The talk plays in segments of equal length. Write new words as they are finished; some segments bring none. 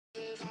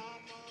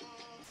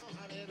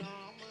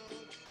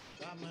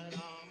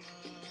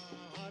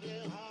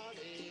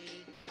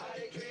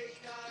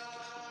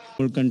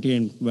old kanti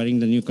and wearing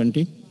the new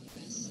kanti.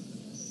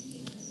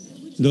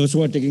 Those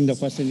who are taking the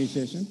first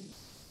initiation.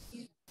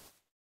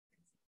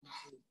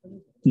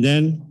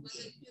 Then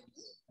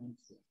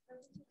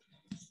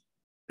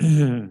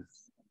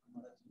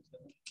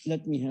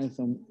let me have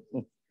some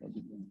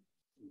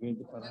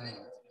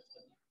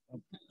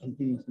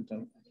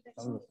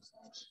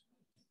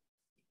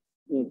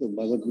तो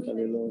भागवत गीता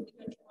ले लो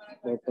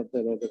और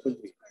पढ़ते रहो तो कुछ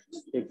भी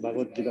एक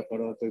भागवत गीता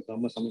पढ़ो कोई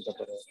ब्रह्म संहिता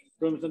पढ़ो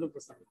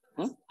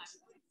हाँ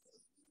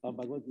आप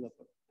भागवत गीता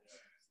पढ़ो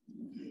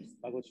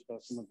Bhagavat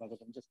Shrimad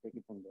Bhagavatam just take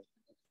it from there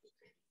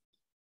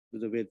to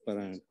the Ved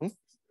Parayan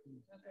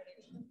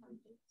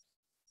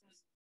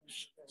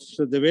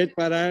so the Ved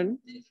Parayan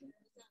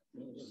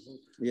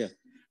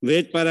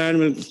Ved Parayan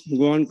will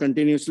go on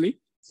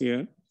continuously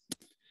here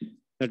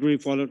that will be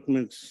followed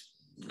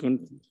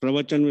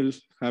pravachan will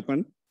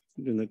happen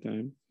in the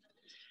time.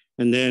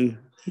 And then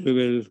we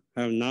will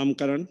have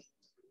Namkaran.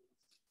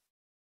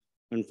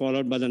 And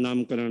followed by the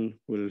Namkaran,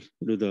 we'll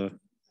do the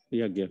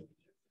Yagya.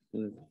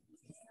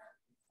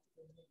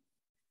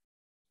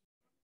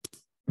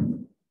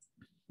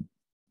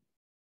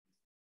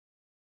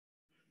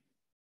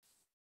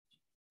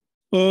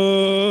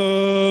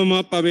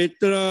 Om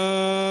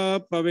Pavitra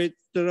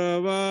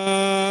Pavitra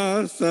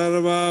Va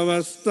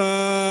Sarvavasta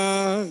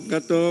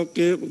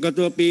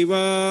Gato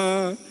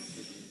Piva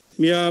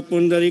Ya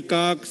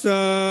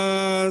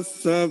Pundarikaksa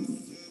Sab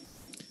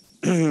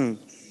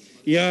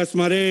Ya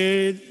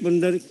Smaret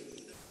Pundarik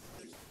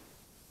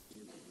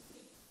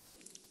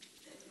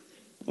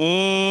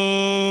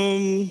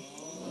Om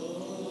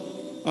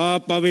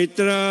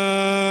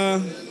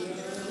Apavitra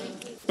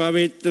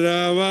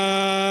Pavitra Va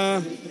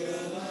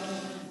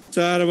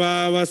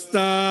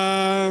Sarvavasta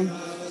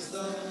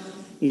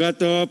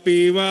Gato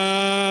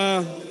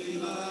Piva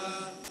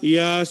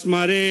Ya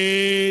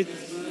Smaret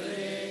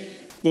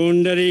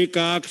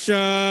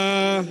Pundarikaksha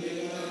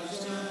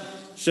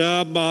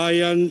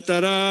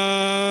Sabhayantara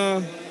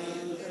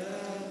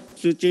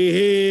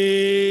Suchihi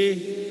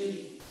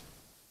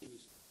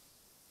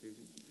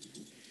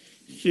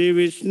Shri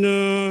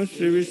Vishnu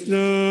Shri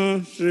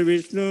Vishnu Shri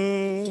Vishnu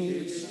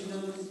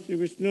Shri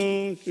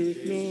Vishnu Shri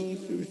Vishnu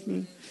Shri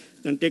Vishnu.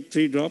 Then take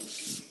 3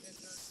 drops.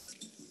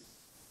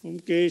 Om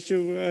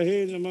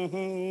Keshuvahe Namaha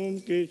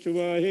Om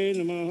Keshuvahe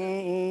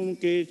Namaha Om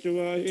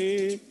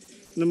Keshuvahe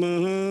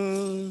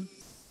Namaha.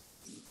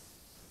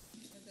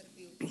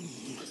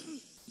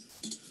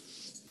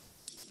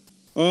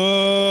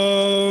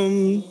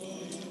 Om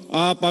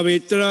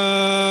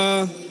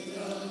Apavitra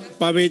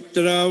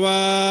Pavitra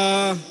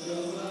Va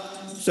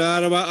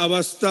Sarva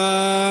Avasta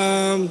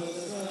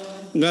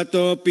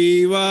Gato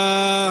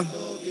Piva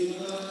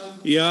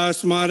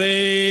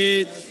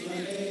Yasmaret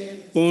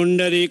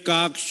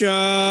Pundarikaksha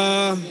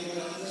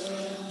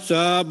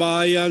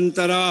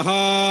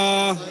Sabhayantaraha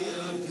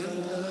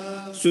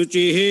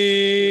Suchihi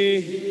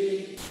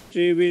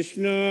Shri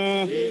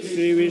Vishnu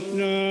Shri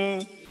Vishnu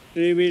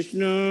Shri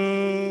Vishnu.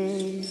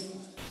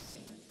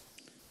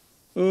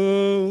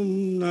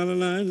 Om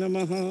Narayana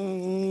Namaha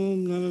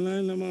Om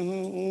Narayana Namaha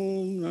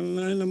Om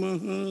Narayana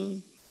Namaha.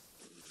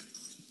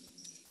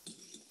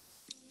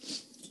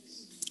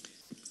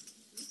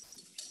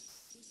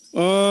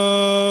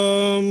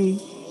 Om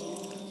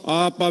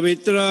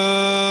Apavitra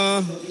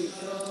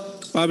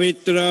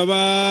Pavitra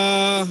Va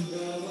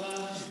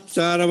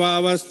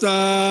Sarvavasta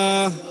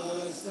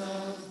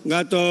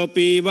Gato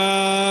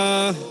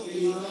Piva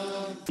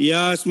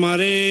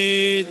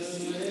Yasmaret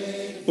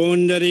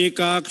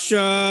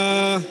Pundarikaksha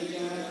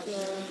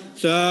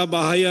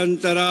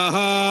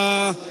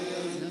Sabhayantaraha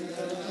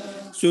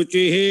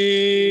Suchihi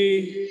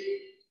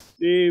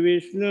Shri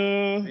Vishnu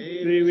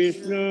Shri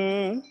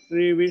Vishnu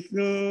Shri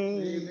Vishnu.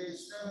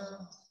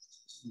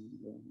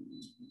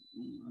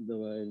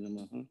 Madhavaya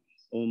Namaha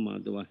Om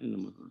Madhavaya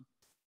Namaha.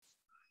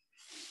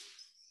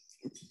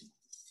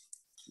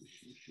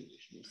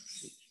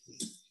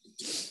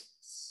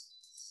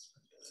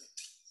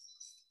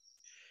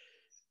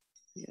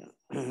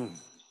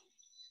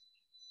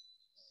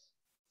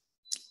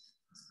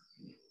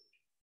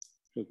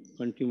 So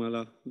Kanti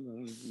Mala,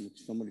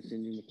 somebody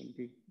changing the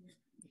Kanti.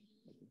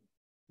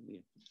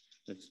 Yeah,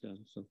 that's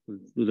done. So we'll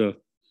do the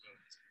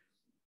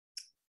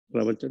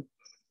Pravachan.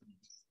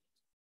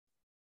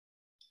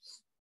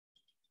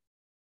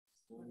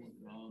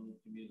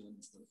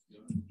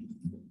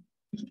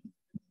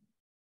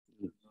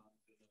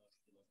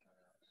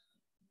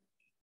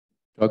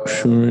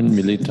 Chakshurun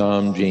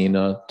militam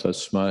jena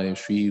tasmai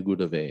Shri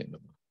Gurave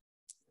Namah.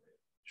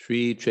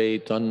 Shri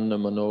Chaitanya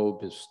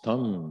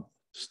Manobhistam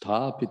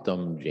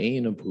Sthapitam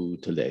Jena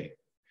Bhutale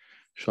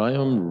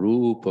Swayam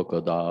Rupa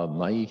Kada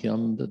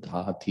Mahyam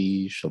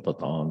Dadhati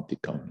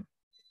Shapatantikam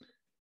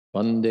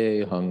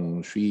Vande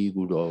Hang Shri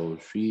Guru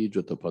Shri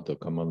Jatapada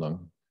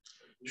Kamalam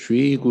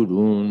Shri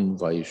Gurun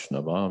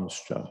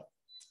Vaishnavamscha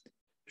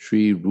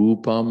Shri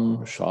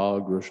Rupam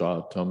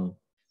Shagrashatam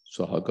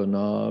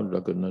Sahagana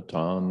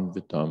Raghunathan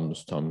Vitam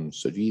Stam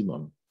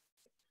Sajivam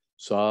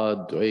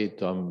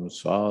Sadvaitam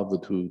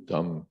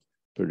Savadhutam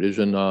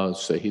Parijana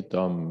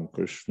Sahitam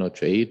Krishna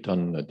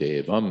Chaitanya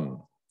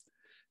Devam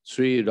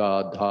Sri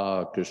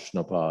Radha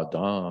Krishna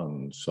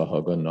Padan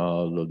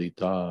Sahagana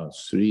Lolita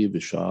Sri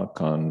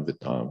Vishakhan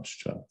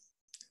Vitamscha.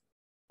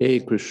 He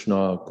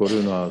Krishna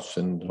Karuna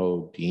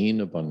Sindho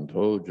Dina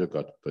Bandho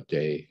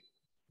Jagatpate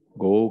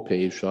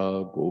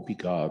Gopesha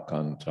Gopika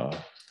Kanta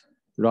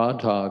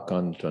Radha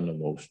Kanta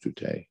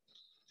Namostute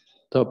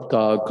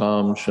Tapta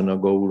Kamshana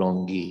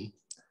Gaurangi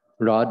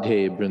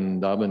Radhe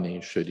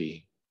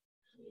Vrindavaneshwari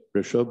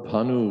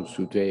Rishabhanu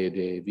Sute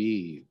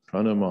Devi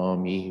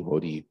Pranamami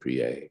Hori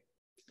Priye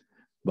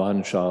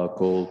Vansha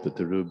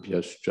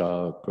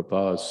Kolpatarubhyascha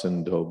Kripa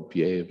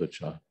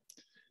Sindhobhyevacha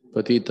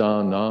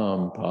Patita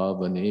Nam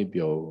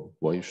Pavanebhyo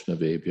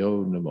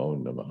Vaishnavebhyo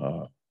Namo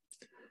Namaha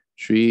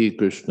Shri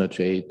Krishna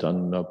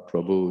Chaitanya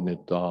Prabhu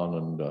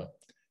Nityananda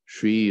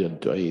Shri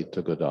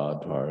Advaita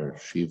Gadadhar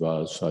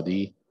Shiva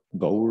Sadi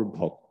Gaur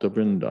Bhakta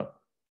Vrinda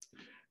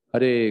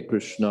Hare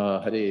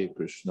Krishna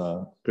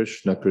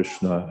Krishna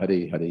Krishna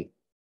Hare Hare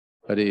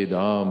Hare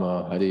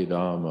Rama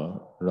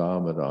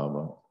Rama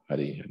Rama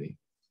Hare Hare.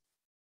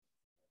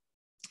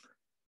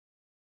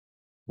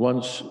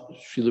 Once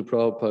Srila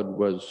Prabhupada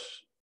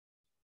was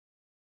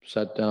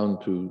sat down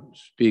to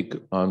speak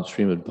on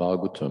Srimad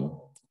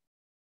Bhagavatam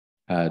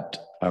at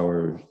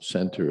our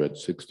center at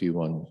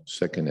 61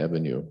 2nd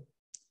Avenue.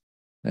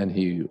 And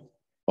he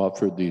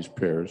offered these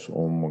prayers,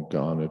 Om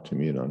Gana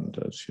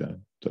Timirandasya,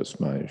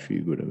 Tasmai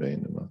Shri Gurave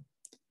Namah.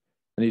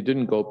 And he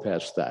didn't go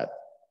past that.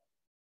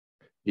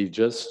 He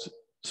just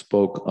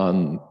spoke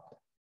on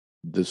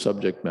the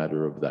subject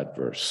matter of that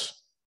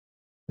verse.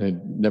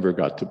 And never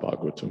got to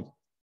Bhagavatam.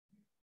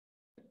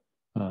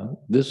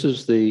 This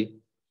is the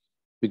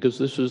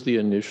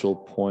initial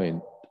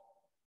point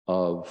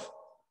of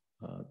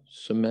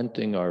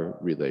cementing our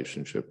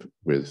relationship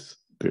with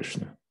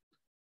Krishna.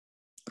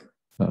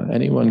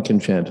 Anyone can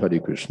chant Hare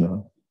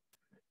Krishna.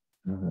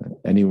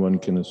 Anyone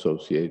can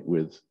associate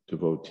with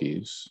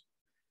devotees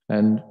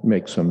and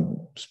make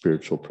some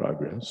spiritual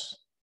progress.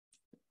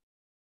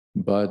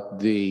 But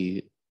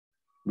the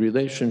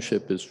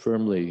relationship is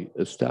firmly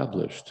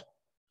established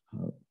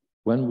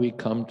when we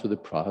come to the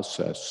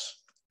process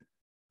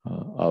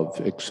of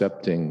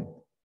accepting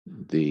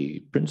the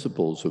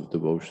principles of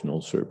devotional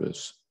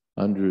service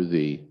under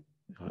the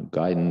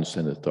guidance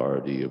and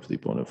authority of the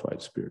bona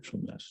fide spiritual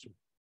master.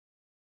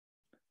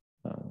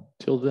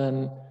 Till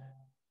then,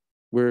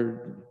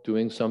 we're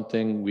doing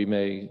something. We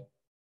may,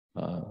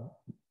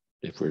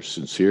 if we're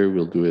sincere,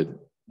 we'll do it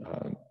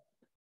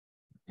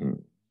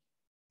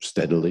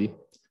steadily,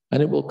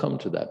 and it will come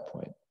to that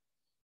point.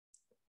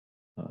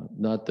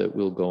 Not that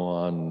we'll go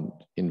on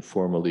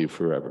informally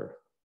forever.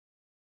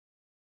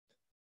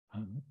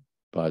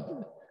 But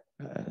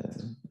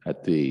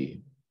at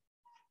the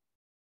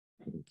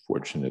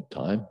fortunate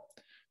time,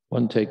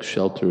 one takes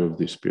shelter of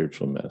the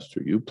spiritual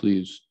master. You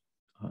please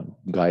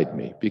guide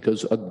me,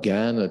 because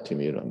agana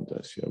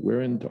timirandasya,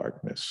 we're in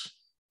darkness.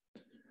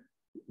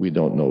 We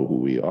don't know who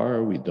we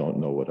are. We don't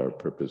know what our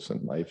purpose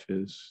in life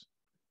is.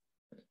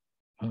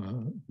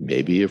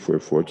 Maybe if we're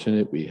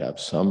fortunate, we have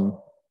some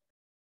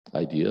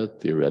idea,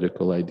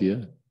 theoretical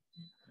idea,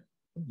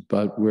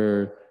 but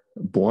we're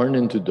born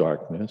into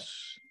darkness.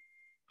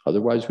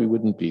 Otherwise, we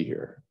wouldn't be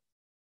here.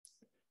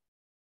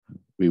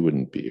 We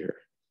wouldn't be here.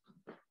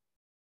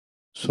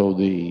 So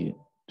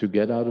to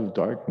get out of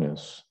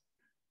darkness,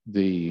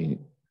 the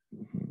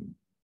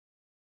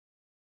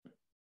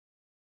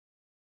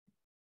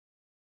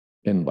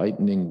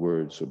enlightening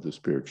words of the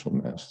spiritual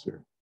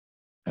master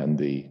and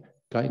the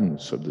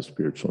guidance of the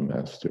spiritual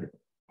master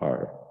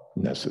are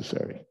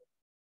necessary.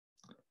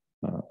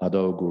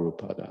 Ado Guru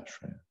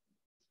Padashraya.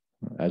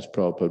 As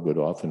Prabhupada would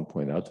often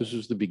point out, this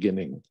is the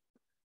beginning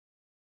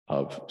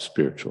of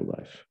spiritual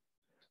life.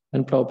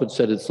 And Prabhupada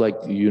said it's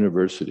like the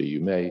university. You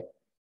may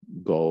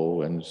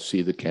go and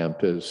see the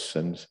campus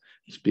and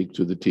speak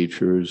to the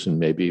teachers and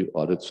maybe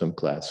audit some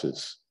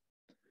classes.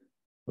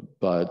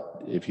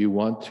 But if you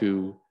want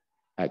to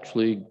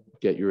actually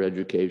get your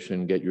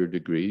education, get your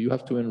degree, you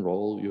have to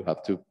enroll, you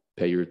have to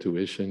pay your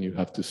tuition, you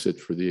have to sit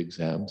for the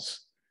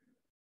exams.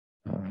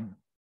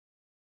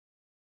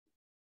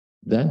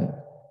 Then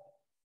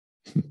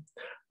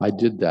I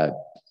did that.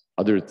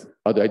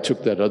 I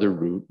took that other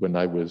route when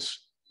I was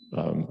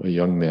a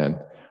young man.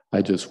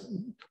 I just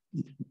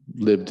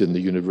lived in the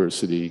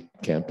university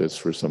campus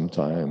for some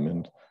time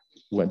and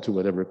went to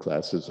whatever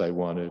classes I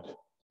wanted.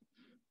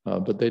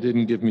 But they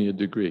didn't give me a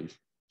degree.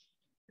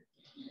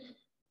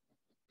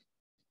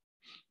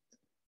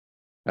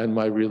 And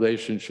my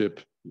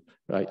relationship,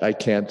 I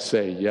can't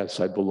say, yes,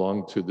 I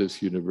belong to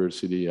this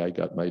university, I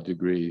got my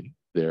degree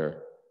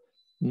there.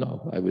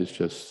 No, I was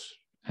just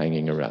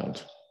hanging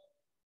around.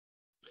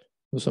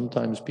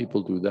 Sometimes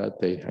people do that,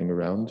 they hang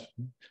around,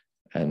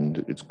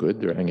 and it's good,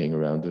 they're hanging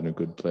around in a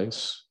good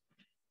place.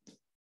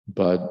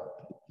 But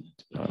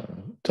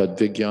tad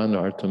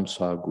vijnanartam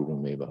sa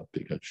gurumeva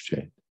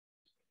pigachet.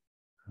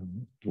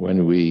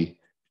 When we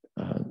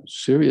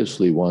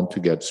seriously want to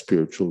get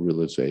spiritual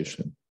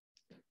realization,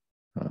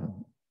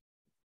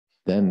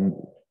 then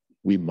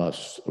we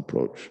must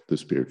approach the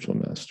spiritual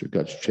master.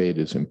 Gachet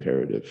is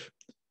imperative.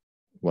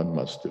 One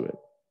must do it.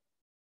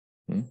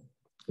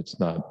 It's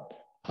not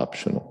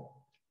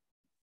optional.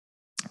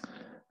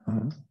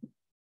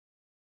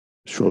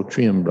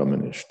 Shrotriyam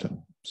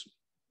Brahmanishtam.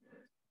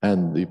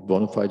 And the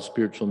bona fide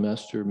spiritual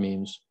master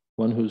means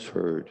one who's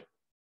heard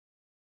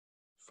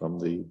from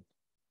the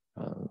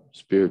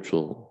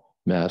spiritual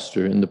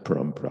master in the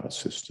parampara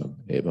system.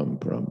 Evam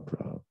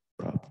parampara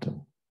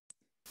praptam.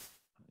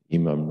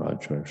 Imam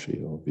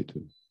Rajarshiyo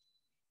Vidu.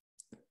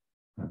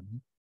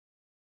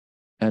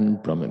 And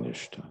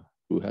Brahmanishta,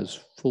 who has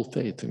full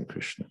faith in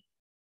Krishna.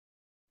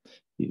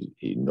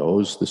 He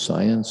knows the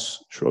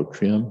science,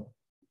 Shrotriyam,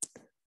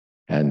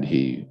 and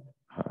he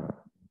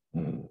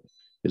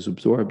is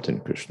absorbed in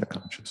Krishna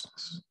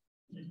consciousness.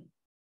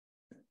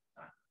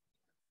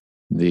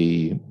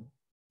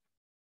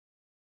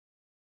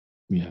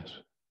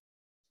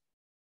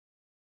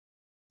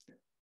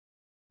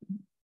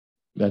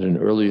 At an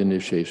early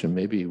initiation,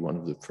 maybe one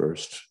of the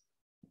first,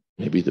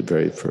 maybe the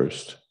very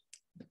first,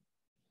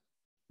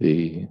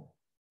 the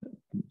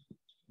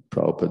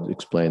Prabhupada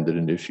explained that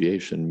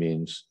initiation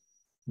means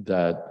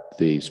that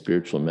the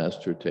spiritual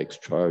master takes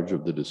charge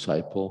of the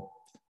disciple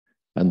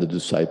and the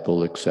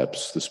disciple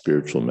accepts the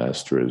spiritual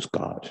master as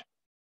God.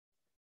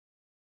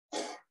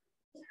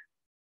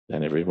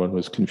 And everyone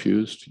was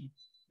confused.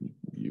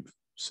 You've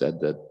said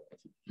that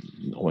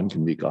no one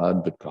can be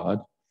God but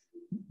God.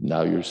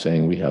 Now you're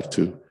saying we have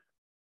to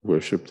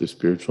worship the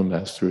spiritual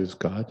master as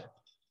God.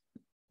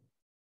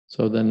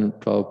 So then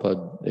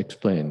Prabhupada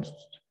explains,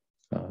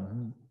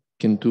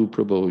 Kintu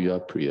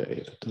Prabhoya Priya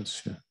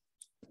Etatasya.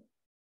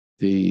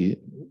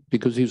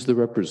 Because he's the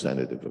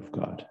representative of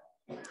God.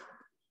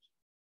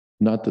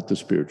 Not that the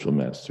spiritual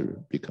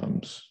master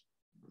becomes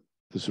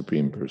the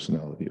Supreme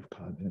Personality of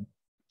Godhead,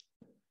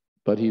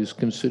 but he's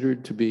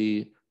considered to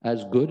be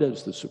as good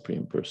as the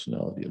Supreme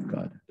Personality of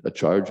God.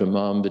 Acharya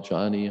mam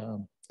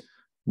vijaniyam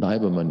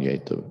naiva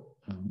manyeta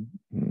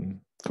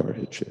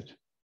karhichit.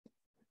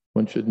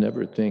 One should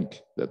never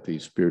think that the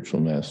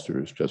spiritual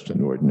master is just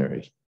an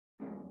ordinary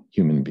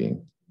human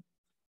being.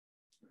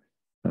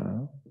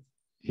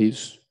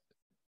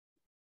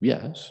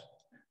 Yes,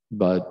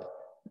 but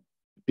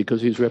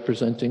because he's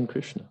representing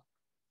Krishna.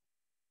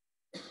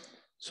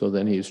 So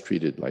then he's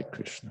treated like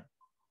Krishna.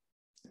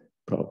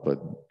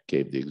 Prabhupada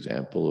gave the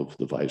example of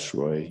the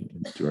Viceroy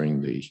during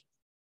the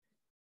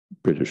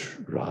British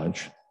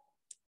Raj,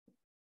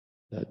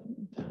 that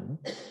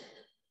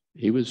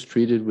he was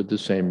treated with the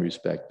same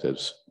respect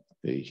as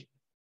the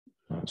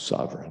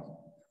sovereign.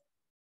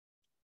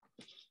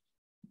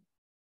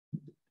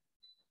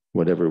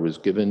 Whatever was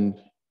given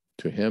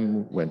to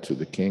him went to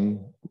the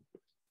king,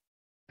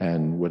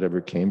 and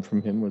whatever came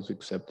from him was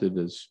accepted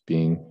as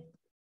being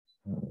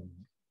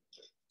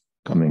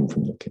coming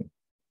from the king.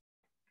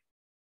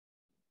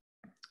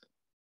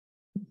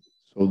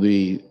 So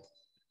the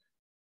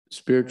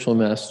spiritual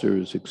master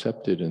is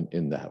accepted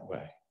in that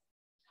way,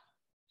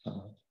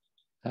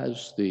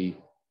 as the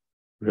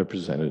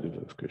representative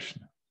of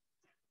Krishna.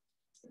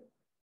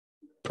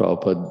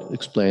 Prabhupada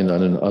explained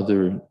on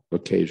other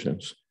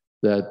occasions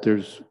that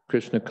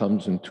Krishna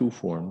comes in two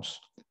forms,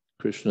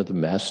 Krishna the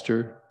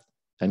master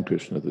and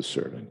Krishna the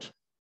servant.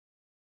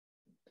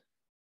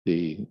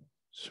 The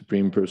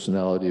Supreme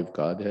Personality of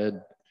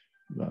Godhead,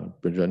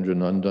 Brajendra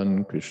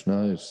Nandan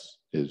Krishna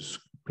is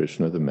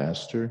Krishna the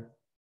master,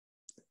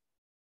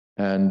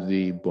 and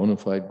the bona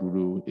fide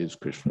guru is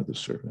Krishna the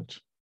servant.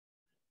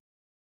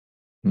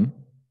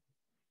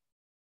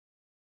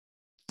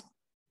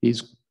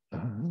 He's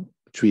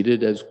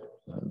treated as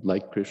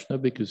like Krishna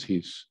because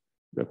he's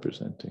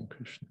representing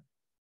Krishna.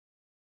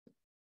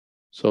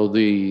 So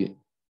the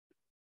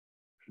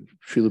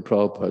Srila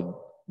Prabhupada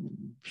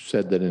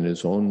said that in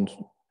his own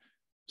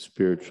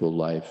spiritual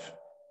life,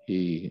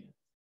 he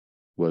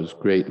was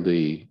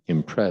greatly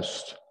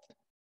impressed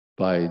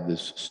by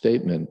this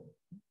statement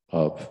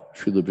of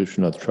Srila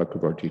Vishwanath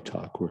Chakravarti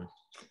Thakur,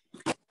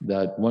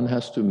 that one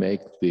has to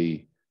make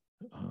the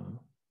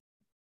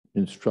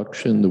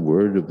instruction, the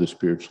word of the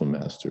spiritual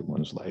master,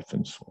 one's life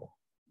and soul.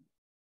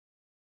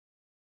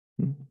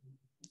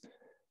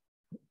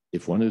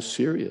 If one is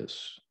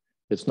serious,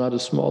 it's not a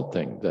small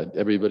thing that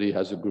everybody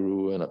has a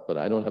guru, but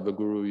I don't have a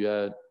guru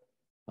yet.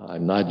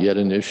 I'm not yet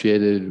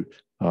initiated.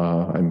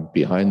 I'm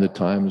behind the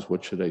times.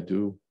 What should I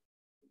do?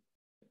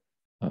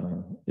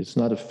 It's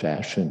not a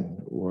fashion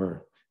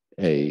or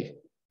a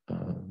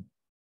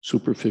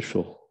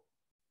superficial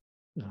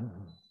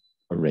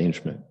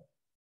arrangement.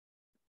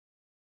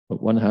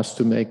 But one has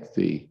to make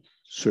the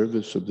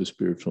service of the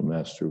spiritual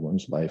master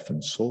one's life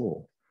and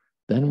soul.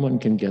 Then one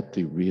can get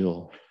the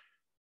real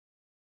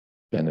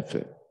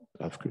benefit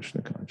of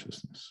Krishna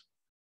consciousness.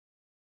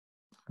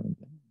 And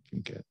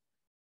can get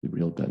the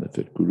real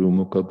benefit. Guru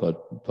Mukha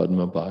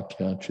Padma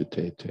Bhakya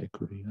Chitete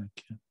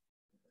Kuriyakya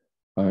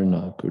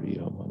Arna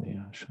Kuriya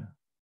Maniyasha.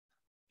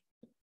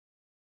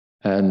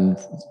 And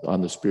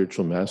on the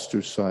spiritual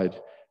master's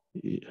side,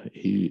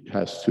 he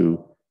has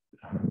to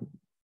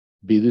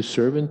be the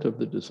servant of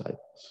the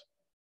disciples,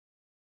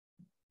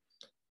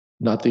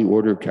 not the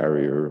order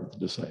carrier of the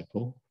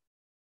disciple,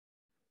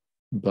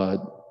 but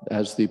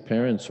as the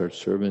parents are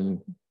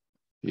serving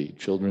the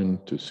children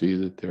to see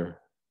that they're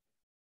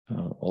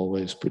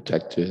always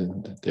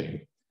protected, that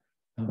they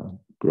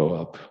grow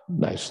up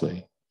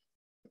nicely.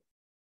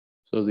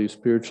 So the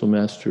spiritual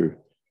master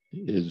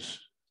is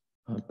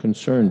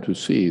concerned to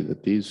see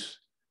that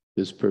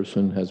this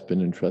person has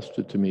been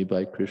entrusted to me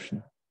by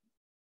Krishna.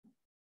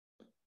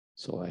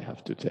 So I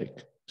have to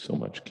take so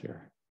much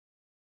care.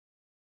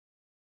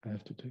 I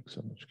have to take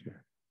so much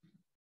care.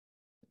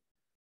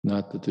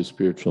 Not that the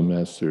spiritual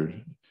master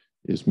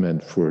is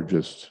meant for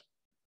just,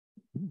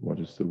 what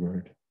is the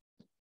word?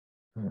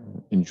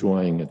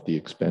 Enjoying at the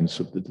expense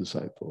of the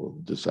disciple.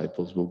 The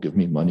disciples will give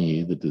me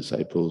money, the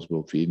disciples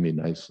will feed me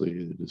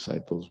nicely, the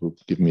disciples will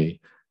give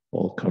me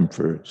all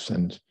comforts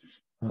and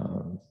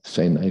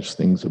say nice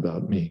things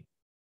about me.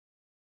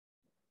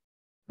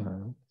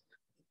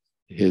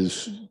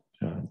 His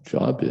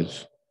job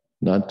is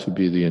not to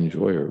be the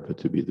enjoyer, but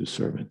to be the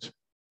servant.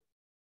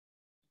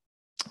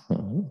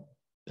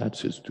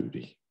 That's his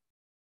duty.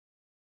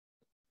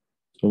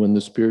 So when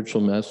the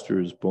spiritual master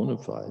is bona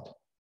fide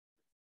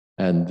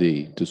and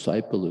the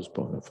disciple is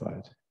bona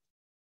fide,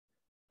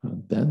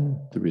 then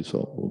the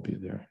result will be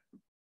there.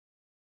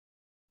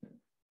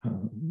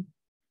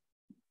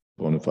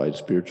 Bona fide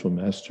spiritual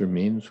master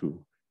means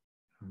who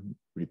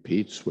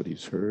repeats what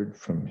he's heard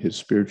from his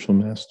spiritual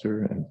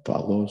master and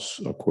follows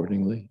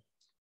accordingly.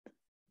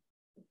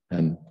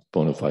 And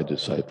bona fide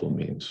disciple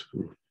means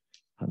who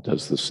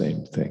does the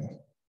same thing,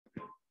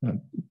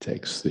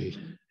 takes the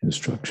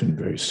instruction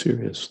very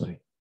seriously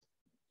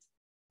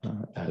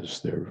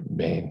as their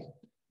main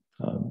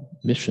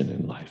mission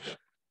in life.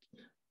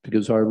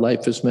 Because our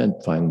life is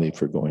meant finally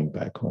for going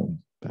back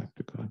home, back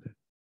to Godhead.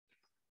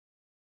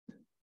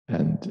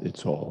 And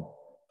it's all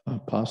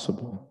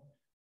possible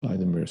by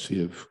the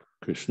mercy of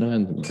Krishna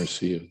and the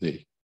mercy of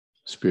the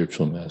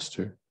spiritual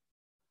master.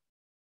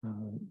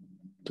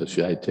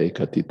 Tasyate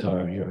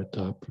katitar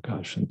yarta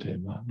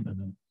prakashante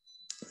manana.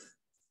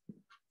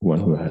 One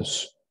who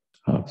has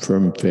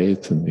firm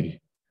faith in the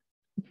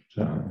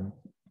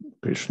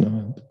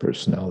Krishna, the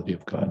personality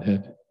of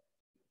Godhead,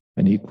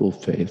 and equal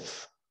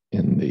faith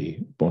in the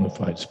bona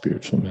fide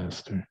spiritual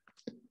master.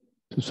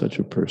 To such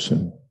a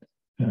person,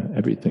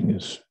 everything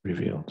is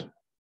revealed.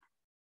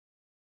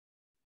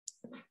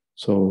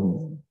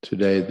 So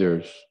today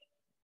there's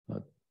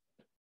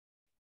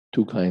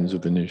two kinds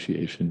of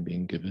initiation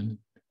being given.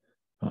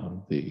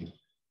 The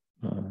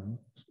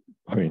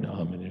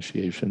Harinam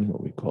initiation,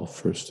 what we call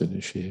first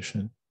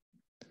initiation,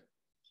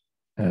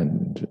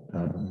 and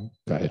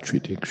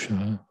Gayatri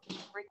Diksha,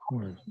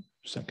 or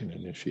second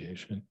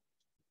initiation.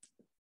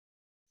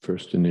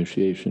 First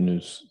initiation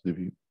is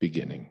the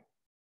beginning.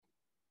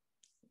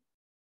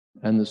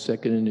 And the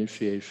second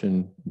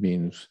initiation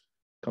means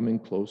coming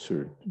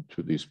closer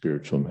to the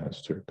spiritual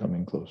master,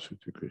 coming closer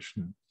to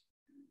Krishna,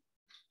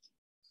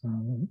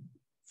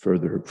 for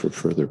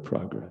further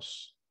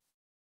progress.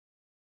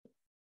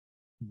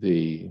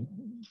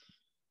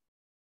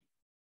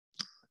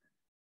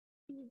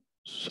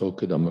 So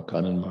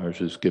Kdambakanana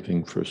Maharaj is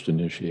giving first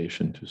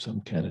initiation to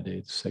some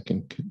candidates,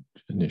 second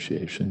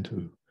initiation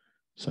to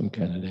some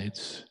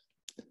candidates,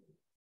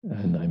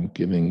 and I'm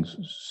giving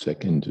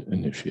second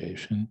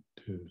initiation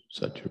to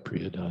Satya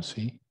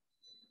Priyadasi.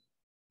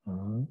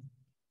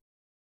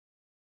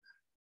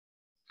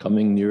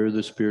 Coming near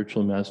the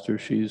spiritual master,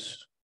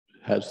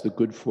 has the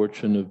good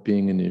fortune of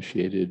being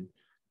initiated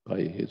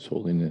by His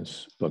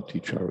Holiness Bhakti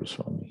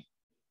Charaswami.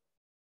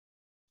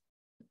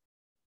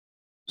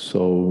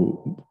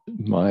 So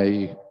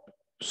my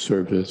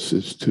service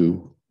is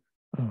to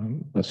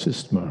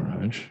assist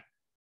Maharaj.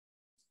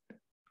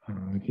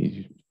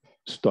 He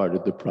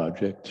started the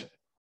project,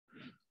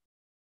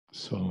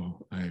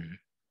 so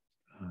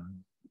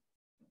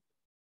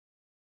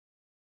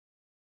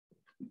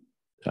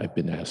I've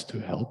been asked to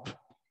help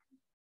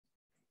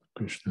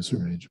Krishna's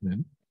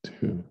arrangement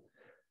to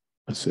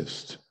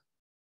assist.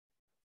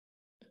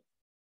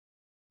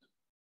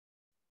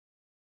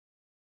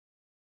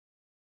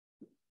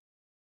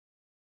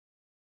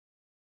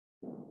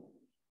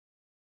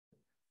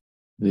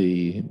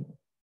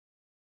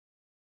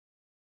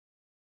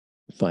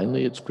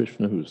 Finally, it's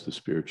Krishna who's the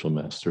spiritual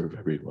master of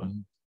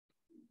everyone.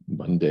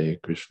 Bande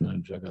Krishna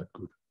Jagat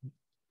Guru.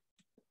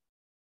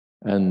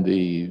 And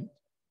the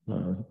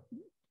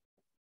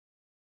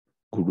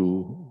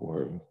Guru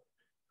or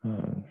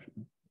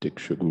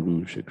Diksha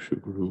Guru,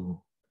 Shiksha Guru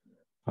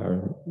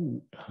are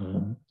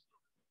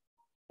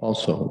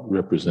also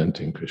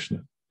representing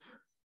Krishna.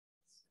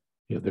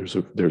 Yeah, there's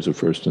a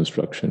first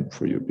instruction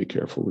for you. Be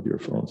careful with your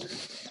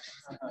phones.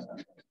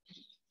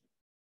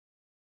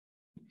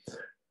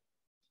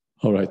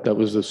 All right, that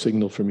was a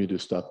signal for me to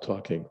stop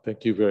talking.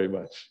 Thank you very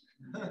much.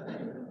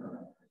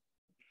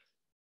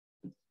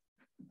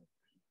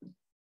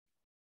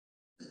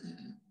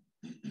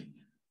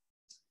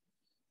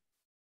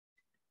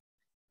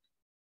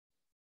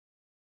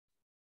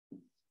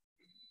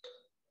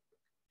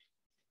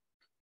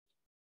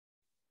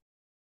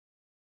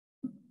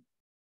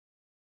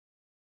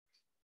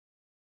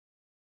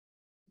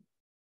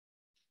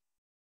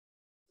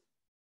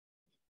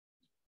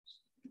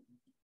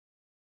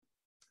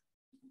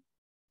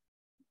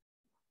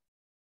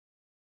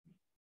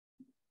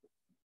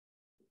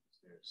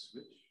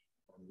 switch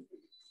on the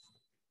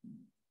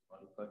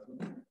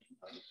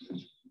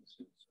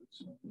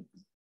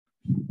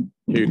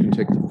here, you can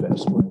take the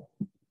fast one.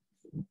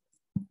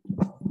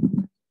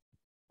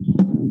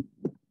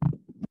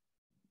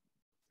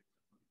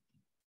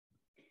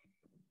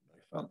 I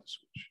found the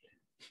switch.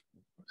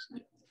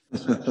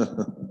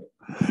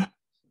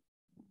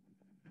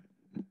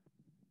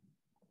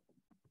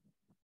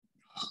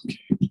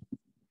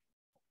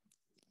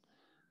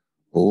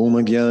 Om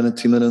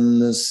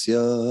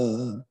Jnana-timirandasya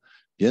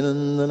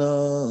Yanandana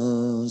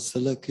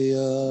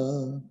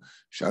Salakya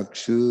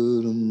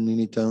Shakshurum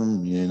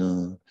Ninitam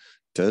Yena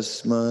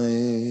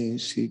Tasmai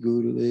Shri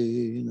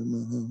Gurave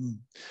Namaha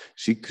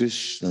Shri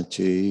Krishna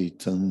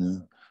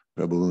Chaitanya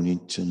Prabhu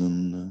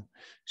Nityananda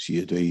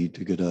Shri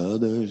Advaita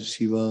Gadadhar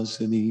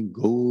Shivasani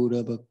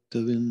Gaura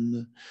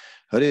Bhaktavinda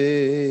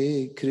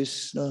Hare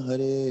Krishna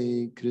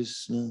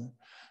Krishna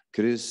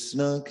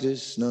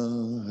Krishna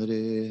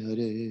Hare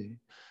Hare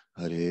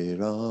Hare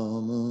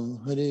Rama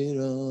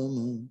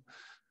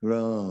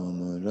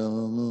Rama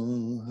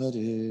Rama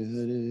Hare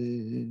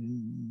Hare.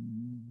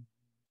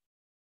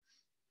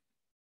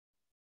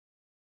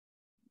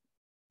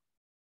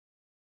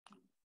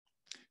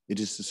 It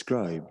is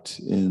described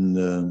in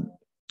the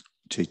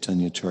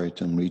Chaitanya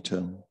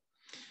Charitamrita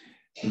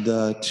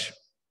that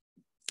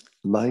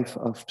life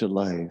after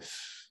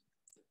life,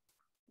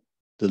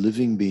 the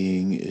living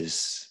being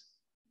is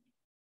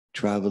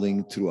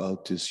traveling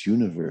throughout this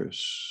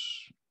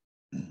universe,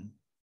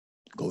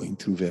 going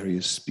through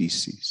various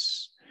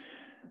species.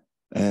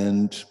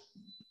 And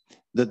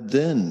that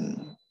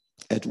then,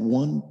 at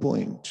one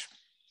point,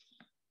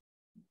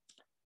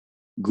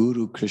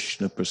 Guru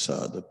Krishna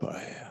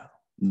Prasadapaya,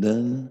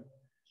 then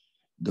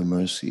the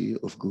mercy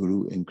of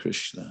Guru and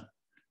Krishna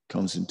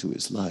comes into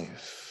his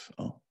life.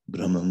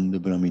 Brahmanda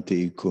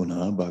Brahmite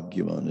Kona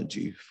Bhagyavana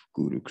Jeev,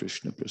 Guru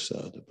Krishna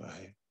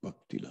Prasadapaya,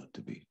 Bhakti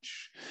Lata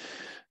Beach.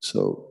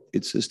 So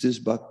it says this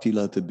Bhakti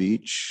Lata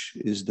Beach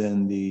is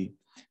then the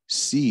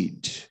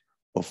seed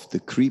of the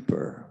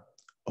creeper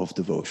of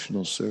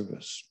devotional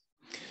service.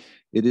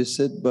 It is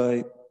said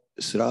by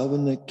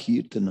Sravana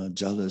Kirtana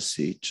Jala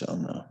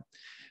Sechana,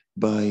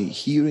 by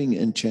hearing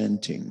and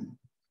chanting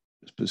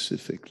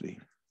specifically,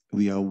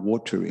 we are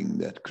watering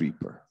that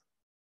creeper.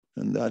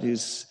 And that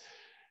is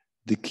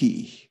the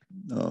key.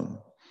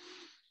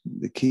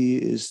 The key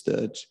is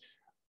that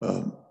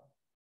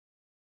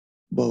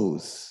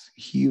both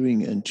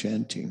hearing and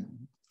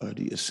chanting are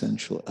the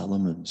essential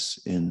elements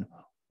in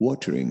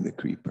watering the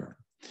creeper.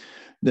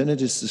 Then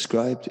it is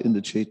described in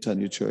the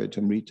Chaitanya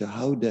Charitamrita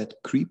how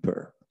that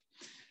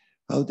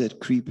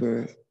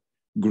creeper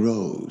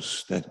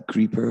grows, that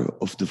creeper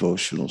of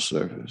devotional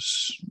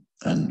service.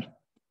 And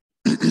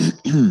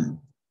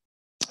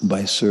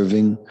by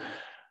serving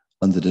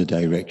under the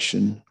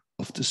direction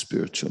of the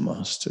spiritual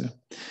master,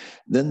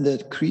 then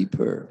that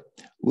creeper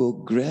will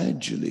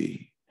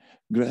gradually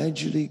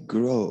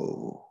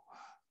grow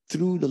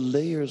through the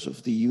layers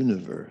of the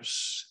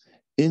universe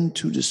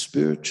into the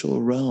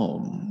spiritual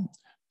realm,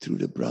 through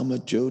the Brahma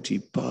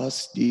Jyoti,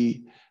 past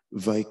the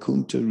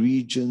Vaikuntha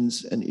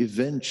regions, and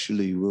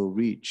eventually will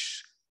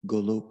reach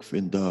Golok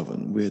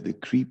Vrindavan, where the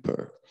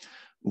creeper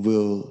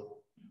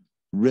will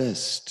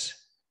rest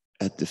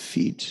at the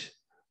feet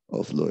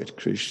of Lord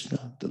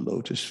Krishna, the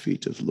lotus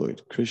feet of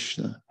Lord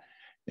Krishna,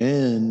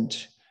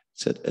 and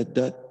at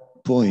that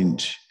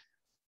point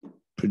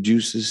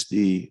produces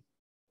the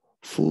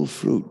full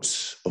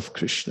fruits of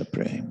Krishna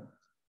Prem,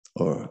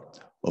 or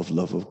of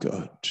love of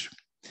God.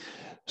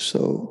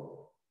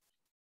 So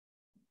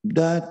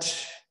that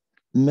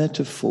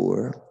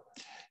metaphor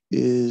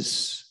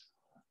is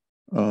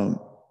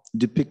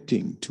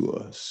depicting to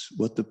us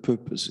what the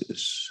purpose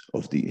is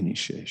of the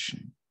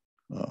initiation.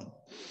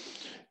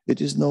 It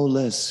is no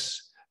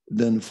less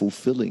than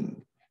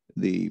fulfilling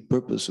the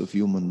purpose of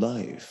human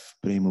life,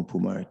 Prema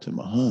Pumartha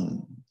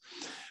Mahan.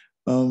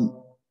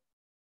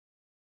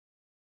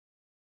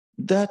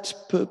 That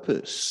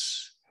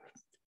purpose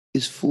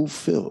is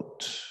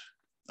fulfilled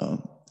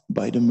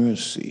by the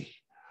mercy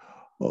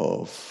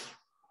of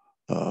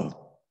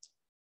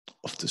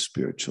the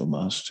spiritual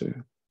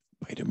master,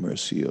 by the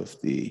mercy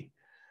of the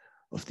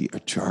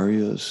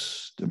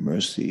acharyas, the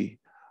mercy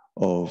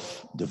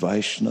of the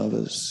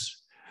Vaishnavas,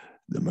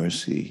 the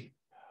mercy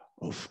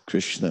of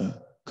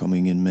Krishna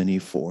coming in many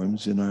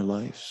forms in our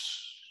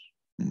lives,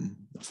 in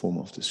the form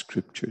of the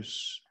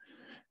scriptures,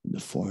 in the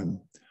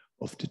form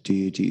of the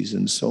deities,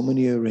 and so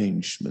many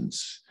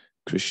arrangements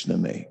Krishna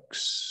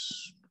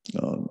makes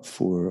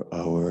for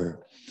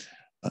our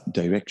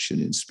direction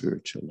in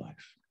spiritual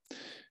life.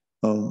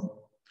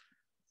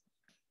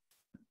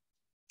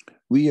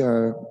 We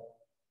are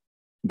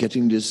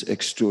getting this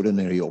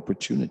extraordinary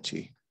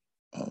opportunity.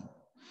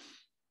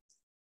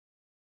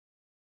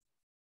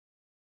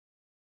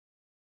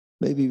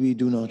 Maybe we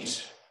do not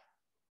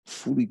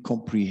fully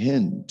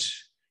comprehend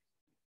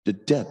the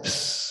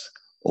depths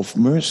of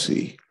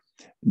mercy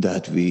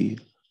that we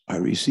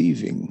are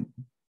receiving.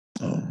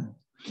 I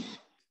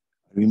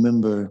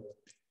remember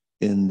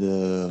in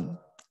the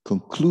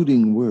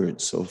concluding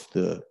words of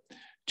the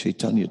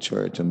Chaitanya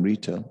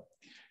Charitamrita,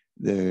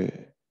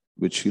 there,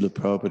 which Srila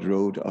Prabhupada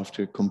wrote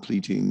after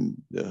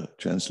completing the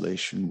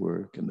translation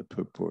work and the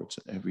purports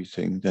and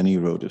everything. Then he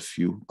wrote a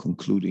few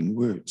concluding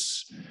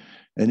words.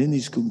 And in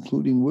these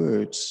concluding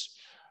words,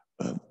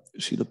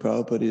 Srila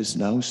Prabhupada is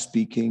now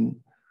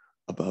speaking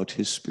about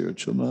his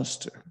spiritual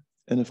master.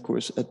 And of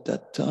course, at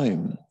that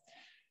time,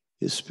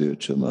 his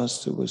spiritual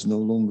master was no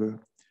longer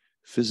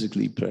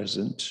physically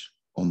present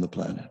on the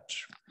planet.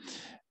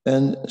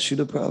 And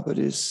Srila Prabhupada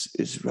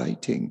is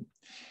writing,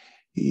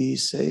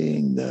 he's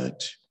saying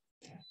that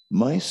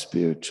my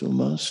spiritual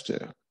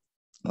master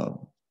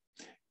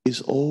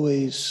is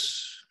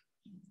always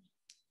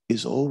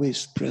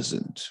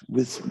present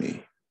with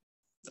me.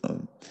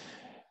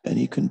 And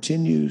he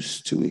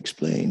continues to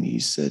explain, he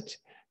said,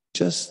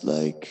 just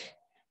like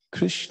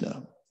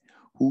Krishna,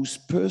 who's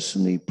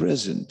personally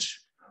present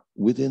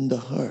within the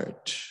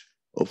heart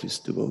of his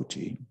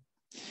devotee,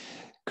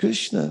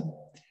 Krishna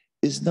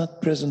is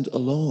not present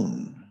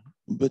alone,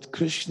 but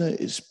Krishna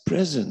is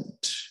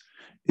present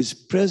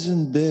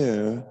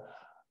there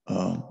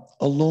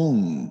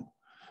along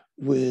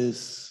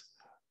with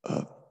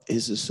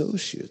his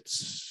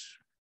associates,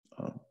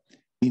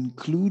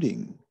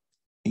 including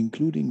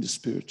the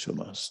spiritual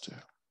master.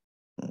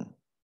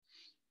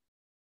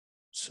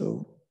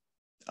 So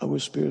our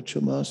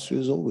spiritual master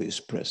is always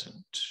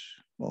present,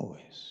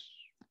 always.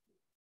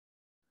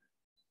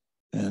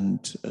 And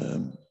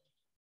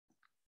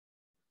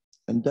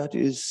that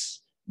is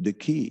the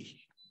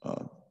key.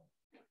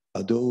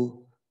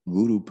 Ado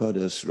Guru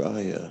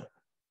Padasraya,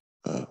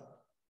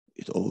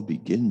 it all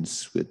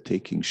begins with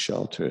taking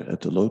shelter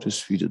at the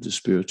lotus feet of the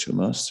spiritual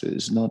master.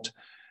 Is not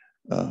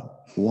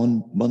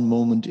one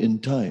moment in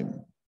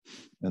time.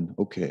 And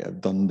okay,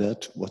 I've done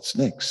that, what's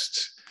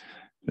next?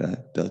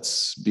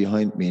 That's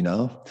behind me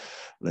now.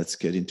 Let's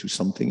get into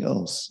something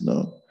else.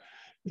 No,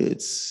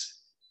 it's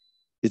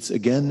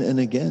again and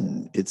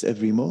again. It's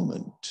every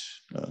moment.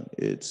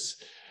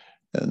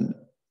 And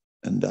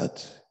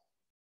that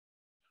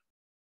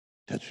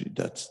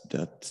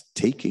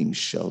taking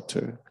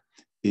shelter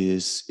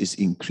is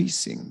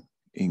increasing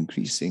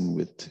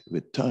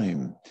with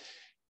time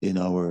in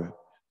our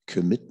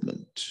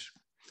commitment.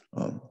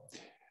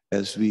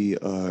 As we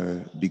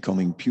are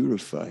becoming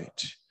purified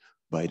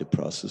by the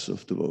process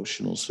of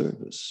devotional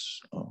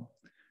service.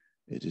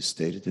 It is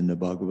stated in the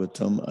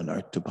Bhagavatam,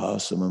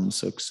 Anarthapasamam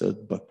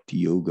Saksad Bhakti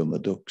Yoga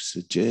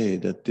Madoksaje,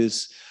 that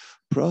this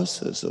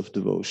process of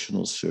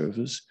devotional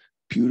service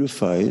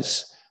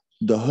purifies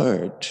the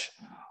heart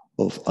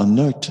of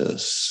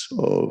anarthas,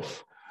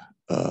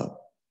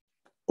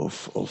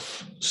 of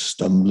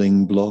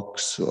stumbling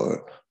blocks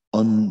or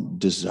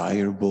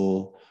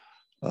undesirable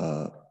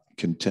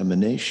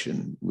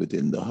contamination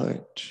within the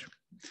heart.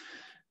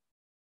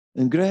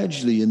 And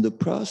gradually in the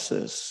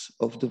process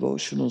of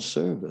devotional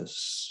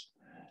service,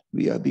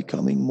 we are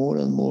becoming more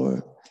and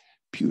more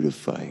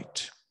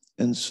purified.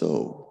 And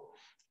so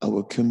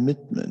our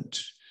commitment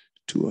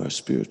to our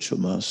spiritual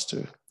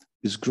master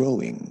is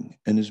growing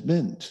and is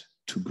meant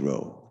to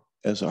grow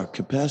as our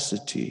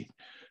capacity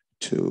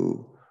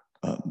to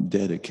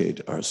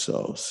dedicate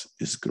ourselves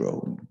is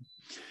growing.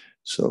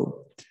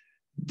 So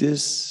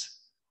this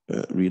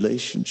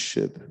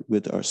relationship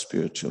with our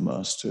spiritual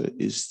master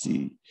is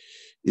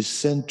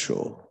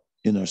central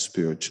in our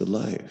spiritual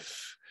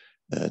life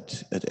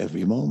at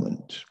every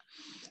moment.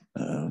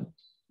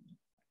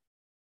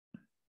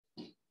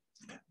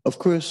 Of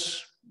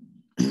course,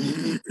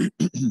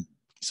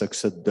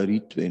 Saksat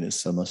Daritvena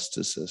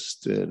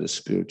Samastasastra, the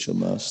spiritual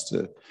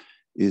master,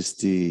 is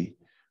the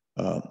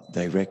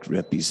direct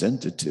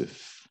representative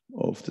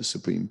of the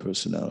Supreme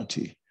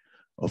Personality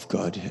of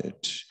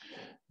Godhead.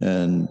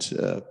 And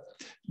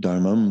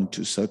Dharmam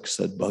tu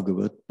Saksat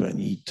Bhagavat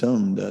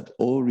Pranitam, that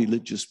all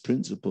religious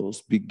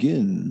principles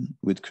begin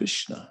with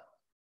Krishna,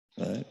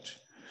 right?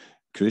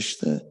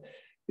 Krishna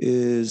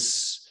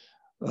is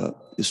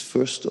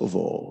first of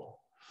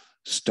all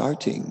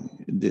starting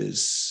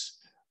this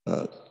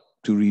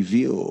to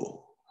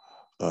reveal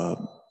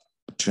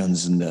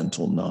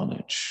transcendental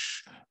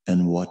knowledge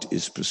and what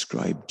is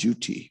prescribed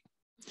duty.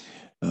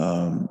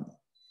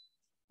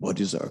 What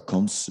is our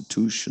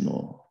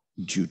constitutional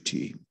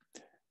duty?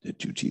 The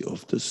duty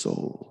of the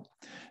soul.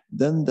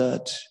 Then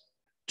that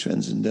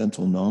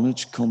transcendental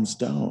knowledge comes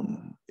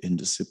down in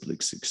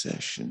disciplic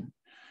succession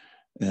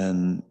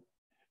and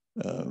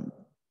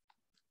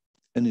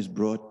is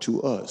brought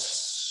to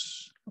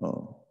us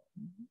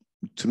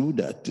through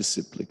that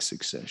disciplic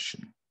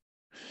succession.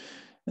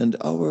 And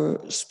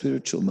our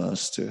spiritual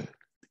master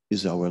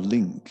is our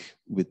link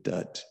with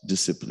that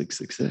disciplic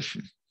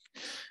succession.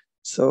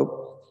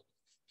 So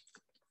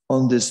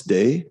on this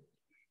day,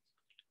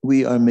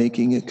 we are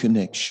making a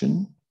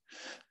connection,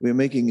 we're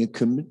making a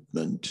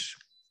commitment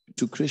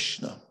to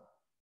Krishna,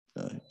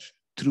 right,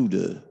 through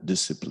the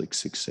disciplic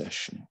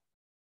succession.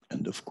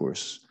 And of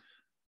course,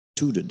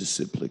 to the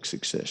disciplic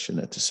succession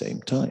at the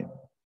same time,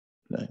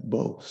 right,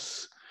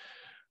 both.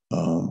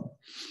 And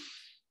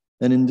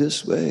in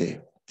this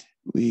way,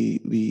 we're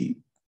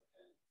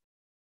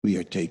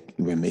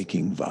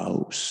making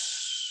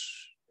vows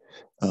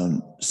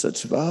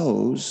such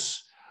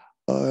vows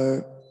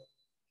are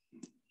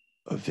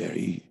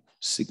very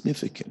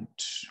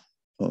significant.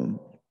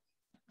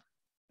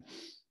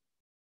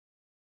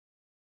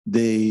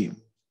 They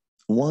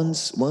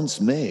once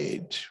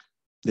made,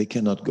 they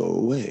cannot go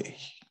away.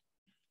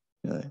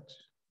 Right?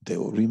 They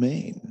will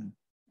remain.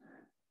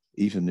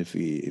 Even if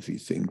we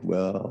think,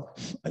 well,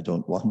 I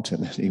don't want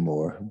them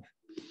anymore,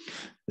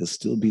 they'll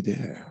still be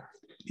there.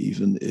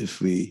 Even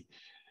if we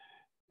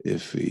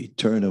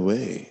turn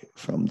away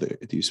from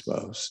these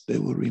vows, they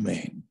will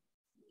remain.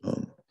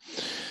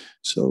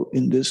 So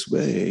in this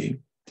way,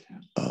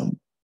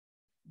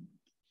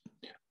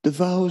 the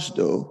vows,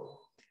 though,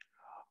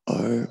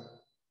 are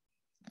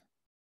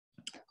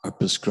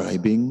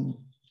prescribing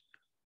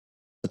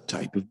a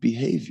type of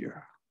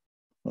behavior.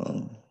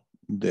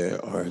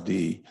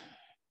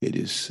 It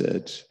is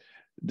said,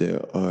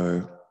 there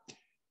are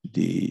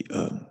the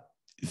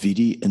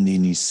Vidi and the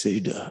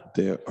Niseda.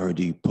 There are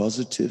the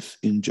positive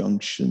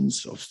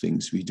injunctions of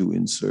things we do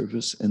in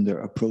service, and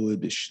there are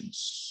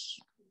prohibitions.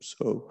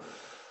 So,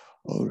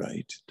 all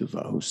right, the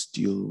vows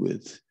deal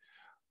with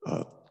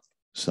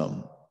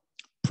some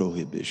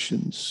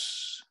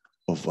prohibitions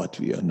of what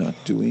we are not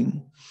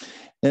doing.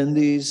 And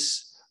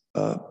these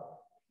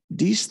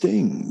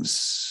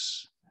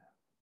things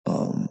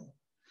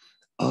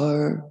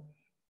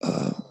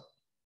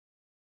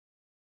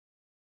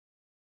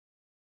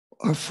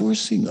are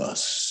forcing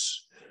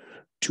us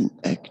to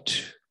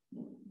act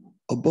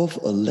above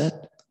a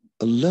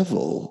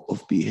level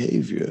of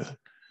behavior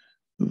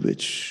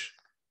which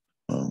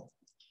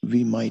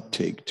we might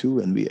take to,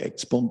 and we act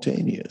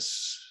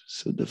spontaneous.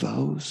 So the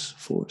vows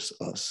force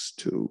us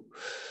to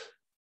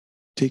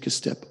take a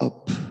step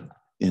up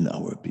in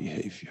our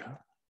behavior.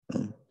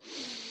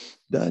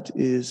 That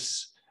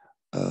is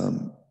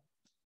a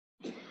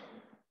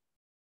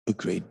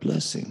great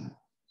blessing,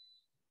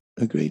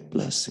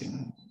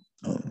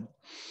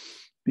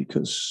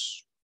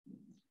 because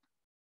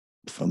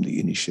from the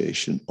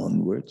initiation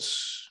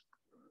onwards,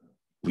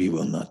 we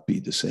will not be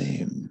the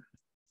same.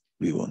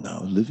 We will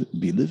now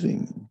be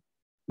living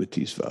with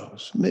these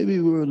vows. Maybe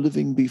we were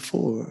living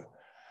before,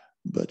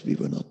 but we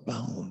were not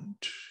bound.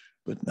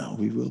 But now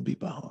we will be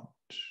bound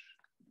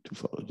to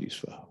follow these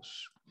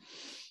vows.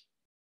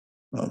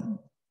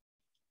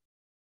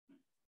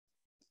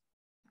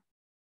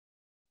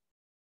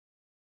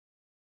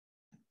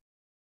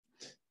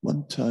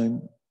 One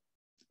time,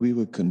 we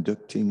were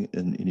conducting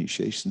an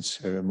initiation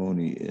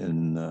ceremony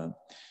in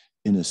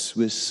a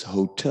Swiss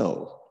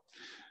hotel.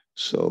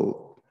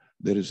 So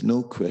there is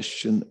no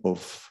question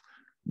of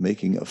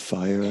making a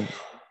fire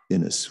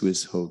in a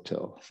Swiss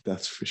hotel,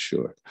 that's for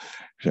sure,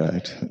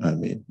 right? I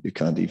mean, you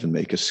can't even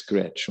make a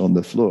scratch on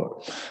the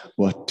floor.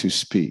 What to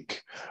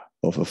speak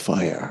of a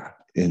fire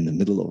in the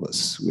middle of a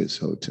Swiss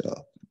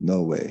hotel?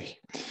 No way.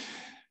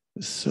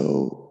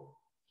 So,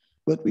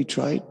 but we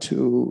tried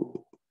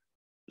to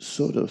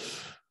sort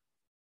of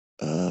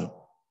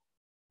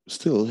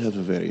still have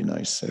a very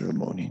nice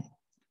ceremony.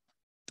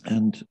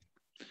 And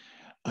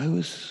I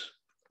was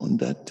on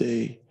that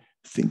day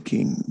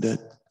thinking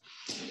that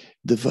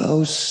the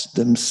vows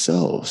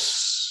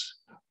themselves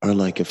are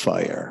like a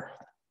fire.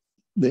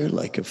 They're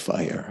like a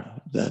fire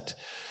that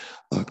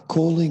are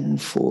calling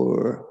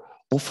for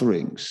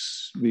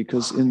offerings,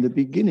 because in the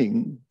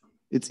beginning,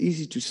 it's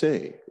easy to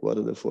say, what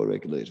are the 4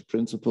 regulative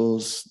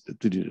principles,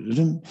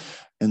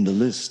 and the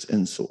list,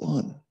 and so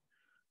on.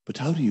 But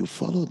how do you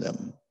follow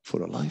them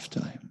for a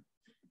lifetime?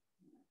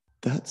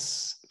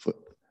 That's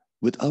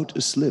without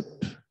a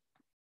slip.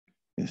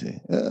 You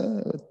say,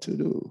 what to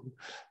do?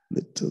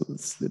 Little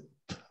slip.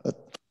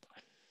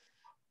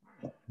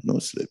 No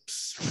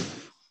slips.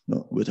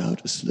 No,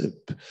 without a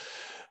slip.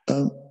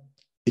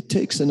 It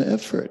takes an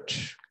effort.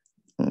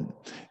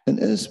 And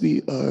as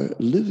we are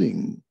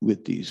living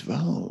with these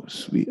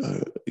vows, we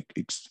are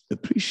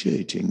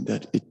appreciating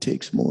that it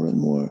takes more and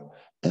more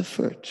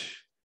effort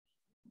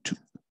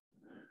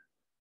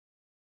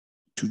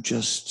to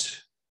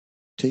just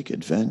take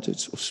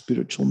advantage of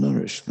spiritual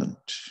nourishment.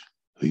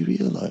 We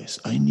realize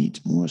I need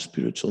more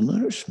spiritual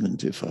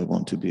nourishment if I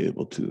want to be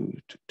able to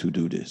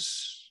do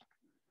this.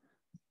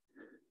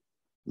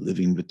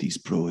 Living with these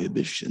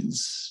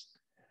prohibitions.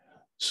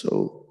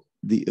 So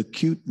the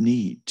acute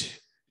need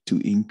to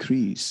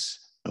increase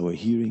our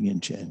hearing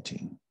and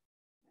chanting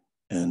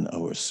and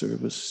our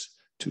service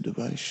to the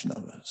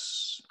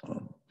Vaishnavas.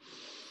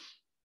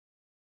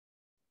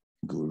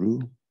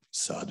 Guru,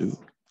 Sadhu,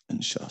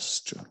 and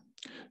Shastra.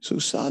 So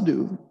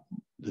Sadhu,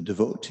 the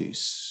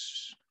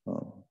devotees,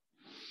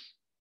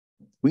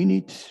 we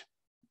need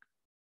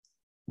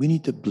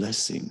the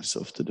blessings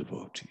of the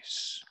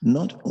devotees.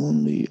 Not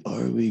only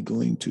are we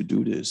going to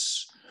do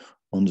this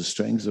on the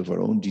strength of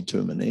our own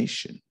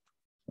determination.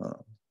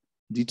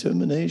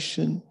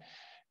 Determination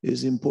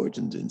is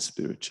important in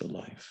spiritual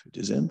life. It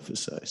is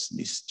emphasized.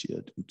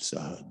 Nischyat,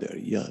 utsaha,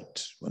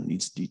 dharyat. One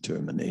needs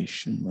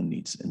determination, one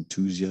needs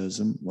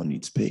enthusiasm, one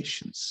needs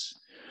patience.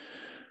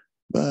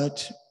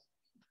 But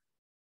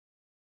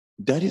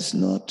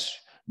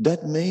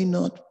that may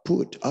not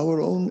put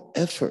our own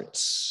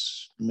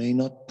efforts, may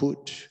not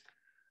put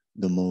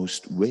the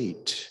most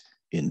weight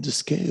in the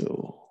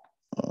scale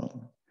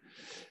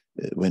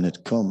when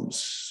it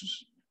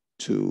comes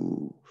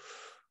to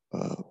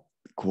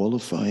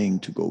qualifying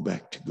to go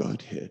back to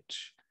Godhead.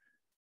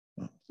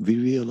 We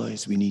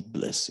realize we need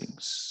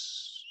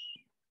blessings.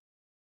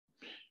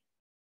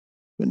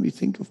 When we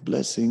think of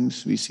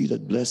blessings, we see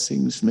that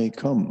blessings may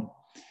come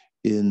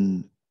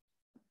in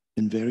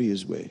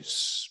various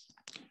ways.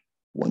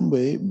 One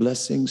way,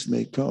 blessings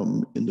may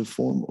come in the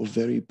form of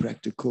very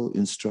practical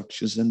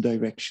instructions and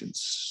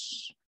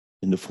directions,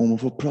 in the form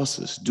of a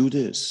process. Do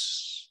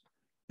this,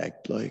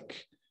 act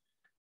like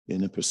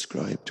in a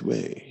prescribed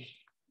way.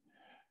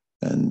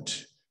 And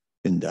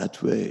in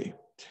that way,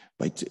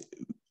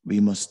 we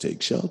must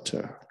take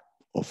shelter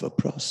of a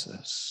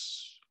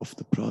process, of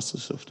the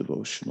process of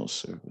devotional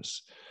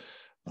service.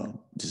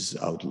 This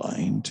is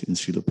outlined in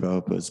Srila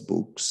Prabhupada's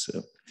books,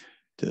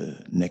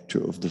 the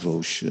Nectar of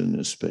Devotion,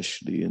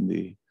 especially in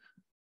the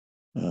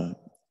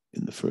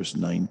first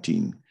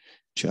 19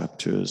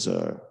 chapters,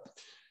 are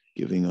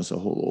giving us a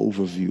whole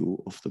overview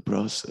of the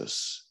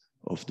process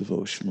of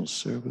devotional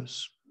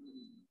service.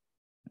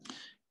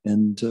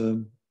 And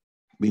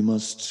we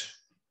must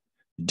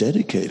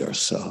dedicate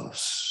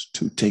ourselves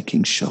to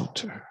taking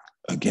shelter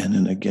again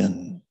and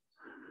again,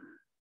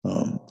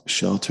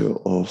 shelter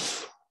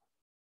of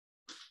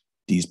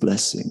these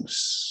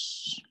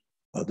blessings.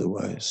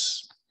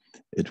 Otherwise,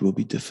 it will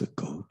be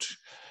difficult.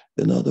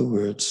 In other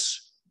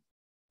words,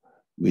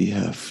 we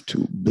have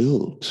to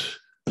build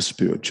a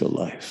spiritual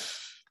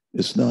life.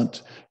 It's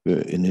not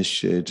we're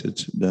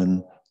initiated,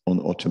 then on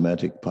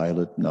automatic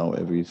pilot, now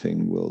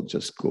everything will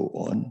just go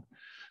on.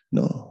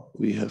 No,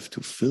 we have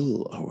to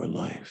fill our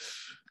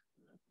life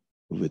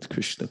with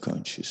Krishna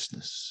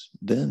consciousness.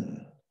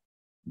 Then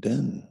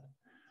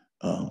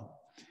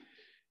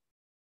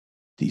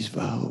these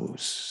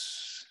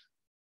vows,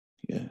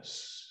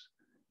 yes,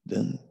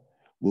 then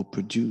will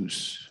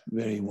produce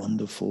very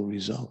wonderful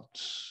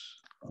results,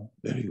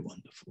 very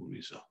wonderful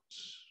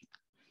results.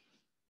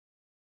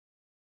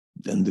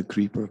 Then the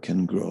creeper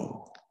can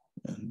grow.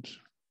 And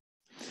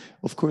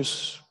of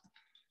course,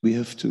 we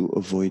have to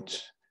avoid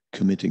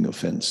committing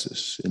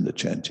offenses in the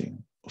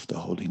chanting of the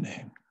holy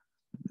name.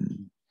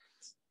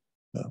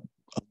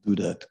 I'll do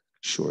that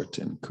short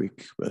and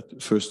quick,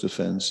 but first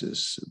offense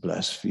is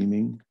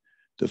blaspheming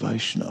the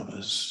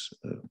Vaishnavas.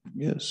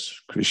 Yes,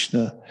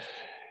 Krishna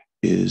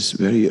is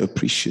very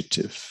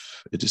appreciative.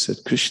 It is said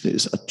Krishna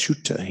is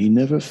Achyuta. He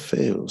never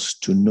fails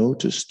to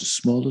notice the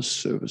smallest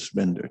service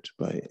rendered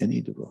by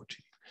any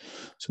devotee.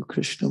 So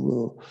Krishna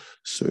will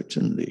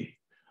certainly,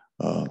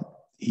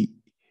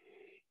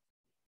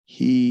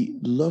 he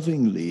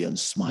lovingly and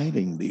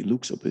smilingly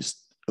looks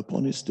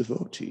upon his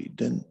devotee.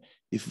 Then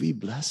if we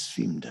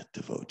blaspheme that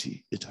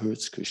devotee, it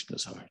hurts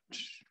Krishna's heart.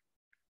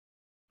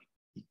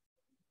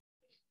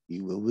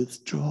 He will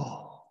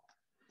withdraw.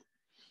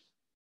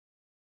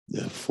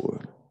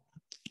 Therefore,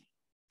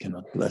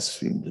 cannot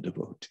blaspheme the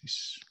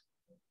devotees.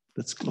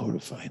 Let's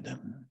glorify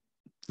them.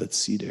 Let's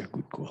see their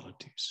good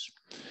qualities.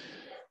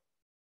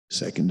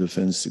 Second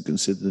offense, to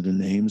consider the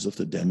names of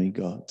the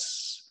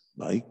demigods,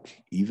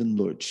 like even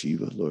Lord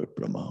Shiva, Lord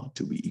Brahma,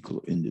 to be equal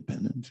or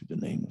independent to the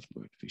name of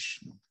Lord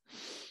Vishnu.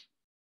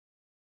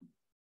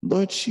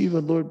 Lord Shiva,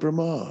 Lord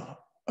Brahma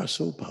are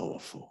so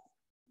powerful.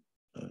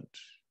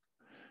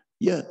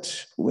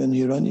 Yet, when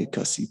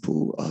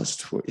Hiranyakasipu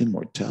asked for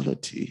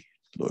immortality,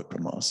 Lord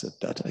Brahma said,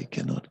 that I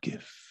cannot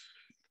give.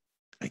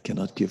 I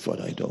cannot give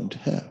what I don't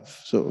have.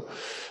 So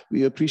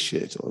we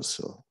appreciate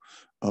also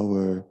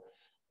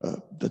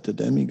that the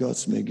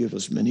demigods may give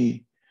us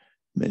many,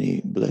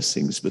 many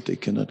blessings, but they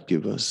cannot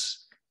give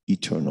us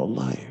eternal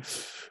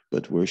life.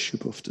 But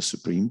worship of the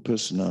Supreme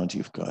Personality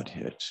of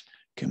Godhead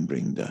can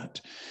bring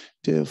that.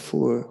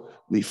 Therefore,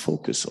 we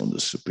focus on the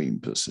Supreme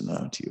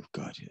Personality of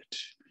Godhead.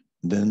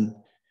 Then,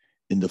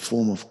 in the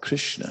form of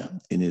Krishna,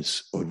 in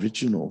his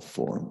original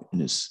form, in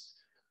his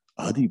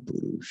Adi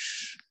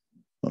Purush,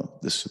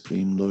 the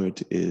Supreme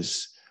Lord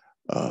is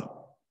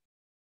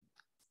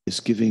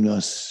giving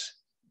us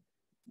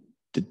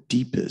the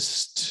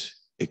deepest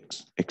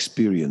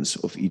experience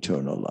of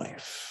eternal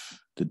life.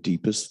 The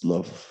deepest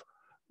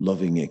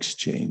loving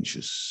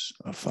exchanges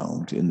are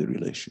found in the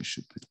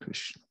relationship with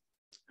Krishna.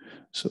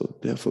 So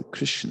therefore,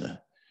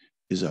 Krishna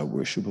is our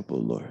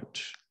worshipable Lord.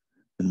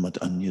 And Mat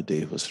Anya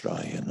Devas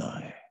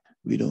Rayanai.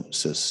 We don't,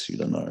 says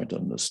Srila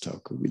Narottam Das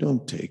Thakur, we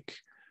don't take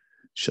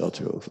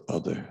shelter of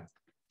other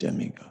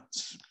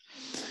demigods.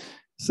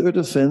 Third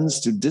offense,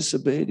 to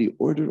disobey the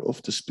order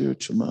of the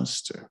spiritual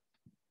master.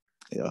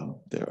 Yeah,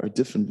 there are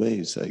different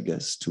ways, I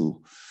guess,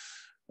 to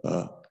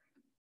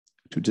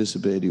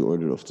disobey the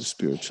order of the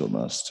spiritual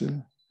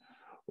master.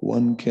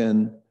 One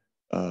can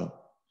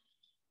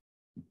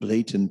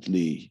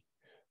blatantly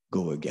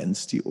go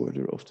against the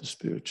order of the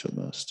spiritual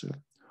master.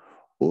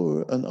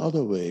 Or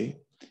another way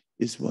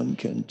is one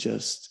can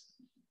just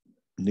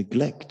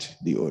neglect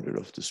the order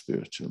of the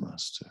spiritual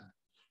master.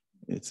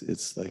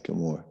 It's like a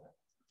more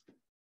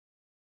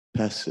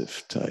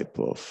passive type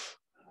of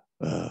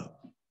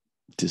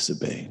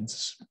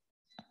disobedience.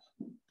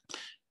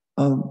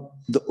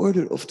 The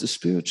order of the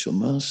spiritual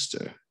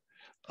master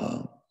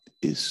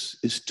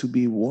is to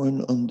be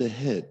worn on the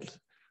head,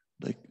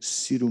 like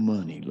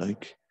sirumani,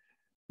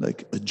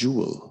 like a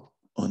jewel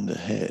on the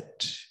head,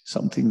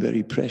 something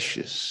very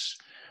precious.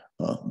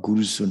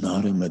 Guru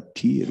Sunara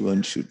Matir,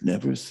 one should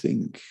never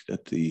think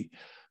that the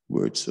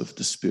words of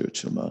the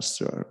spiritual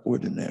master are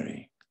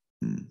ordinary.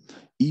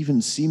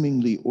 Even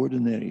seemingly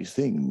ordinary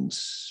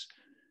things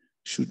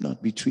should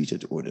not be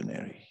treated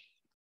ordinary.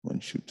 One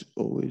should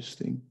always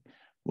think,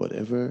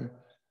 whatever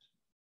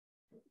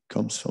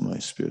comes from my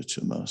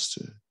spiritual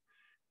master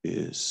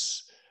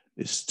is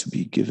to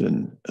be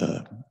given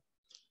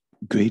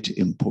great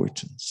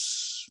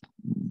importance.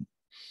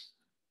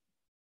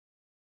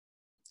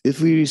 If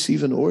we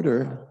receive an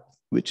order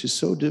which is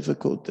so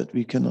difficult that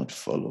we cannot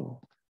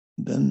follow,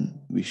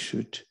 then we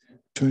should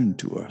turn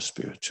to our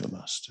spiritual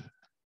master.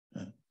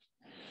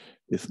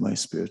 If my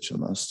spiritual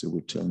master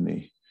would tell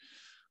me,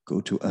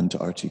 go to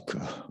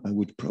Antarctica, I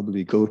would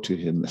probably go to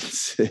him and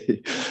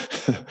say,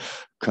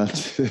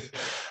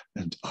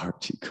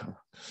 Antarctica.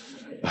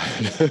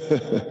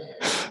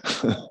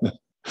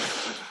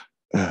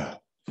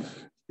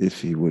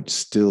 If he would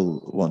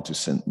still want to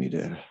send me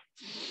there,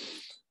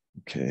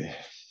 okay,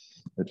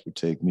 it would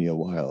take me a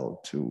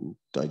while to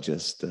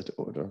digest that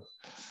order,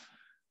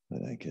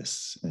 but I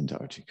guess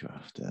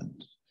Antarctica then.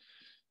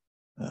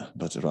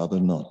 But rather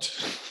not,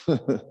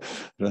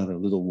 rather a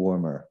little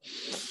warmer,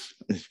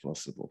 if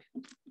possible.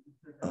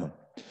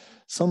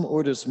 Some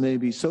orders may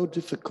be so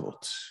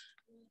difficult.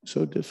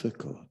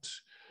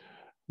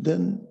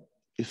 Then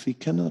if we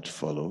cannot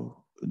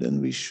follow,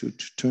 then we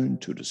should turn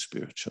to the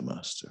spiritual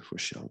master for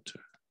shelter,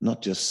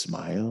 not just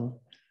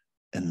smile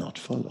and not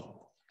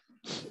follow.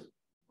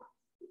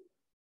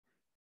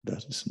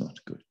 That is not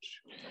good.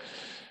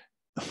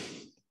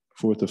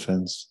 Fourth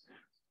offense,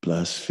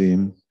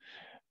 blaspheme.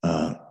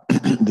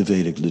 The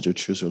Vedic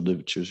literatures or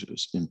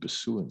literatures in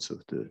pursuance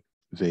of the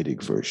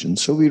Vedic version.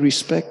 So we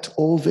respect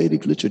all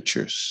Vedic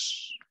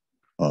literatures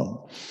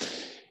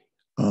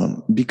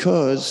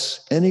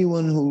because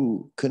anyone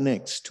who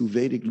connects to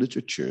Vedic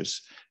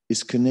literatures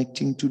is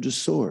connecting to the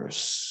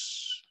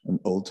source. And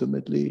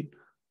ultimately,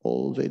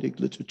 all Vedic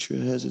literature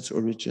has its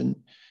origin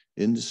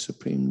in the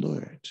Supreme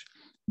Lord.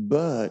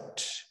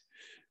 But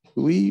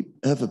we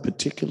have a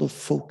particular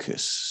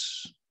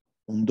focus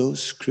on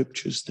those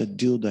scriptures that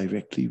deal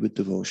directly with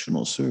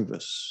devotional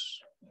service.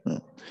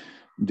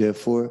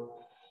 Therefore,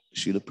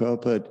 Srila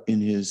Prabhupada in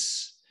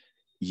his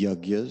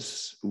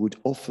yagyas would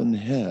often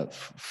have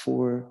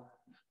 4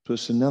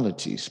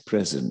 personalities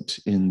present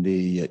in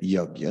the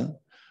yagya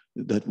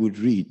that would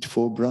read,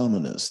 4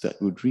 brahmanas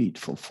that would read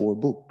from 4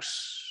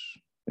 books.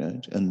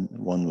 Right? And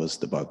one was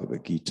the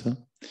Bhagavad Gita,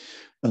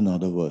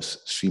 another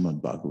was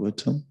Srimad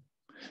Bhagavatam,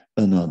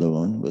 another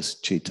one was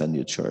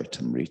Chaitanya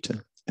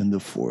Charitamrita, and the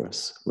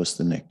 4th was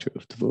the Nectar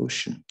of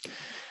Devotion.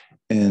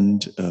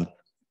 And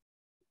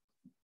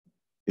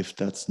if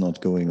that's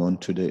not going on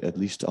today, at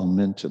least I'll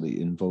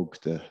mentally invoke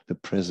the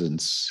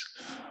presence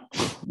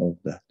of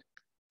that.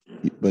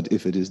 But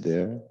if it is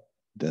there,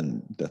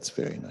 then that's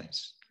very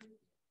nice.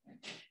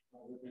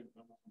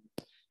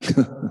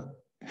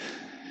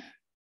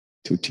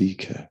 Tu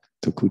ठीक है,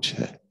 तो कुछ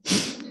है.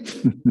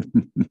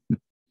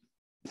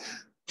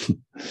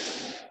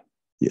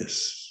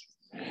 Yes.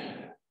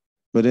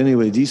 But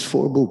anyway, these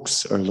 4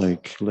 books are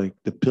like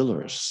the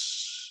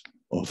pillars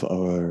of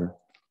our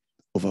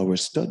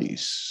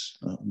studies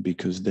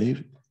because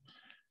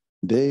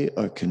they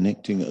are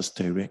connecting us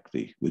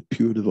directly with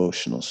pure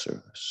devotional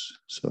service.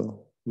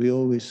 So we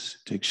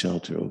always take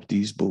shelter of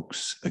these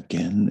books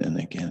again and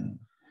again.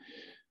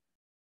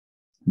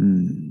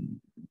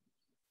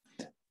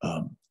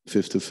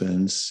 5th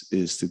offense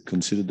is to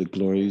consider the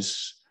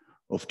glories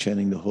of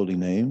chanting the holy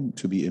name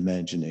to be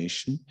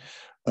imagination.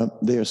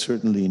 They are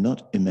certainly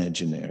not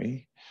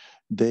imaginary.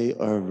 They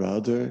are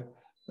rather,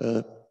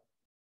 the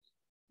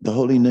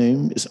holy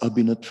name is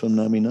abhinatvam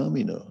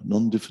naminamino,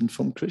 non-different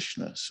from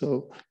Krishna.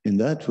 So in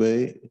that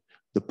way,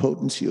 the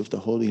potency of the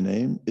holy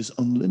name is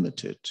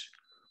unlimited.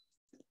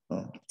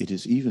 It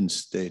is even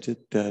stated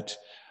that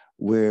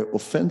where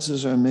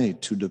offenses are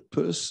made to the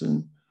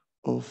person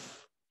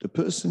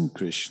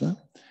Krishna,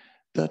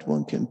 that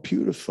one can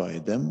purify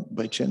them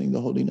by chanting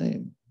the holy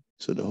name.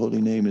 So the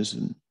holy name is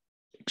an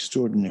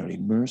extraordinary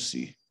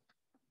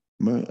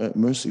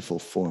merciful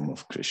form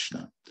of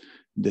Krishna.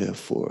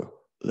 Therefore,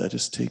 let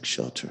us take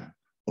shelter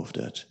of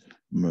that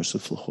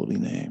merciful holy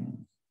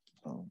name.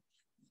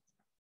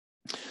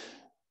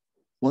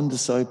 One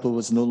disciple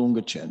was no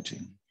longer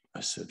chanting.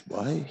 I said,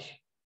 why?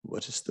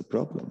 What is the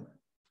problem?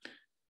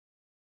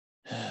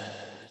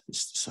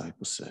 This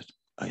disciple said,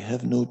 I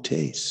have no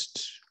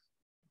taste.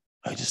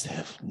 I just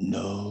have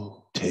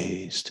no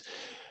taste.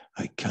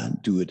 I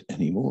can't do it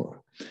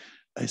anymore.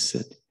 I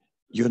said,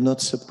 you're not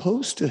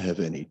supposed to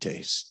have any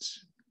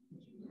taste.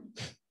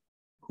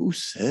 Who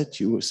said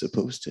you were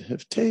supposed to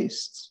have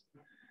taste?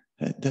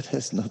 That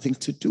has nothing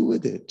to do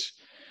with it.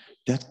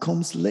 That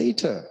comes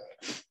later,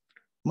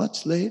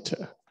 much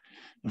later.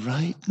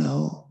 Right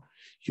now,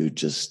 you're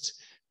just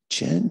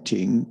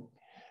chanting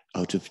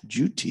out of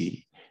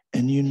duty,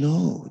 and you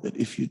know that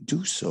if you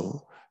do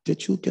so,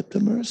 that you'll get the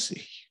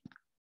mercy.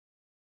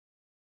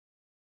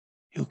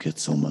 You'll get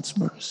so much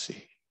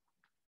mercy.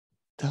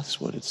 That's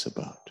what it's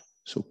about.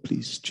 So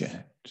please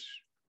chant.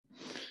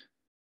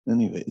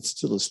 Anyway, it's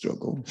still a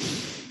struggle.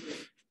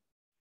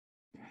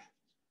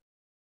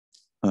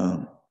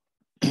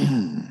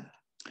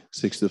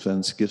 Sixth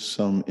offense gives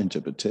some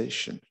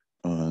interpretation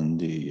on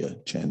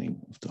the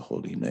chanting of the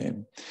holy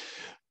name.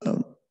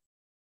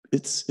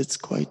 It's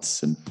quite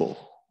simple,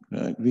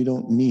 right? We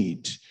don't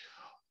need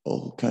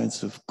all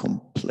kinds of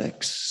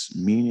complex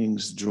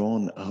meanings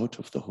drawn out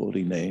of the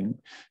holy name.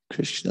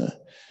 Krishna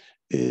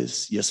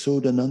is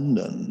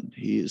Yasodanandan.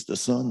 He is the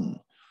son.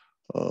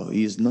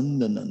 He is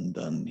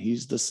Nandanandan.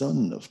 He's the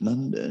son of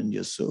Nanda and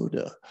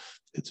Yasoda.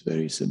 It's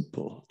very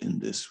simple in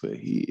this way.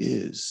 He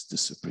is the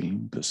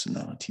Supreme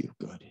Personality of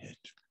Godhead.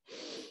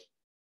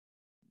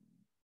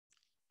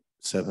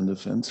 Seventh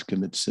offense,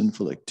 commit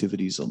sinful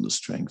activities on the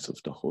strength of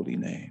the holy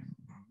name.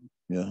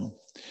 Yeah.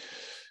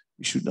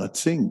 You should not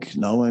think,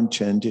 now I'm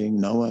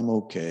chanting, now I'm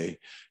okay,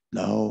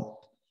 now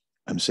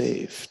I'm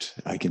saved.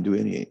 I can do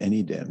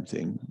any damn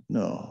thing.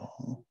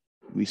 No,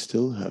 we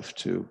still have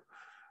to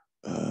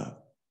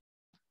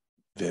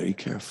very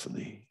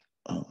carefully.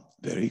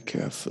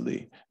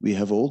 We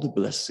have all the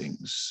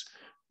blessings,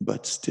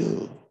 but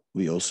still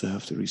we also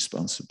have the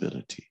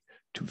responsibility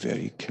to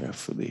very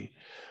carefully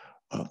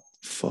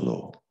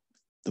follow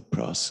the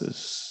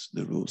process,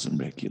 the rules and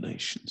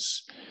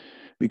regulations.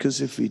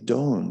 Because if we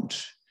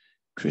don't,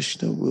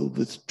 Krishna will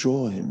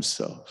withdraw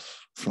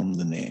himself from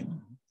the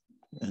name.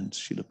 And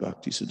Srila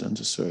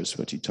Bhaktisiddhanta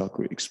Saraswati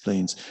Thakur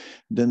explains,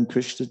 then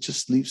Krishna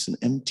just leaves an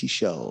empty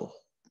shell.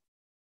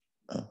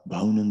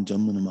 One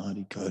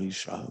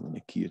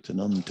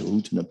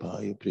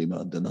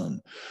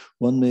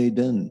may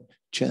then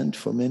chant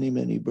for many,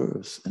 many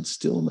births and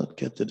still not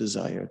get the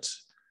desired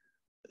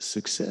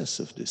success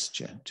of this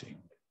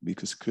chanting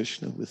because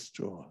Krishna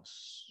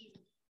withdraws.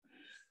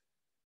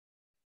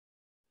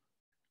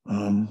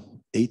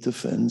 Eighth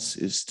offense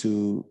is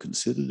to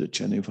consider the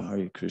chanting of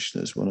Hare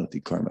Krishna as one of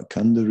the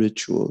Karmakanda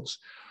rituals.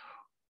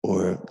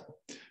 Or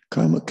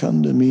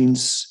Karmakanda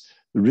means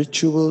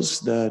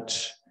rituals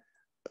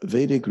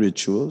Vedic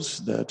rituals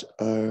that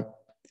are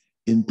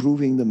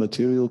improving the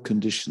material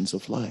conditions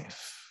of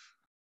life.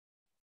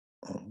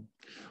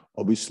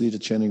 Obviously, the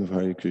chanting of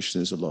Hare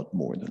Krishna is a lot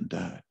more than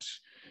that.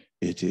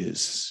 It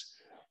is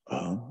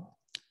Nitya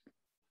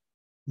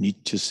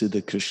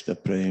Siddha Krishna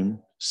Prem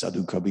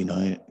Sadhu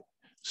Kabinai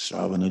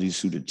Sravanadi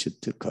Sudha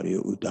Chitta Karya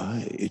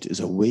Uday. It is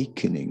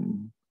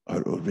awakening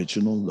our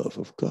original love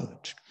of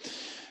God.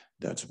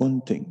 That's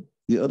one thing.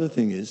 The other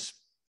thing is,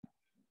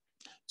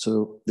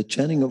 so the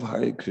chanting of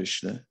Hare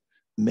Krishna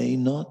may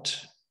not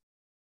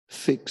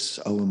fix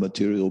our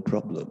material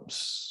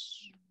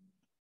problems.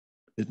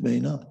 It may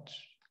not.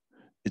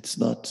 It's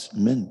not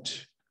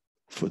meant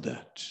for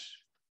that.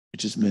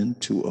 It is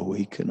meant to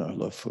awaken our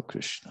love for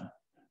Krishna.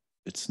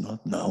 It's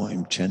not, now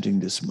I'm chanting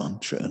this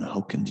mantra and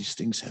how can these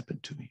things happen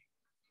to me?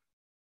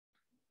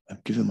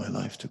 I've given my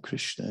life to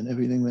Krishna and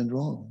everything went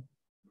wrong.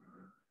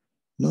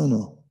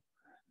 No.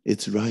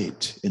 It's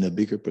right in a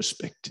bigger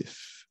perspective.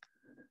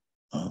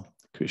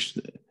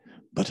 Krishna,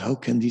 but how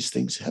can these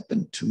things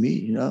happen to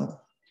me now?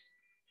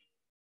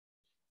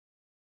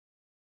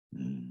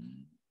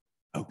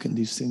 How can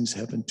these things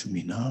happen to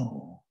me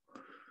now?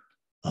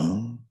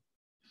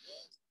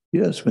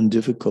 Yes, when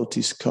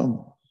difficulties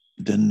come,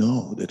 then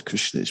know that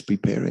Krishna is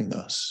preparing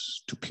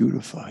us to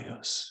purify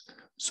us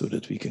so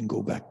that we can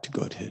go back to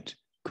Godhead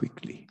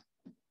quickly.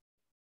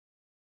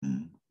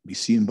 We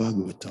see in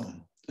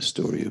Bhagavatam the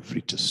story of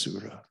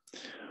Vritasura,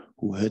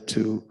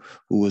 who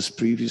was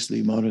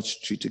previously Maharaj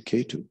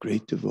Chittaketu,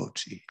 great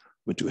devotee,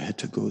 but who had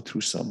to go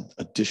through some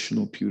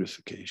additional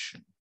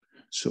purification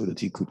so that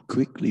he could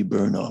quickly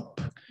burn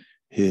up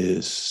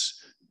his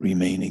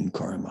remaining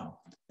karma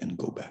and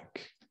go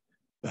back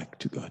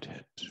to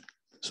Godhead.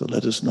 So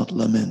let us not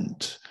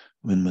lament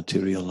when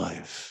material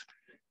life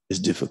is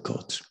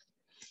difficult.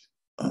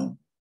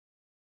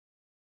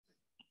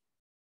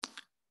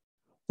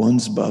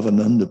 Once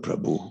Bhavananda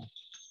Prabhu,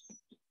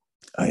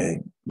 I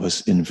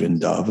was in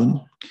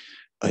Vrindavan.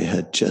 I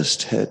had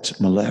just had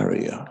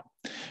malaria.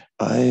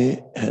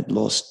 I had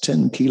lost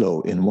 10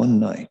 kilo in one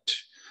night.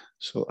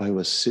 So I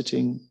was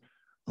sitting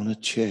on a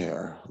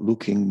chair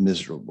looking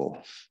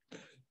miserable.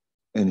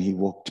 And he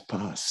walked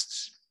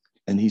past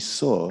and he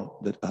saw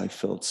that I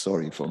felt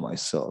sorry for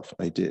myself.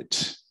 I did.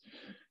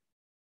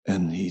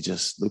 And he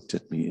just looked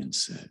at me and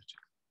said,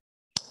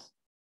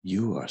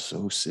 "You are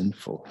so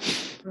sinful."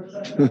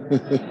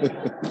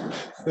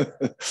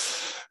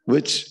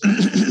 Which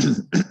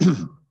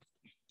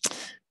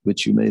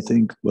you may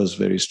think was a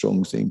very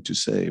strong thing to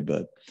say,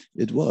 but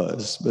it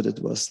was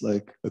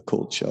like a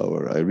cold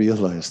shower. I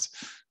realized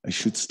I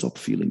should stop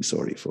feeling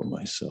sorry for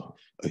myself.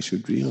 I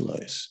should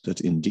realize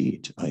that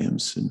indeed I am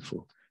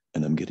sinful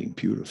and I'm getting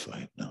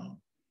purified now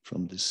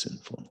from this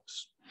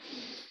sinfulness.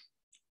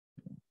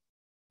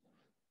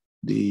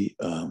 The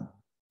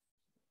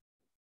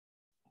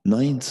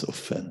ninth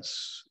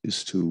offense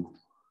is to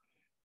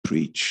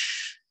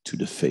preach to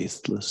the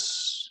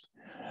faithless.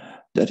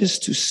 That is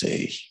to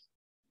say,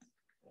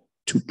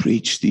 to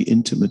preach the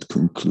intimate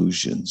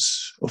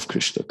conclusions of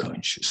Krishna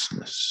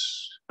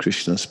consciousness,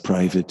 Krishna's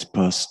private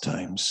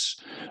pastimes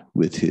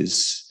with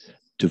his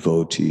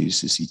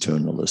devotees, his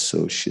eternal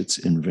associates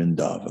in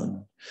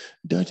Vrindavan.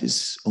 That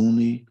is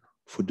only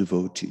for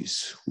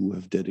devotees who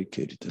have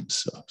dedicated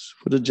themselves.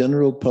 For the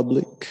general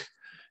public,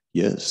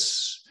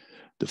 yes,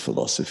 the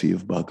philosophy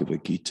of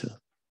Bhagavad Gita.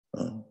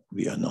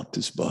 We are not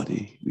this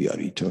body, we are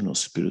eternal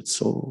spirit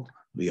soul,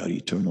 we are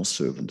eternal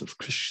servant of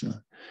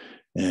Krishna.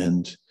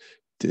 And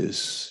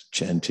this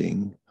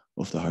chanting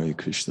of the Hare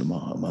Krishna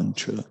Maha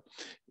Mantra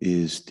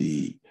is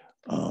the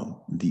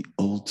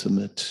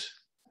ultimate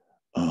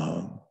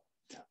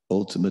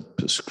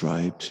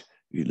prescribed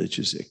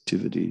religious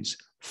activities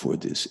for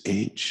this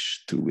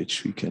age through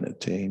which we can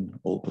attain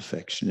all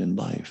perfection in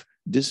life.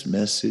 This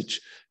message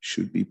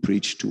should be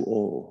preached to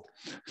all,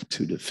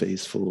 to the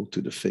faithful,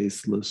 to the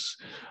faithless,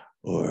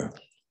 or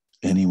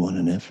anyone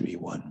and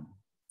everyone.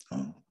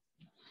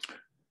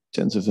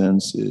 10th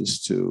offense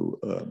is to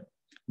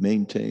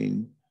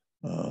maintain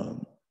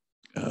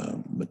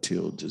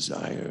material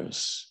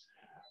desires,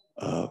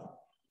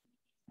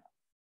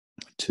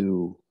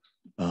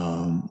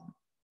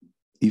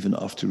 even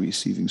after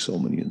receiving so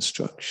many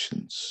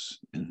instructions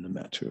in the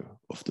matter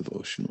of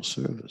devotional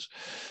service.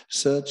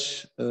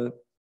 Such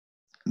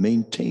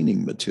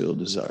maintaining material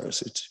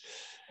desires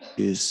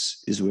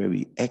is where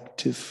we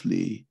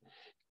actively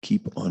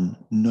keep on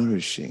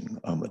nourishing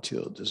our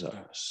material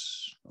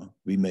desires.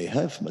 We may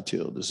have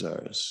material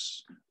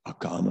desires.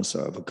 Akama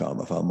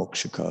sarvakama va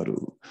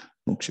mokshakaru,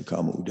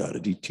 mokshakama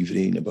udaraditi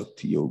vrena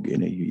bhakti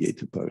yogena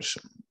yuyeta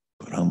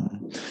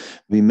param.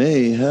 We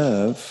may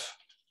have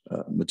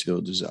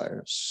material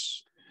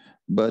desires,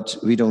 but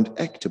we don't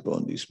act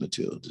upon these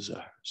material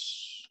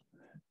desires.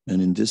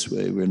 And in this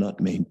way, we're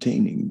not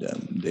maintaining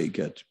them. They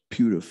get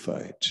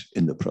purified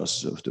in the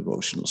process of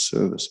devotional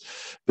service.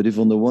 But if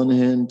on the one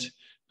hand,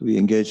 we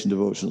engage in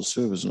devotional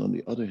service, and on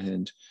the other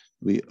hand,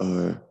 we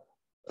are,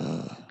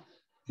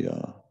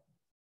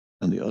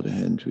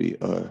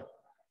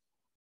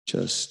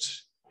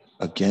 just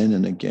again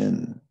and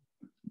again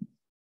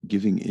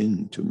giving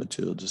in to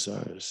material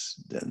desires,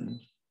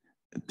 then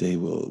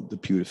the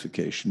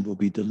purification will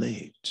be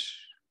delayed.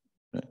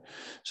 Right?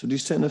 So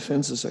these 10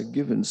 offenses are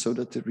given so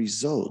that the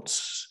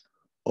results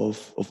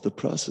of the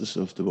process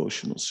of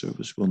devotional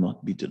service will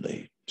not be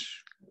delayed.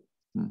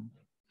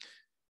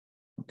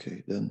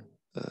 Okay, then.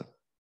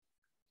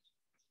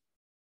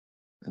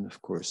 And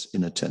of course,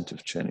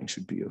 inattentive chanting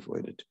should be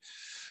avoided.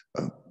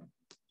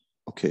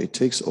 Okay, it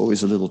takes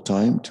always a little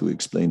time to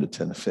explain the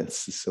 10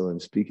 offenses, so I'm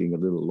speaking a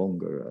little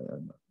longer.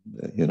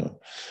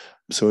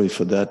 Sorry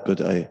for that,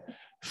 but I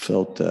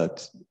felt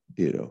that,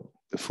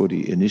 for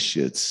the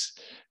initiates,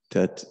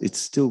 that it's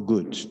still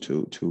good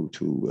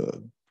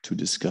to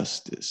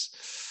discuss this.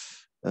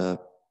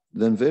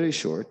 Then very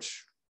short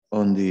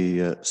on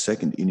the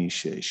second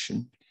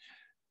initiation,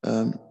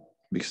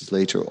 because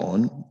later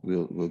on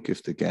we'll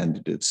give the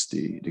candidates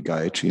the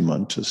Gayatri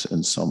mantras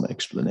and some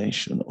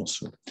explanation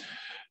also.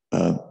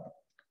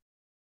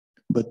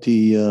 But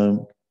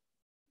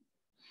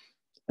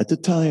at the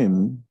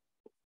time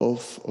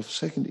of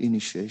second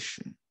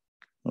initiation,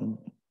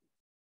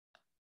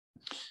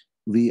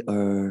 we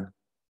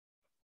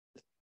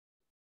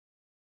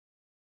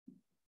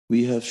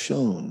have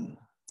shown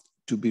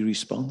to be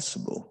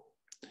responsible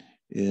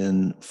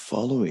in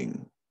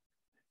following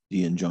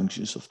the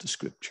injunctions of the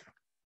scripture.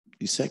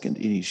 The second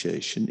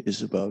initiation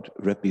is about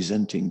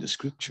representing the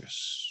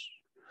scriptures,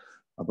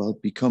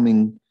 about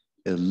becoming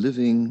a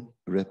living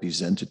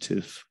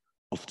representative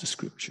of the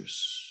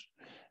scriptures.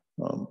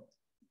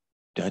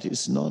 That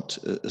is not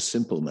a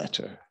simple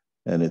matter,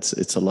 and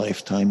it's a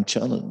lifetime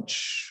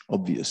challenge,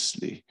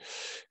 obviously.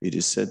 It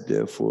is said,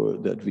 therefore,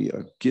 that we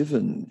are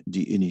given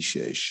the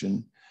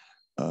initiation,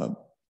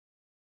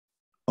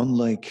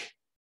 unlike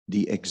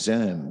the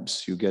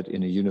exams you get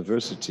in a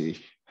university,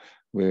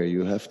 where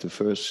you have to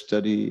first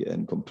study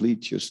and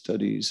complete your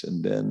studies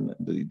and then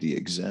the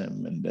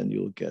exam, and then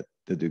you'll get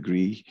the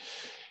degree.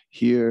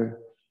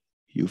 Here,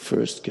 you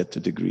first get the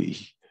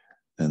degree,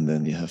 and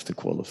then you have to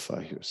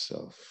qualify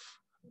yourself,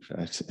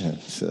 right?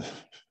 And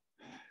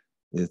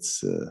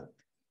it's a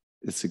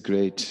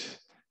great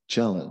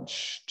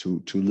challenge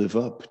to live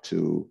up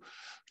to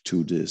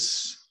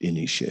this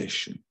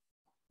initiation.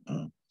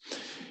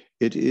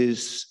 It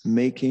is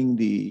making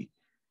the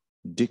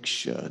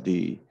diksha,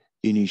 the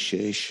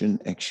initiation,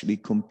 actually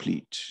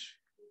complete.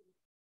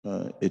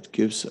 It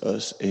gives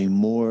us a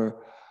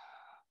more,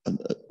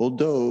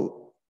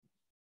 although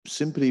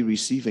simply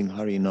receiving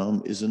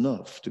Harinam is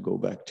enough to go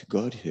back to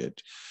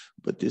Godhead,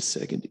 but this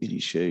second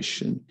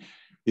initiation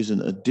is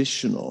an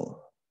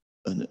additional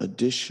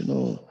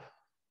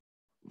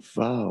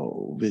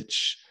vow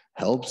which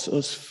helps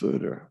us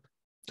further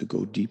to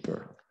go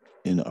deeper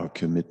in our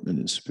commitment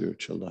in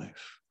spiritual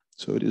life.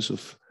 So it is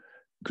of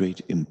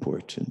great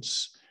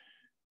importance.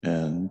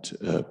 And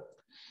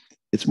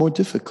it's more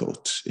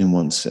difficult in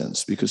one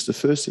sense, because the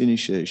first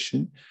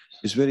initiation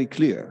is very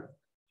clear.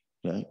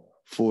 right?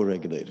 4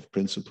 regulative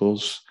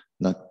principles,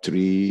 not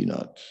 3,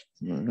 not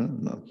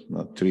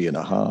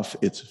 3.5,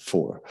 it's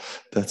 4.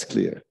 That's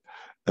clear.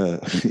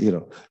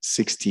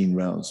 16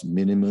 rounds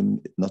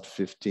minimum, not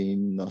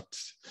 15,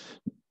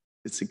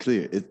 it's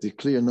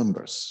clear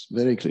numbers,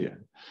 very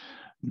clear.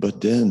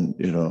 But then,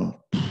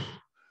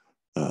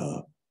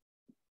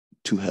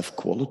 to have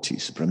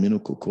qualities,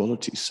 Brahminical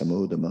qualities,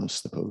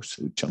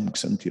 Samodamastaposu,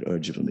 Chamksantir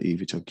Arjivan,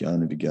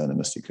 Evichakyana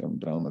Viganamastikam,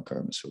 Brahma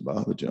Karma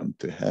Svabhavajam,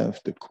 to have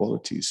the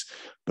qualities,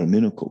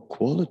 Brahminical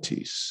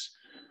qualities.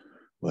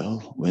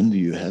 Well, when do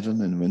you have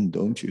them and when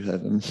don't you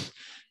have them?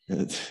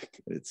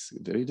 It's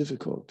very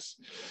difficult.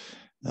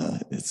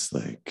 It's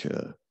like,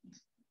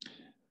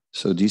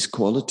 so these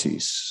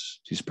qualities,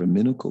 these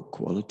Brahminical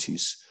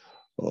qualities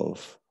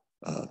of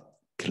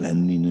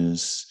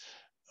cleanliness,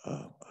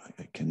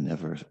 I can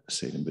never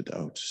say them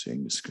without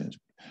saying this kind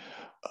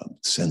of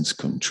sense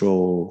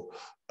control,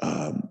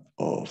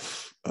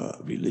 of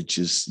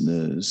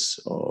religiousness,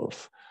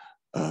 of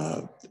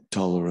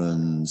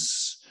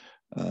tolerance,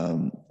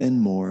 and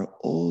more.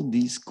 All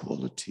these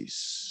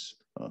qualities,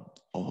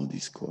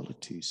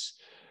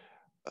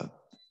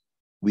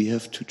 we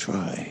have to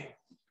try.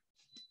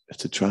 We have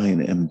to try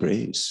and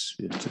embrace.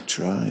 We have to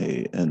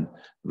try and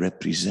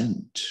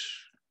represent.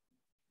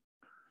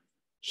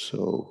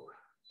 So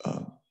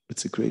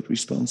it's a great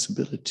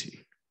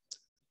responsibility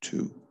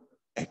to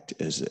act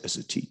as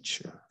a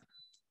teacher.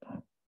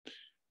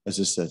 As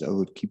I said, I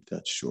would keep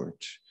that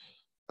short.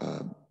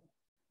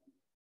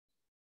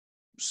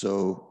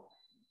 So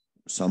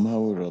somehow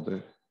or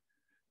other,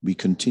 we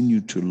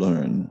continue to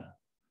learn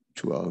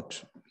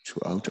throughout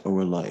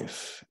our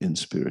life, in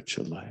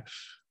spiritual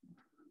life.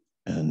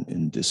 And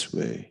in this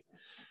way,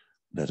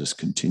 let us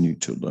continue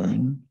to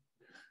learn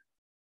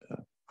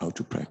how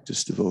to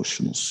practice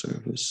devotional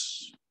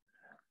service.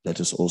 Let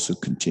us also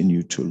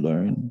continue to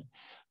learn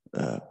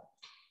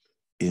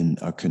in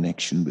our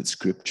connection with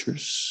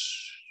scriptures.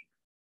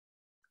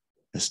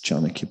 As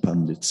Chanakya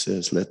Pandit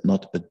says, let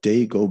not a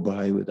day go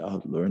by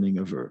without learning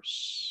a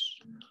verse.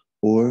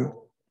 Or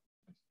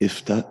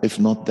if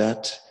not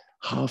that,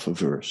 half a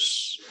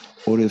verse.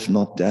 Or if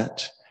not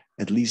that,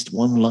 at least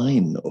one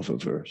line of a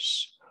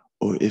verse.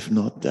 Or if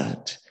not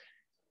that,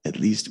 at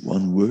least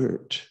one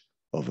word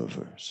of a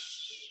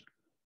verse.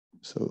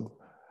 So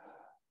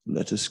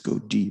let us go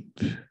deep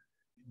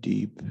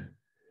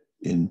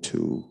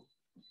into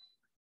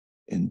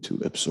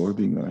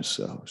absorbing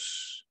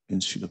ourselves in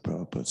Srila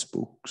Prabhupada's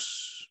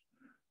books.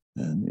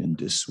 And in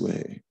this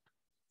way,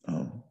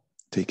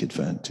 take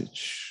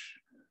advantage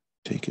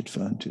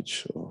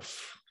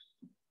of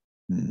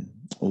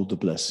all the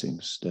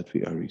blessings that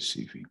we are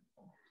receiving.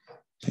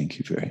 Thank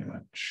you very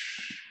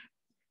much.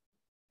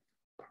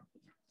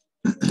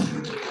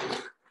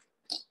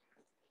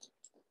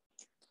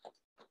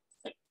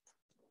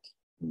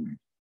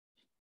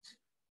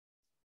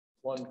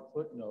 One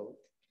footnote,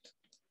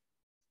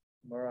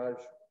 Maharaj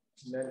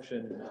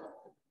mentioned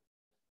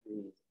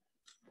the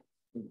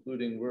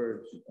concluding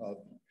words of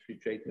Sri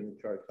Chaitanya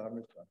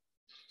Charitamrita.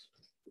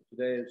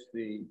 Today is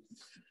the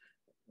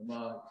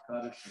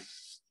Mahakadashi,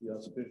 the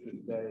auspicious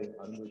day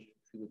on which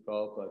Srila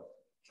Prabhupada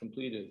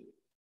completed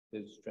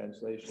his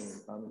translation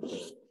and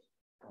commentary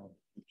on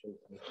Sri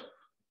Chaitanya.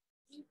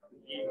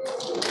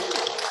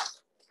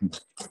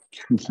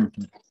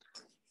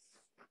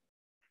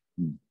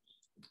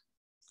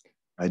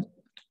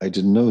 I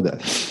didn't know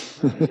that.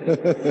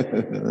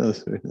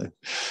 That's very nice.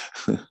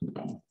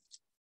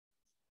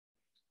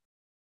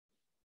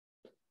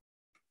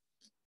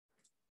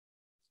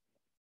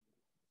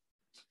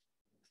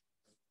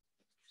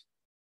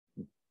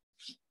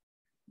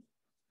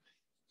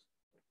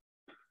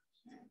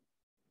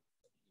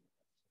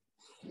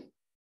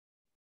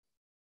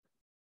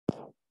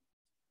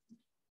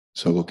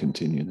 So we'll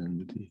continue then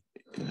with the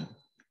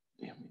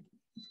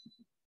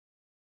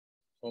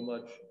So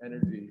much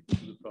energy to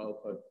the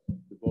Prabhupada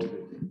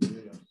devoted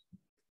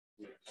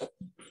for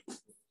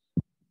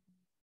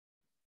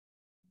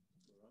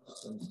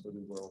us and for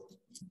the world.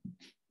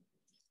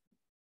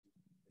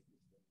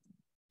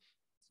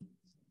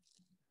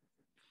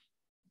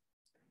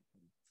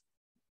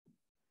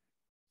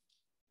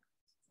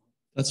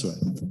 That's right.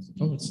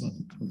 Oh, it's not.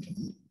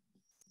 Okay.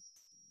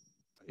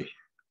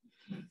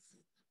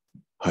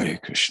 Hare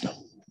Krishna.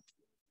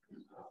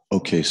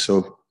 Okay,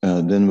 so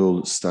then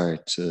we'll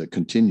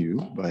continue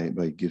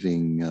by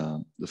giving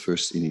the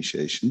first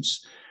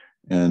initiations.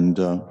 And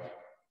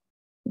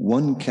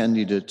one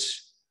candidate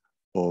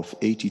of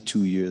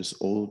 82 years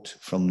old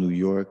from New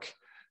York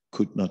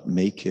could not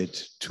make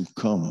it to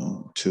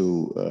come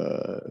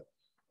to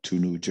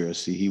New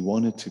Jersey. He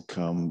wanted to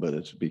come, but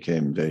it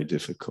became very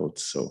difficult.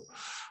 So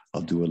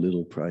I'll do a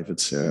little private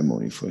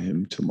ceremony for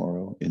him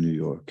tomorrow in New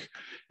York.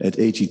 At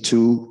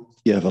 82,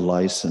 you have a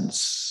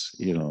license,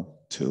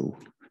 to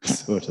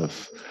sort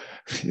of,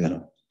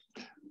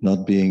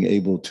 not being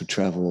able to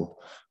travel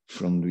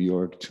from New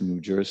York to New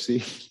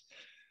Jersey.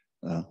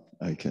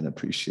 I can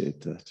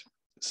appreciate that.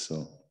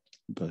 So,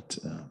 but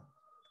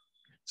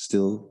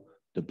still,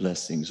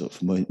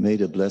 may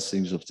the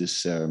blessings of this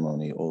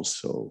ceremony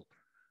also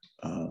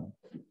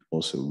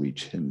also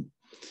reach him.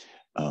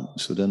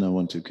 So then I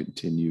want to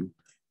continue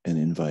and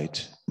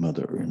invite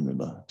Mother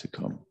Urmila to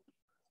come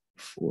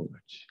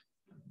forward.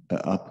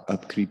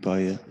 आप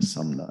कृपया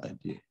सामना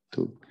आइए.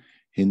 तो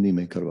हिंदी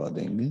में करवा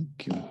देंगे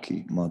क्योंकि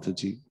माता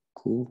जी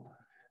को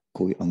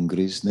कोई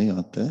अंग्रेज नहीं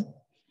आता है.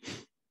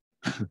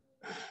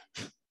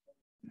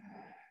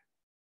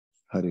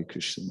 हरे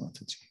कृष्ण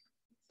माता जी.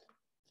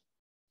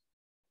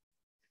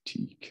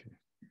 ठीक है,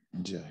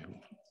 जय हो.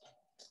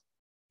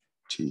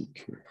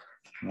 ठीक है,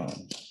 हाँ,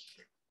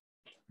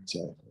 जय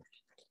हो.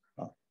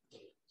 हाँ,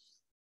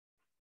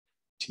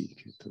 ठीक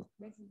है. तो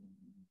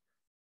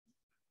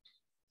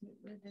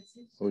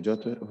हो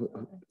जाता है.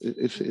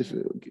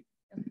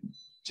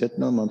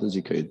 जितना माता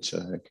जी का इच्छा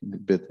है,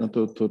 बेतना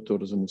तो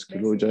थोड़ा सा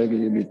मुश्किल हो जाएगा.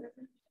 ये भी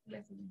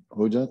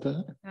हो जाता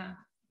है.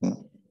 हाँ,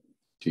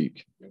 ठीक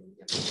है,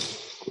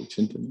 कोई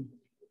चिंता नहीं.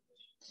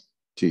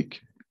 ठीक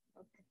है,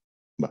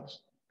 बस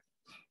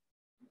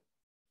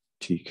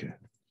ठीक है.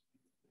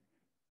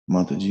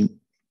 माता जी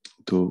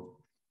तो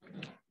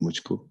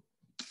मुझको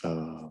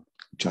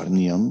 4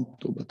 नियम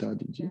तो बता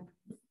दीजिए.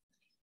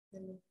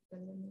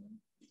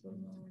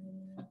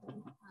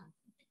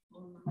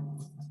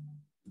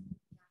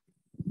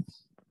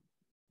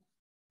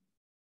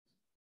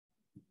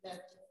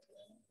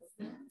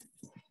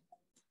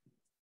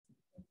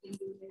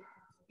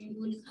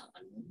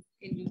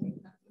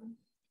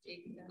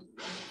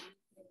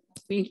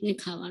 પેટને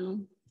ખાવાનું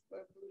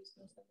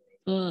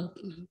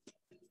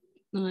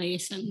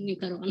એ નહીં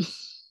કરવાનું.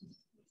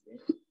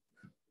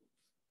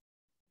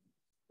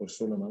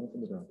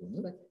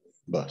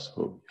 बस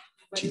हो.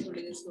 ठीक.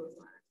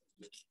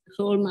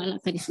 16 માળા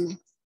કરીશ મેં.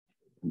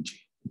 जी,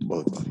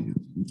 बहुत बढ़िया.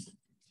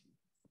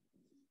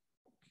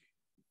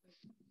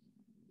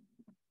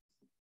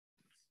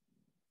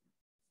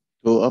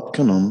 तो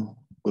आपका नाम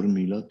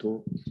उर्मिला तो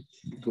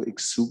एक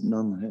शुभ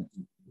नाम है,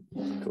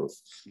 तो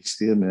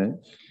इसलिए मैं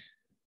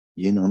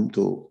ये नाम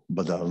तो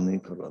बदलने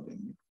करवा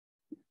देंगे.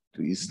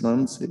 तो इस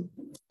नाम से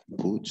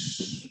कुछ,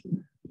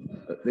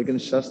 लेकिन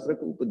शास्त्र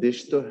का उपदेश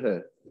तो है,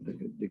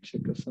 लेकिन दीक्षा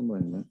का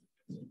समय में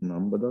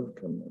नाम बदल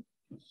करना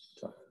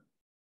था.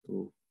 तो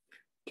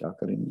क्या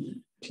करेंगे?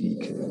 ठीक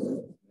है,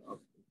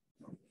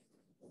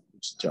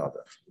 कुछ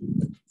ज्यादा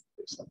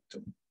सकते.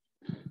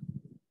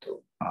 तो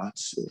आज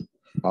से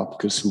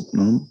आपका शुभ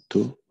नाम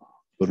तो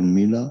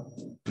उर्मिला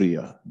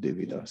प्रिया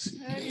देवीदासी.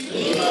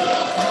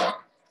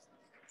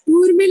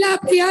 उर्मिला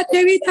प्रिया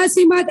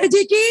देवीदासी माता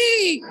जी की.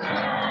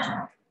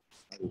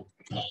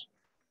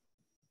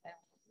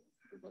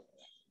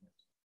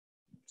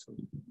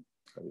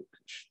 हरे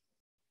Krishna.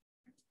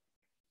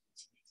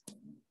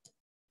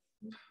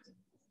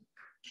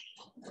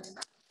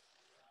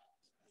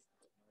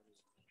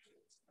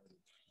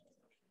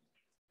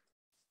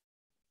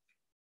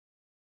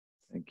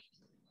 Thank you.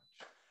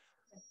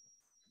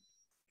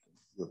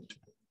 Good.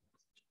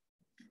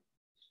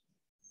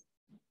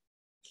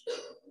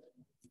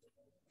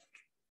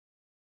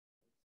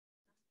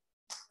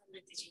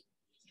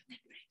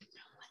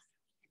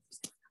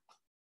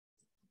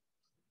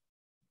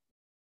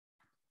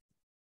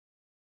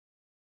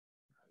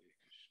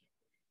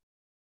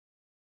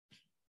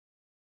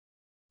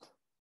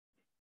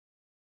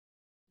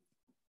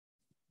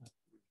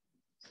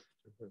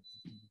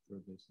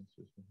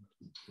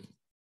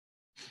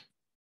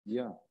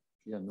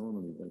 Yeah,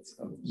 normally that's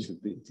how it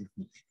should be.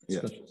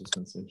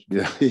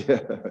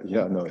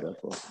 Yeah, no,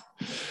 that's all.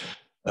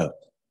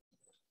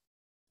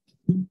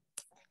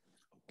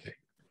 Okay,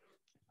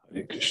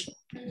 Hare Krishna.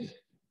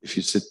 If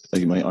you sit,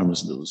 my arm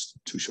is a little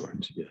too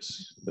short. Yes,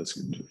 that's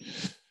good.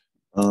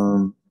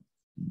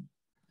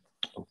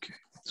 Okay,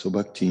 so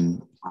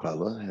Bhaktin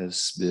Pala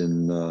has been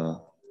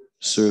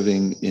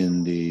serving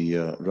in the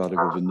Radha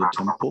Govinda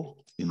temple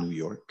in New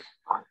York,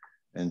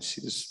 and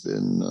she's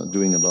been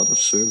doing a lot of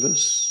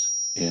service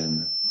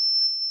in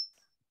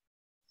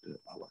the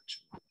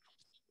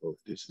oh,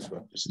 this is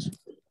what this is.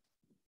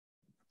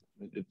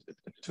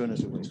 Turn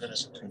it away.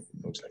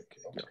 Okay,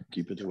 yeah,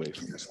 keep it away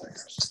from the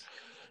speakers.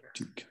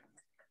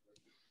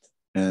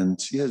 And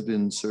she has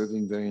been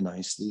serving very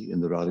nicely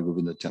in the Radha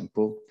Govinda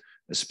temple,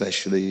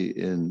 especially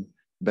in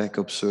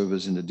backup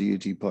service in the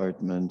deity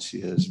department. She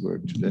has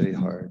worked very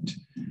hard.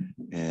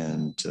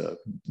 And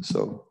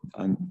so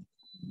I'm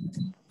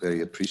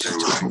very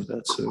appreciative of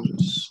that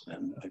service.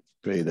 And I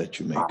pray that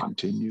you may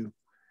continue.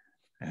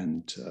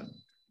 And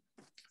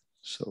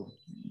so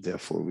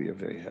therefore we are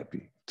very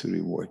happy to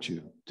reward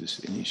you this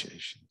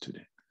initiation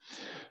today.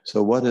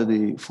 So what are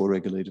the 4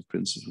 regulative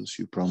principles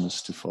you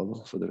promise to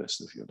follow for the rest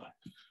of your life?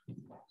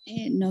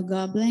 No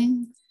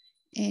gambling,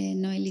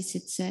 no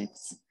illicit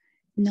sex,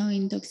 no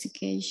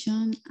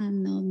intoxication,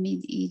 and no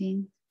meat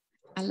eating.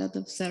 A lot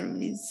of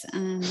service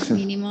and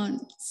minimum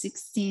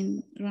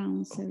 16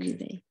 rounds every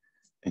day.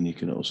 And you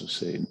can also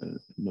say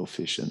no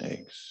fish and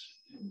eggs.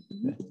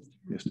 Yeah.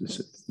 You have to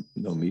say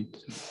no meat.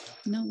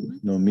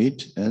 No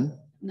meat and?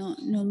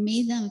 No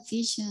meat and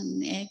fish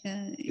and egg.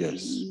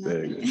 Yes,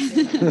 very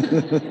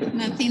good.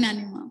 Nothing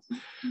animal.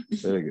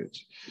 Very good.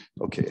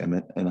 Okay,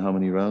 and how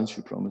many rounds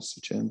you promise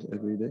to chant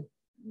every day?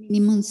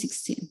 Minimum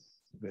 16.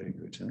 Very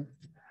good. Huh?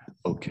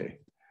 Okay.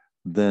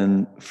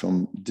 Then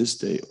from this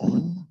day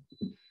on,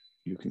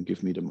 you can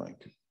give me the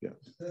mic. Yeah.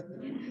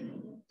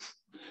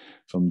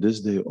 From this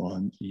day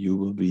on, you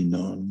will be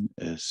known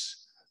as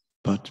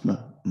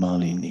Padma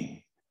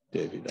Malini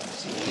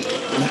Devidas.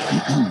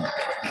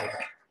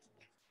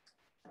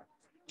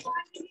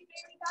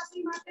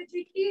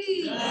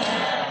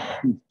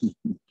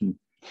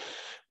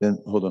 Then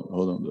hold on,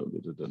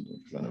 don't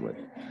run away.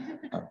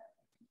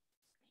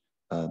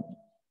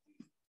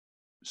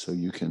 So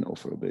you can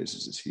offer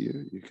obeisances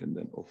here. You can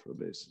then offer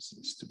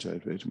obeisances to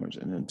Jayadvida Maharaj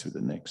and then to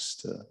the next,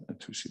 to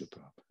Srila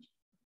Prabhupada.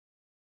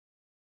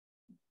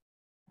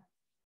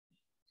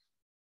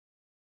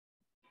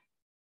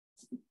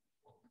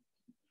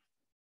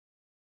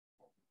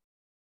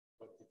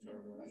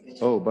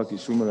 Oh, Bhakti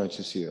Sumaraj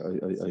is here.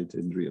 I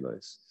didn't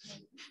realize.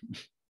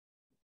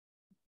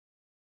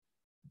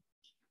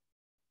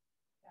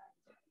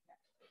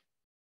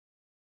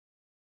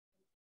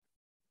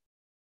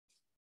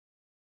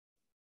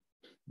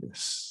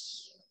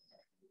 Yes.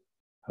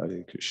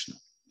 Hare Krishna.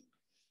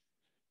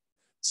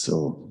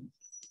 So,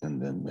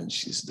 and then when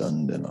she's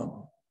done, then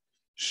I'll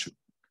shoot.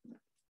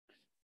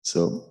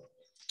 So,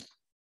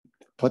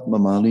 Padma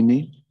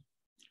Malini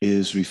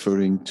is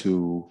referring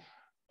to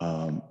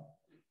the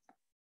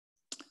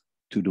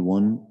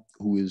one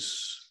who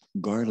is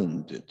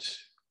garlanded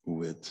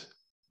with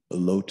a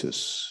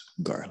lotus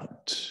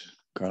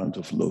garland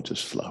of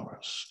lotus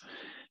flowers.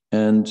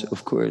 And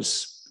of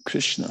course,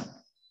 Krishna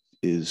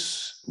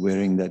is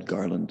wearing that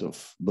garland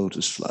of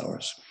lotus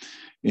flowers.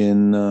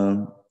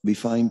 We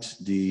find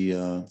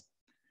the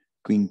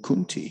Queen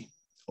Kunti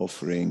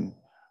offering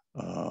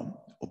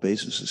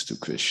obeisances to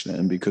Krishna,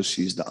 and because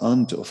she's the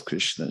aunt of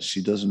Krishna,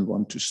 she doesn't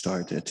want to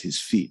start at his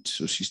feet,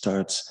 so she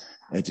starts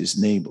at his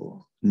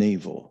navel.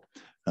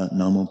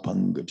 Namo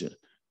Pangaja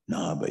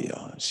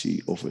Nabaya.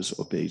 She offers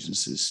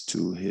obeisances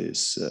to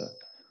his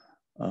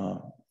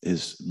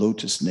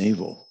lotus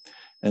navel,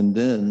 and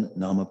then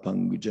Nama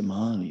Pangaja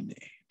Maline.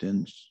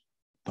 Then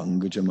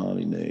Pangaja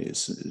Maline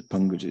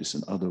Pangaja is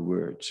another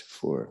word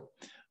for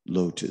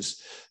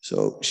lotus.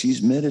 So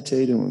she's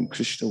meditating on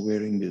Krishna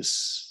wearing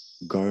this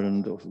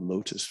garland of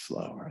lotus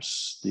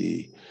flowers,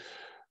 the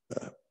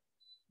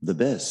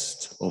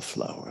best of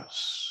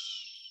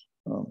flowers.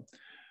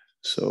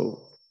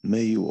 So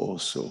may you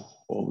also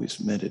always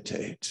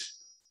meditate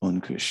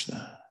on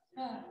Krishna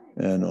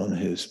and on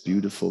his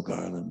beautiful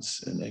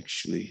garlands and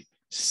actually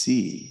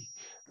see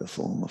the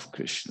form of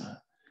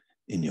Krishna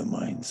in your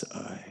mind's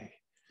eye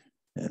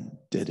and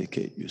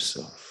dedicate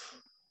yourself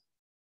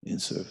in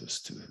service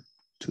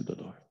to the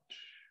Lord.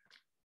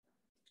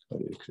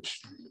 Hare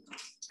Krishna.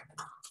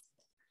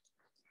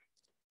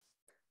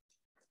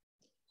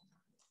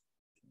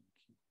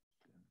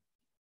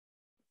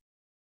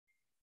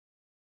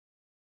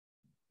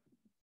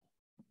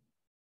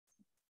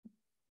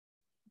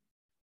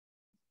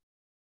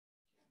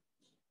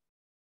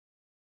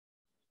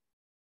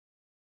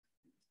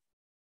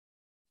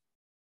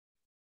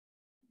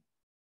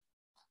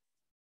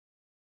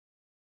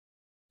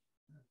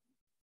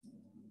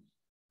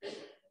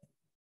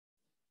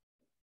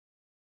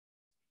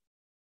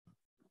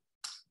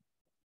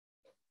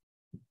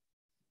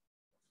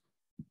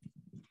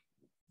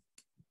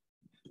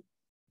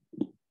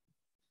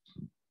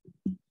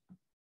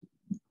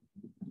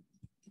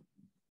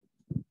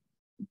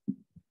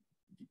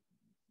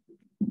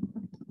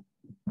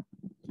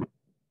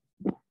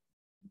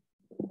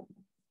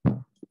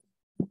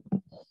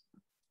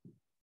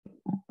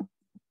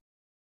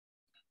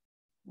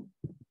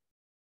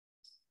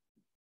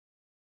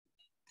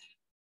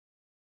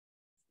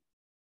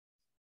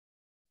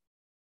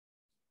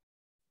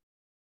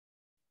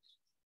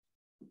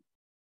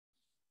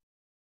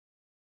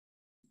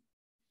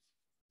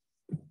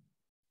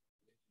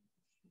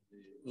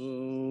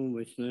 Om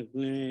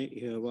Vishnagne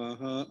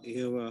Yavaha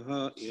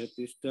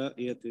Yatista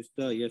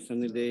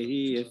Yasanidehi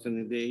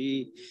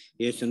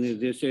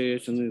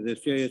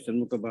Yasanideshe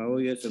Yasanmukabhavo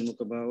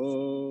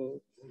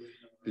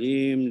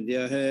Klim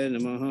Dyahe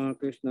Namaha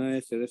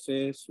Krishna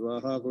Sirase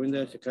Swaha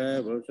Govinda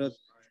Shikhaya Bhavsat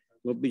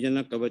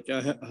Gopijana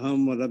Kavacha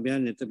Aham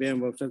Vadabhyan Nitabhyam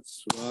Bhavsat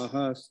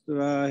Swaha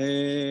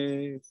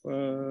Strahe.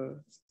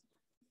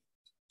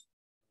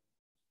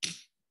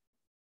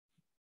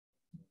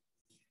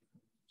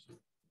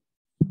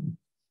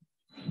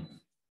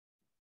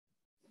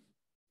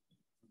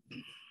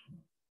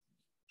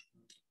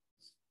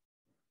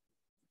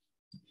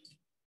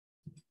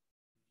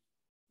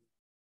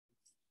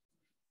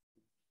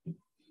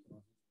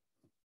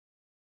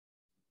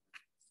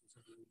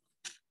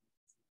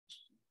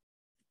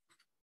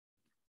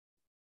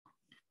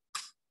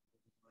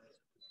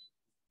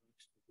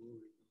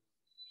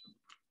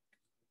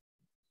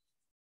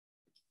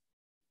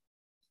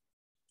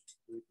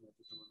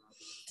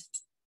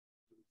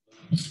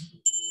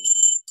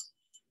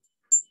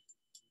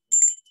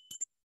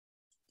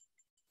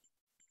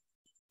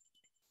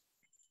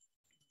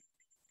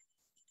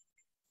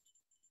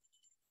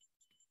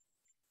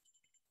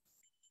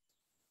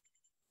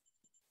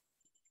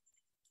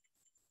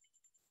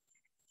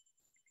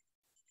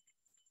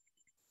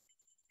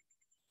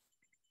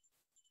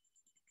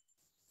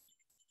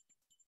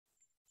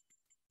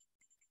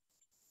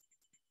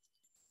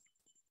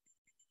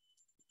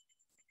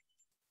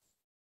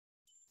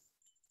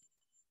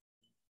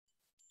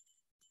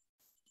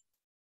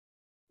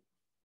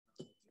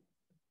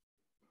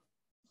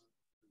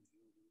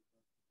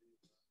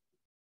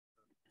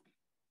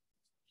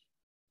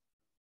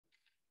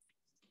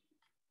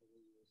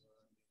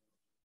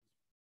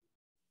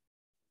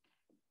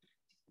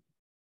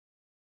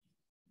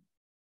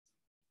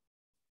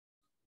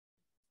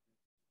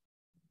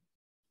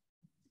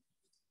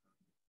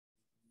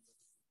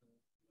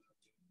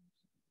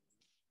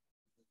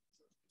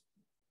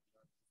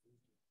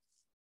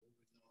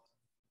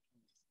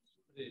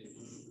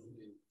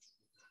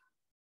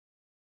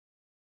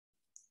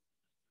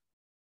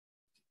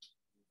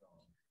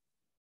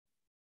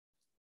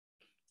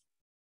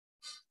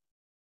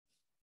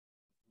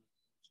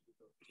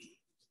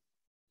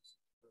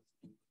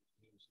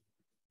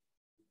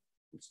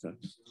 Start.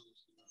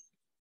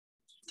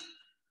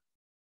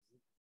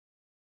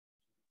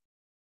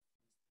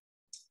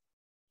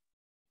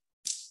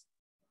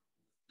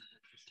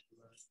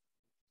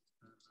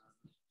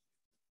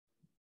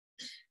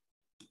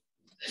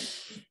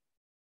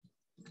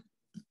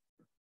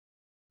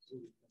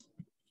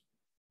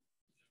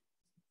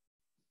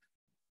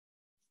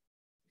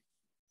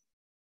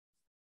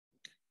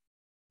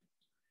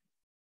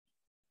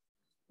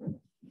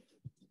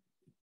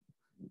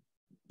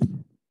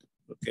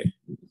 Okay.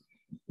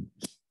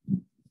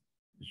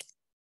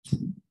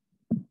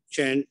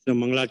 Chant the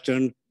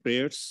Mangalacharan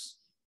prayers.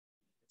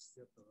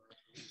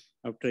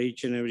 After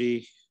each and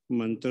every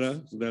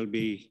mantra, there'll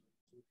be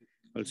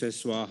also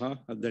Swaha.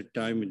 At that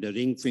time, with the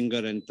ring finger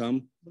and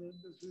thumb,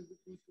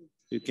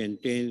 you can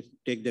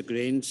take the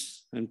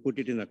grains and put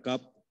it in a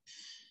cup.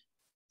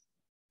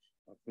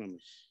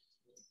 If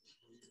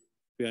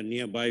you are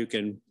nearby, you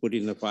can put it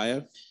in the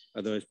fire.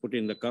 Otherwise, put it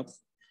in the cup.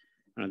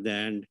 And at the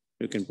end,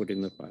 you can put it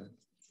in the fire.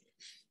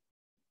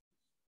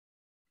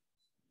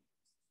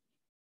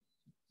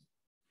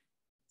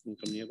 You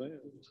come nearby.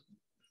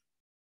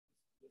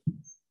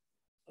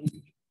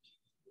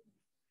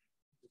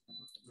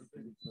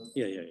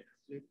 Yeah. Yeah.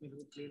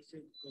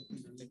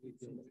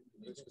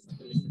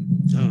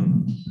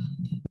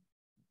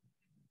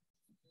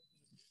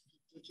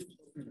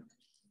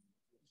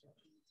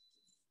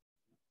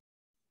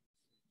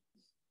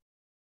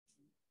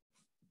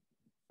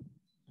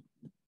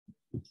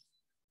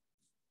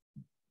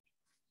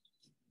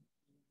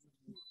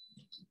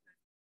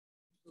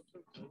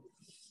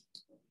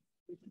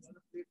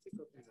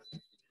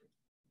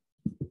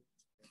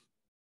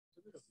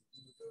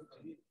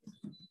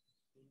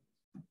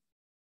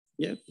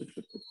 Yeah,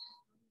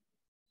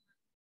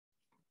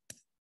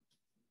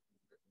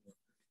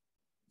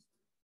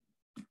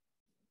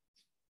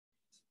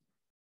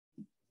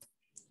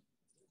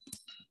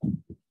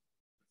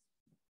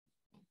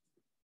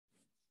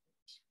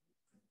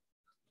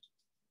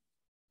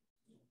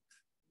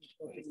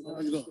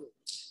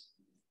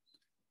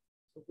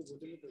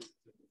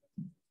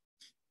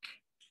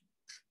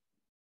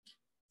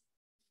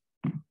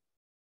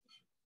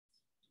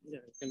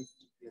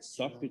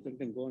 soft people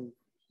can go on.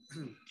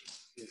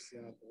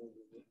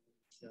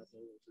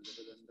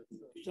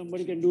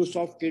 Somebody can do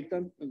soft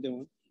kirtan if they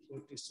want.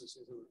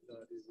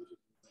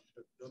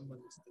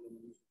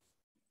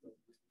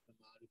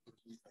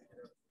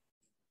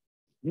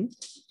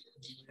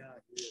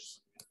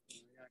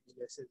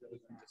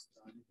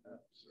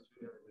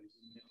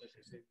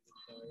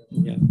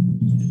 Yeah.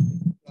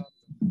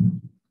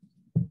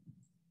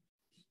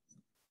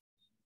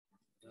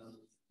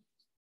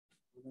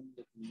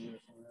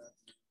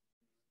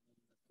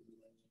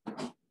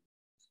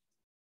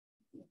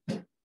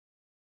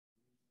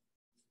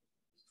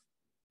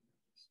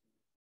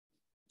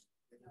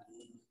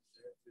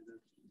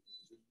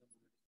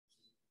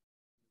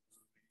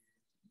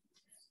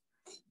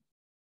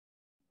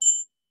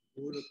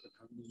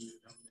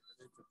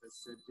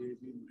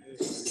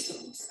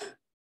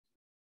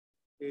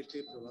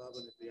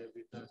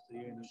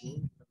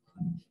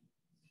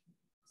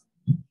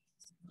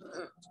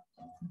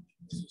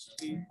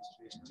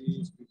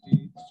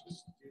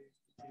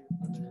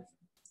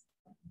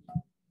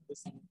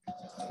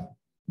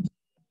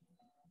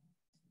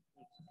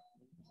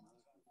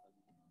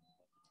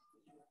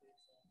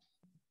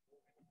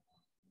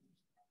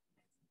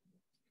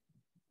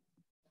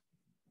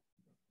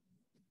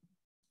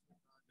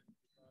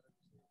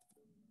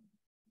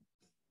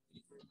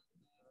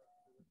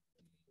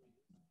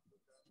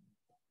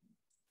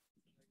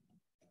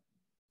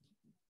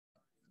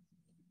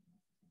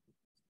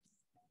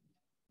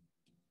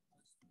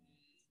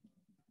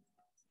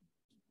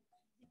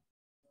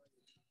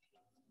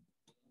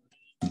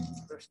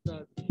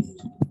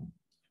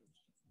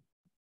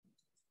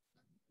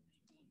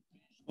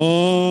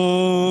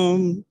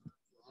 Om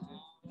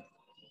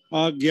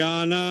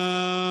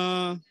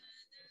Ajnana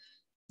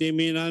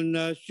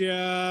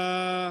Timirandasya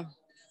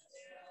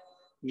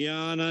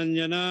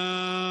Jnananjana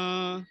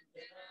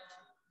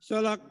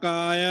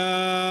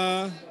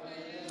Salakaya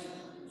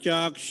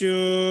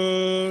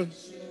Chakshur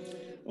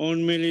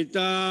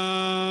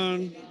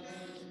Unmilitan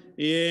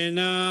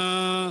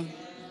Yena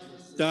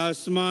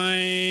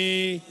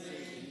Tasmai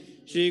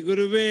Shri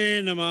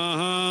Guruve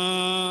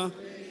Namaha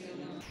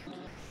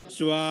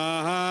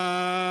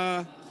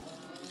Swaha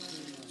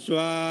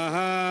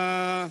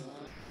Swaha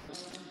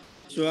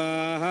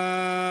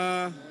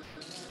Swaha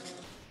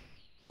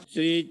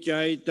Sri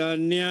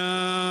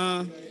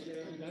Chaitanya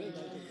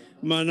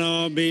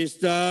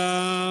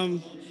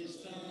Manobhistam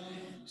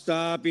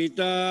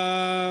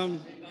Stapitam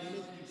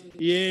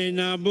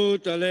Yena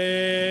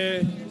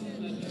Bhutale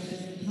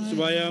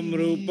Swayam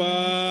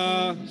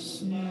Rupa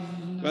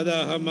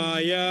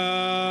Kadahamaya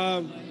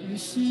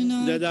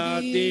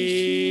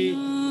Dadati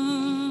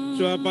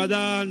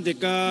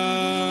Swapadantika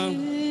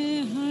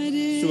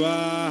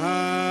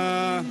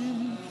Swaha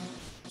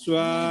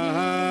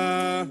Swaha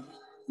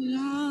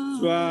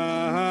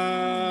Swaha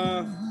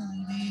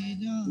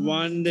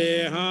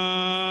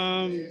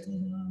Vandeham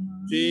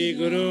Sri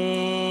Guru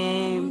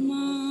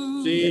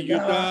Sri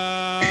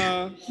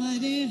Juta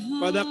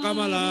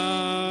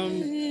Padakamalam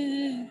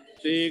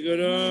Sri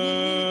Guru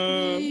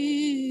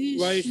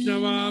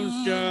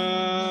Vaishnavamscha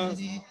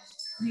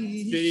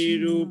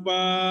Sri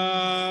Rupa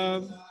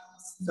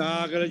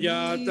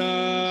Sagrajatam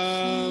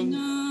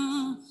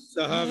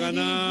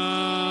Sahagana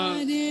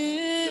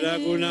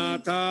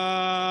Raghunatha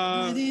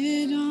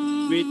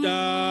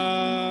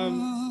Vitam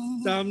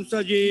Tam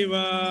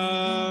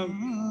Sajivam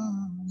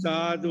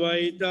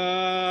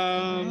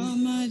Sadvaitam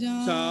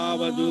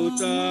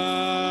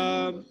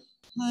Savadutam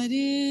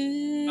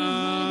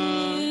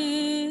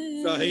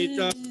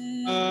Sahita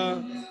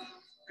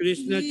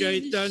Krishna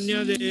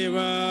Chaitanya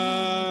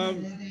Deva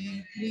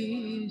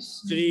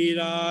Sri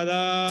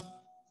Radha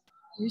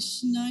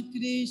Krishna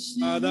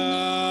Krishna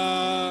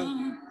Radha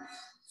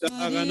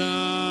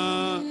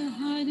Sagana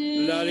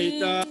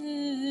Lalita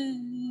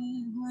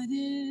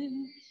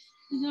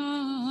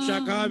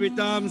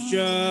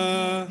Shakavitamsha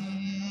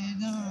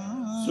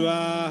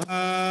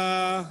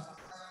Swaha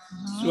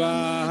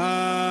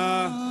Swaha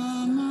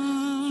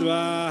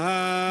Swaha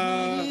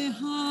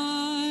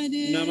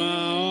Namo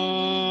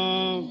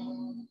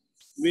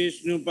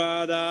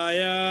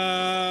Vishnupadaya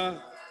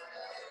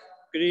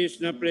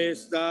Krishna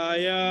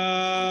Prestaya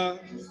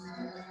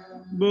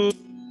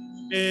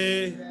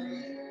Bhute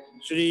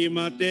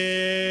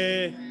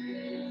Srimate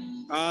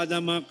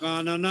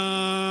Kdambakanana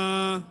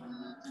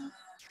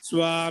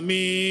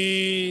Swami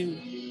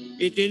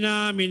Iti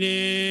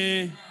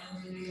Namine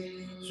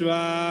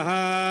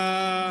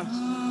Swaha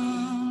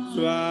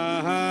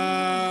Swaha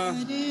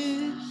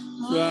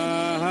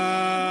Swaha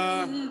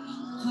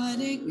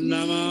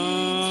Namo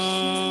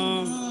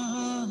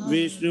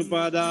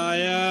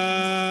Vishnupadaya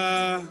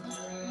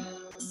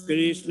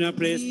Krishna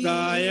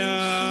Prestaya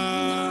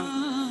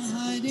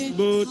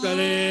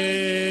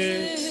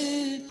Bhutale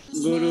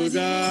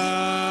Guruda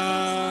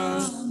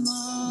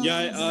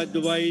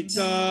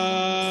Jayadvida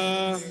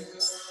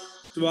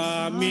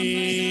Swami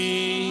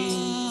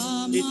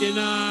Iti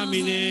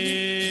Namine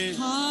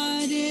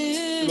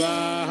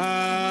Swaha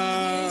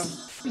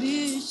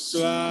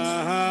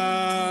Swaha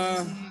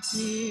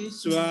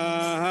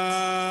Swaha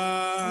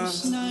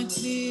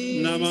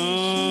Namo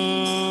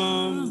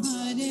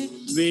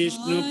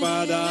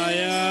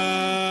Vishnupadaya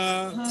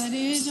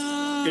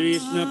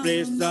Krishna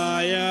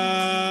Prestaya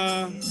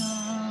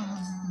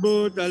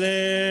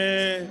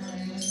Bhutale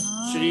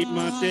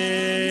Srimate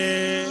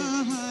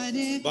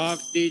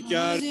Bhakti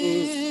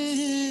Charu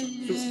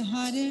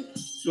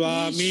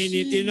Swami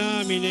Niti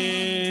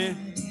Namine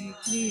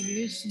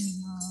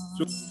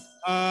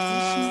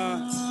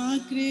Swaha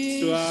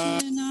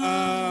Swaha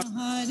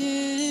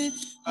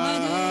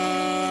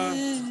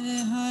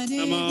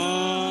Namo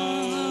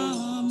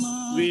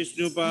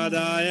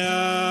Vishnupadaya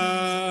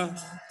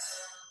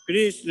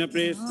Krishna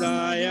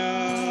Prestaya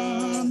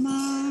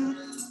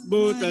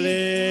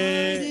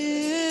Bhutale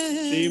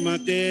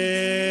Srimate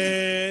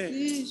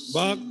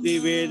Bhakti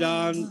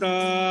Vedanta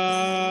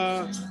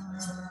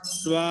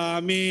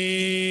Swami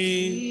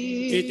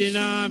Iti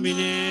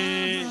Namine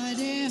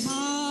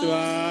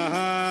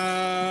Swaha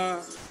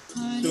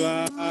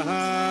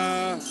Swaha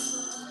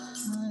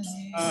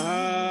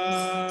Swaha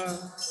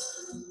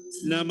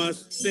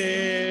Namaste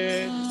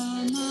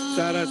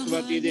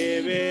Saraswati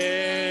Deve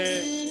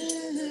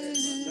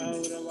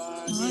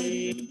Gauravani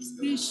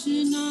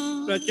Krishna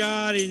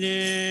Pracharine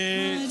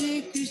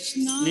Hare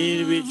Krishna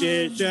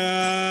Nirvichesha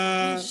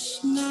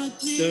Krishna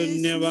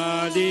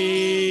Sunyavadi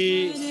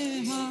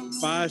Hare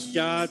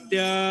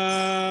Paschatya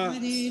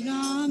Hare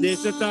Rama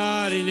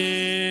Desatarine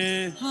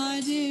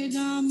Hare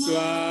Rama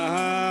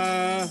Swaha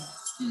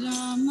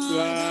Rama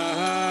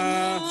Swaha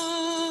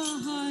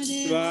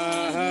Hare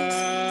Swaha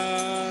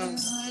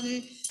Hare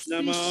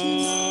Namo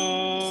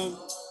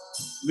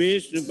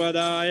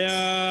Vishnupadaya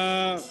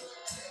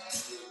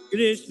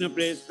Krishna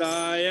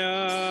Prestaya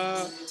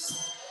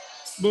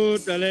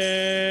Bhutale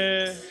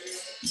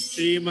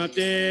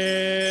Srimate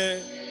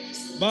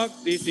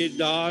Bhakti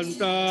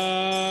Siddhanta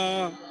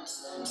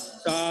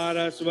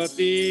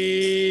Saraswati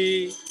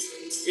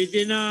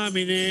Iti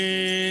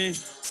Namine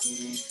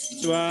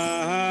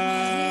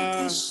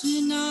Swaha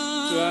Krishna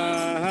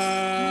Swaha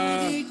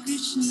Hare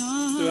Krishna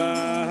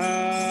Swaha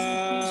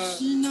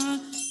Krishna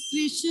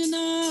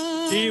Krishna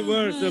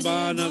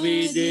Shivarsabhanavi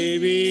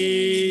Devi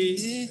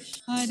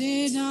Hare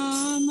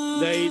Rama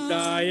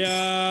Daitaya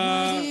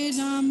Hare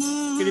Rama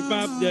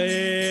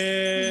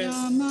Kripabdaye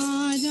Rama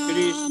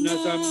Krishna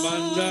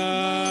Sambandha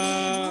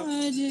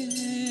Hare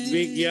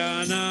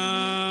Vijnana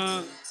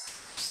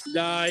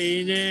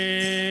Daine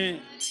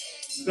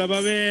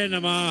Prabhave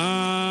Namaha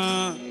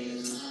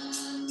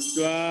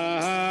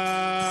Swaha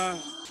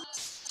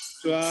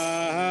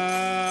Swaha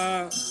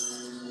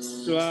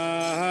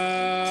Swaha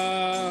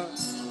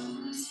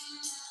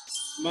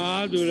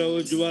Madhura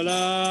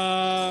Ujjvala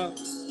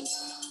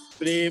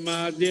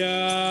Premadya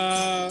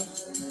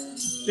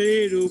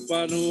Sri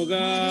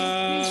Rupanuga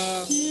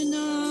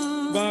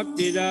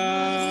Bhaktida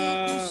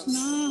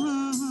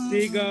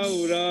Sri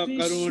Gaura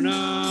Karuna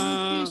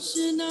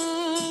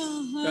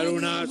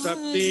Karuna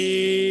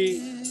Sakti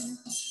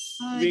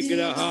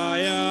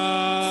Vigrahaya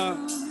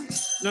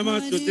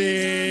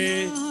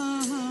Namastute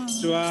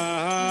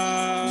Swaha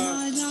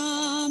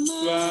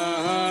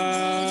Swaha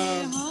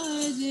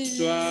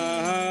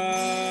Swaha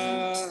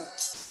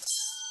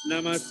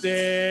Namaste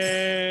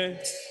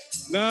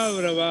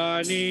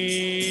Gauravani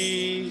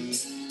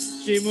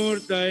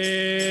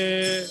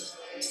Shimurtaye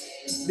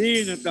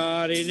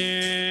Dinatarine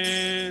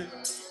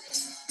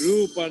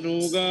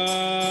Rupanuga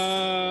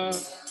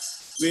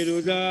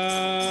Viruda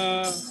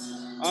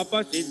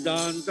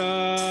Apasiddhanta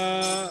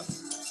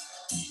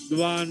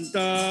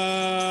Dvanta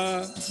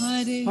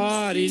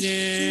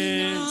Harine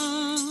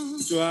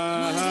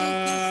Swaha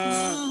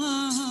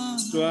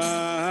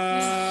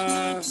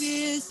Swaha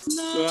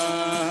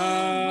Swaha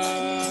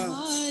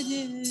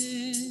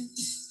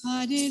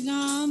Hare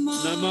Rama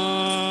Nama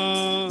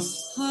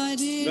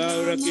Hare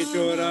Gaura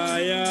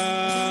Kishoraya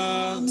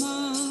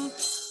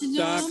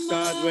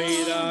Sakshat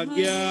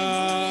Vairagya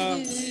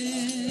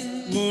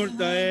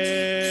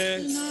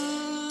Murtaye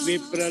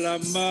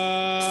Vipralamba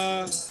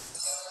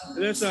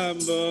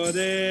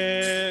Rasambode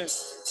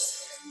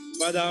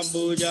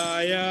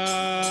Padambujaya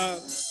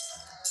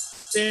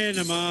Te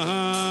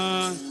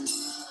Namaha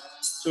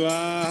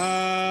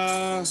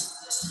Swaha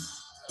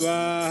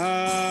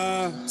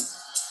Swaha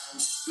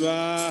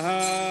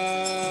Swaha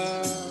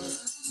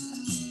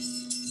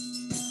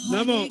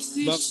Namo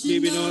Bhakti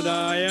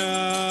Vinodaya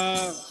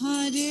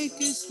Hare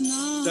Krishna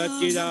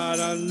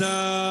Satchidananda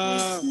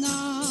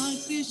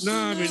Krishna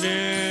Namine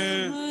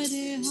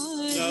Hare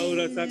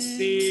Gaura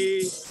Sakti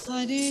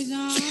Hare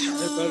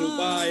Rama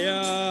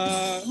Karupaya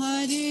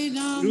Hare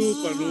Rama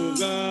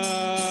Rupanuga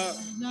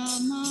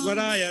Rama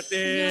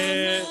Varayate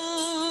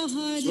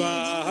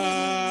Swaha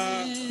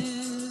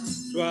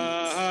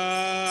Swaha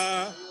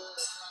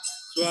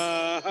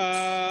Swaha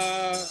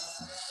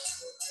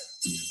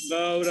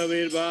Gaura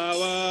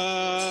Virbhava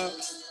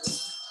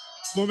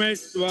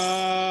Mumestva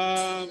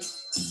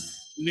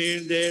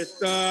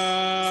Nindesta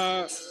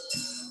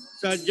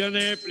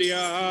Sajjane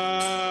Priya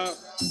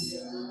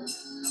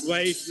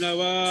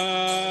Vaishnava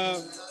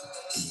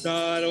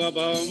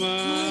Sarvabhauma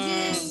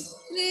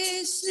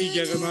Shri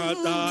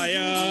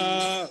Jagamataya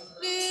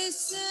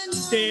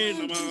Te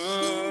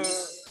Namah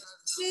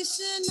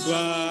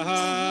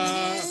Swaha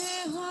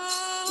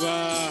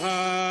Swaha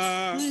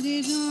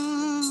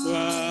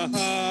Swaha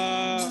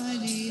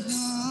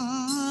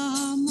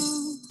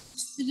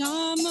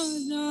Rama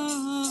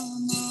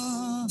Rama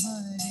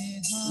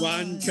Hare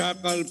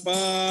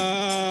Vanchakalpa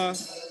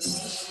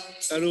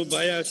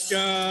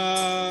Tarubhayascha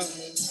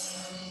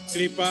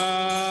Kripa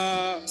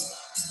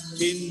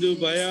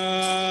Sindhubhaya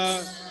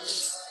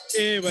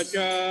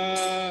Evacha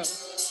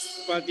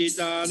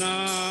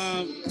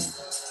Patitanam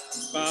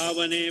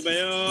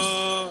Pavanebhayo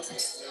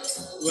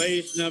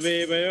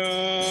Vaishnavebhayo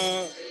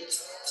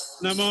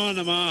Namo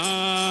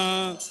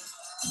Namaha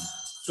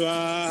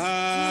Swaha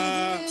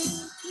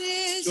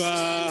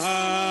Swaha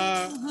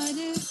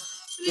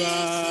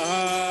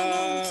Swaha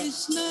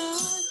Krishna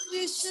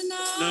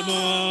Krishna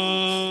Namo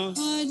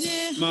Hare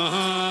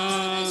Maha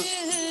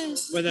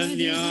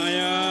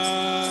Vadanyaya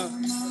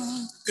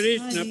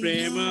Krishna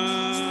Prema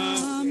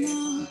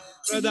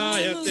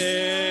Pradayate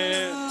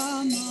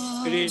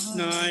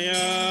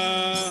Krishnaya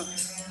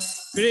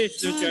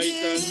Krishna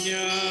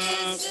Chaitanya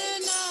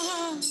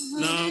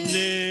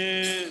Namne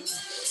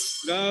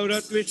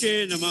Gauratviche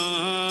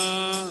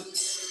Namaha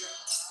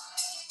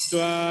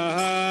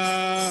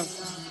Swaha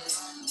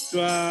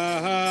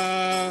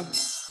Swaha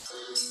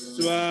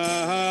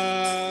Swaha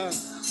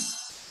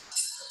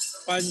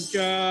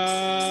Pancha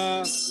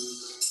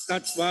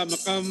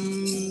Tattvamakam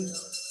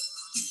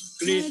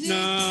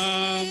Krishna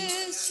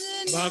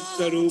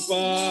Bhakta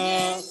Rupa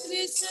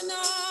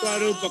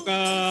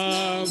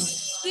Swarupakam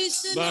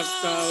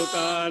Bhakta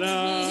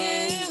Utaram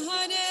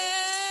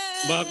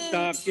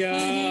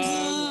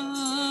Bhaktakyam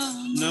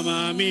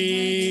Namami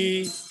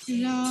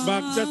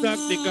Bhakta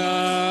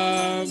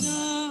Saktikam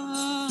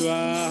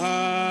Swaha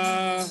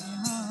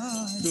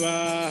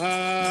Swaha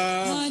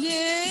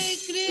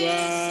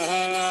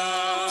Swaha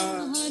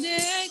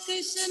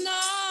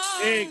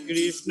Hare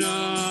Krishna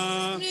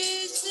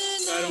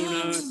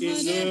Karuna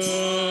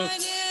Sindhu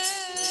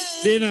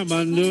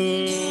Dinabandhu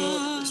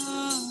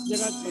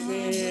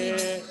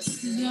Jagatpate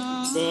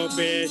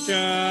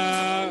Gopesha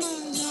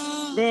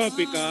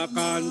Gopika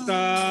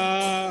Kanta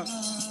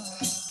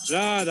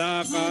Radha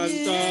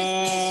Kanta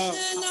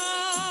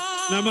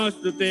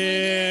Namastute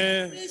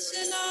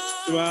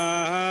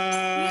Swaha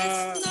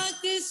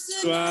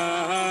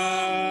Swaha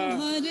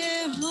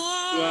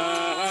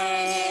Swaha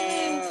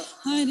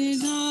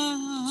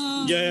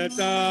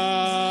Jayata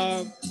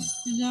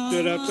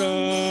Surata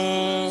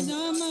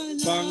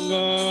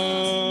Pango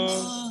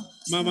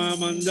Mama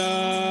Manda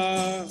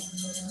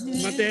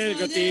Mater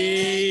Gati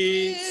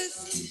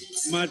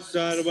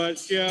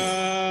Matsarvasya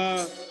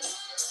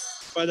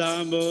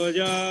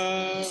Padamboja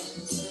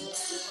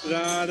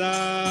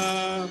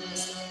Radha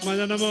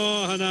Madana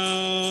Mohana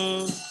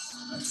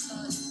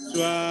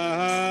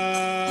Swaha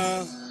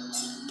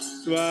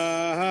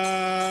Swaha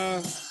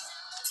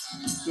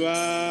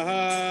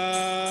Swaha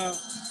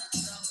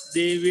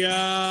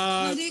Divya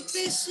Hare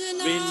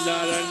Krishna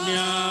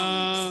Vindaranya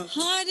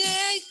Hare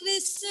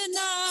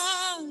Krishna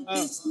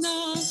Krishna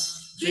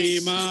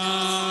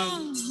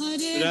Sriman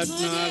Hare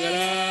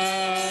Ratnagara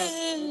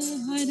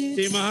Hare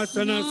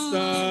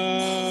Simhasanasta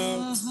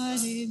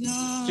Hare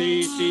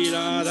Sri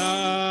Radha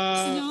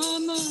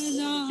Rama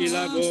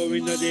Sila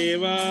Govinda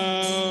Deva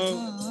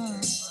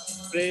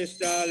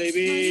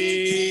Prestalivi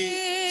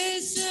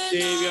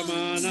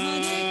Devyamana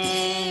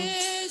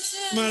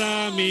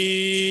Marami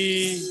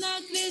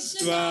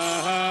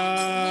Swaha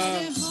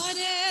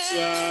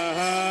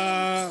Swaha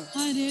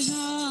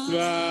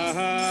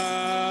Swaha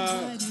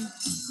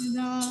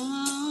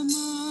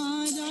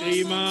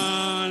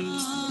Sriman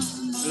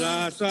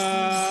Rasa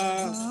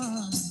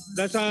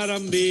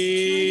Dasarambi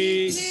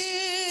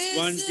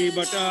Vanti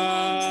Bata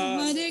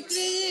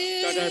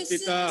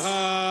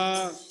Tadasitaha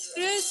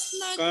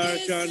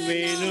Karshan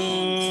Venu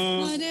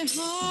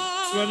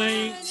Swanai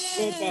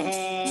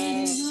Gopaha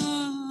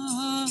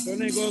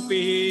Swanai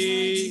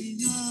Gopihi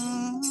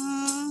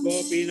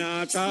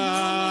Gopinatha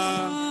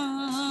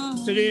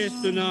Sri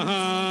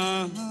Stunaha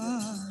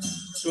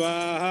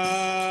Swaha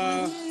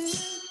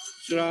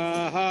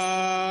Swaha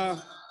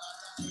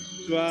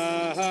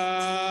Swaha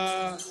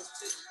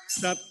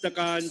Sapta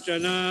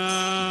Kanchana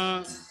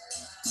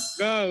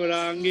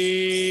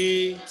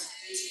Gaurangi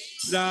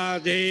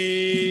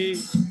Radhe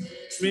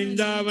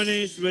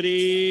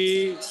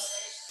Vrindavaneshwari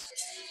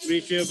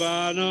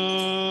Vishabhano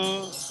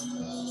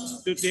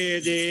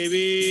Sute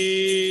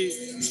Devi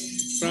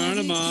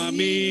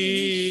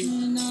Pranamami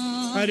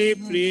Hari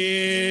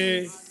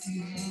Priye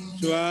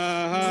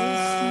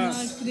Swaha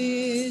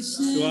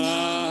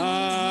Swaha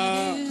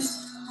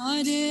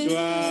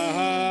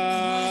Swaha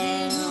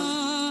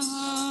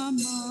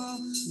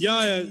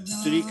Jaya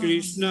Sri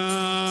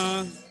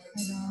Krishna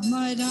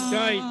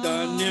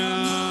Chaitanya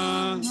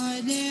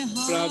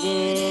Prabhu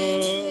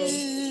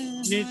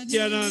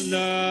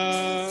Nityananda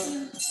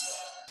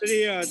Sri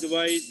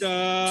Advaita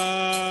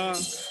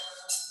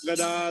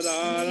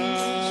Gadadara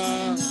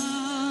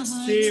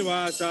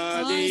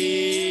Sivasadi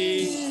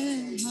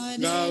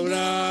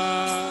Gaura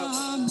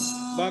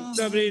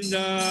Bhakta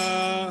Vrinda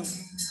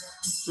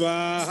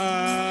Swaha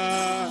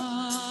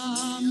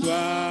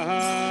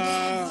Swaha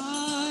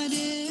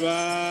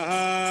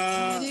Swaha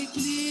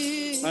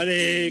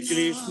Hare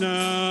Krishna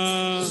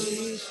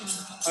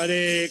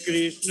Hare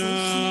Krishna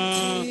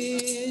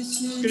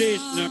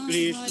Krishna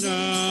Krishna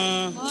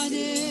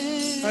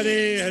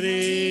Hare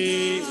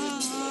Hare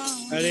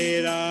Hare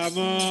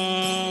Rama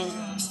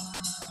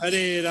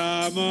Hare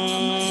Rama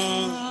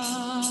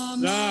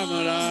Rama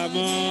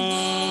Rama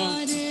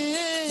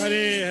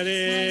Hare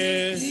Hare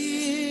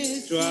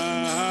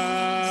Swaha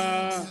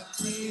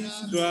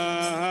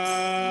Swaha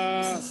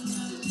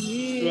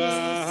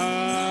Swaha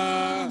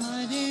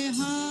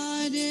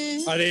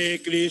Hare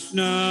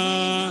Krishna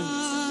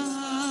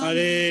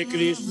Hare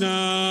Krishna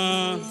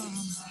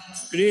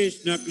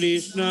Krishna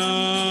Krishna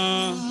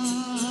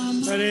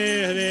Hare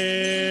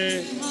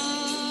Hare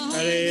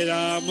Hare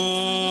Rama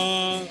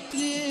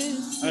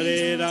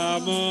Hare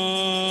Rama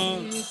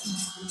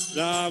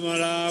Rama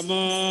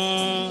Rama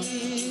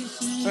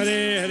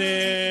Hare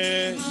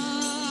Hare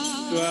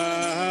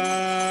Swaha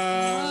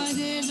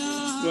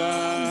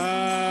Swaha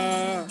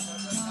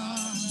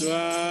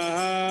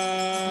Swaha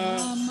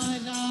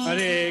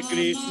Hare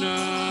Krishna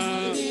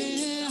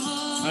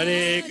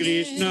Hare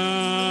Krishna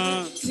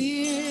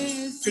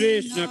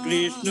Krishna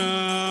Krishna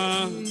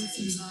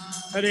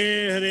Hare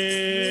Hare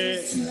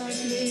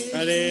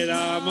Hare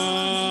Rama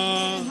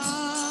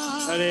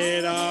Hare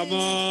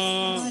Rama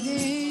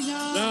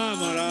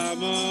Rama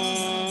Rama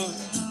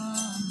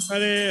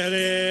Hare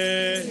Hare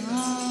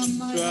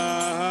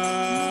Swaha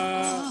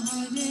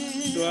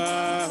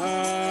Swaha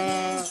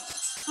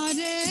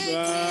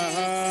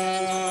Swaha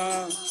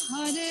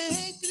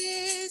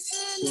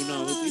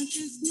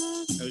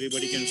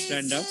Everybody can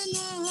stand up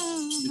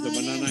with the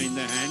banana in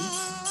the hand.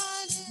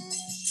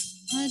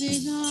 Hare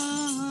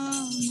Rama,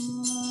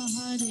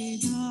 Hare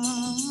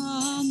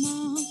Rama,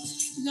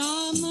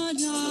 Rama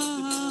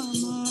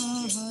Rama,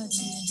 Hare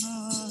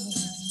Hare.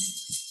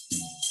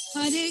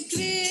 Hare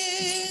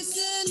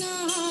Krishna,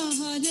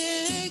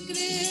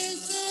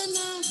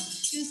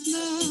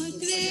 Krishna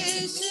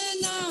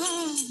Krishna,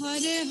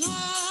 Hare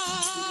Hare,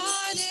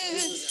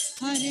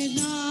 Hare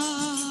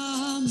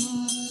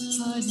Rama,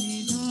 Hare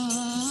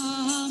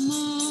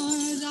Rama,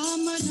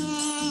 Rama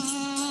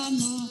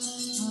Rama,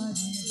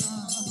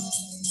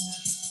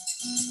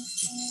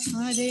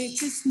 Hare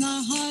Hare.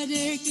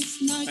 Hare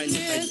Krishna,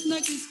 Krishna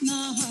Krishna,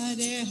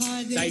 Hare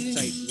Hare.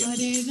 Side, yeah.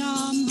 Hare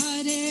Ram,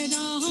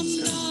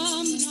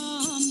 Ram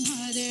Ram,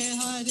 Hare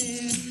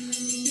Hare.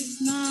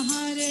 Krishna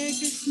Hare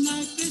Krishna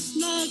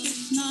Krishna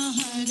Krishna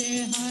Hare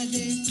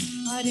Hare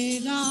Hare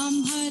Ram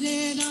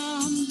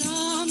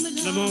Ram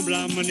Namo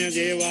Brahmanya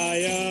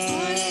Devaya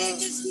Hare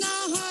Krishna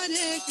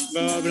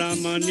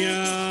Brahmanya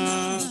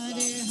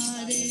Hare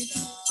Hare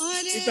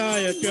Hare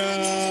Hitaya Cha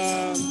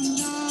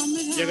Ram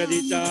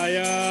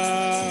Jagaditaya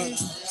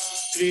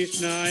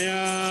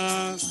Krishnaya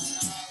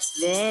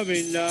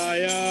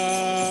Govindaya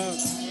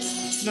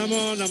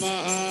Namo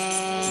Namaha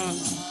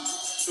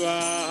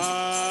Swaha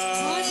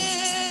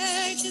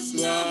Hare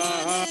Krishna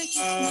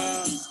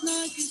Krishna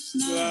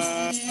Krishna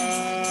Hare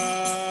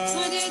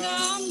Hare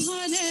Ram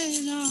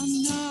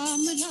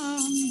Ram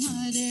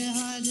Hare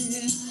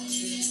Hare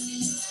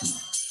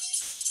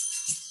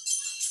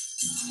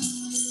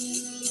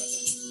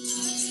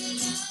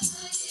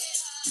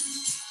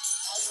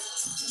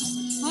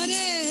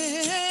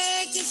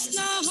Hare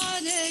Krishna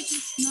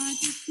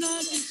Krishna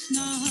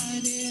Krishna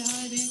Hare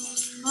Hare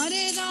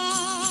Hare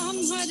Ram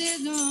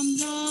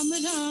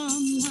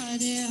Ram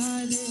Hare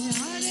Hare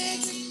Hare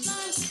Krishna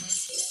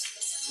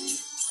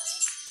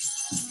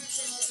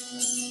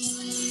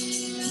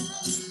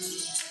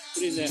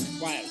Put it there,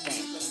 quiet.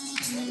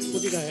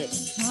 Put it ahead.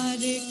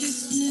 Hare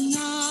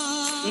Krishna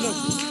No,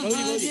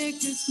 Hare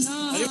Krishna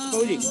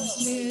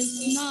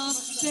Krishna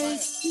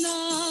Krishna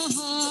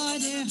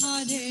Hare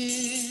Hare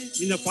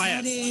In the fire,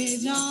 Hare in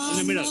the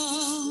Rama middle.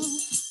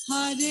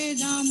 Hare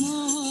Rama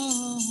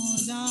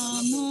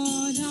Rama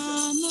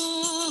Rama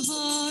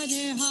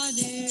Hare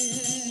Hare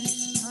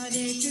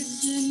Hare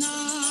Krishna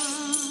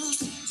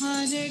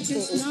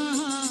Krishna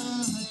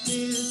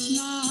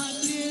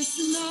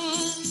Krishna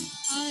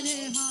Hare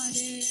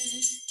Hare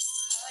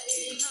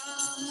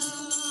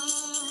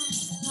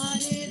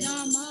Hare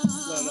Rama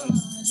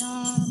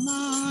Rama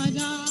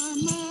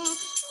Rama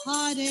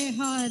Hare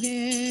Hare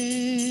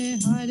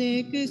Hare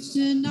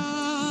Krishna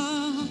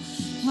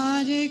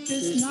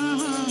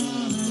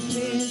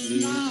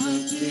Krishna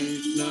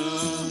Krishna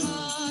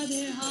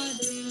Hare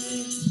Hare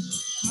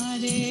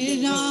Hare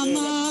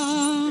Rama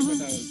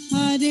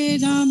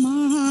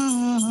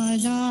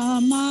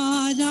Rama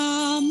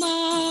Rama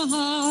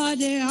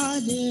Hare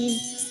Hare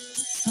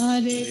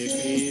Hare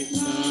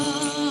Krishna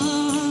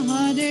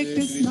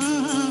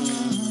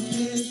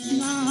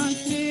Krishna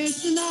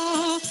Krishna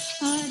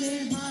Hare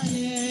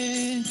Hare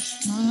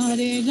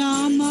Hare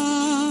Rama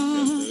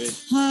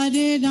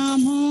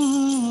Rama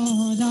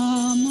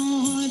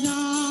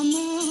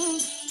Rama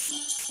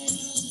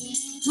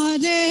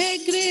Hare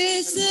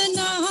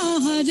Krishna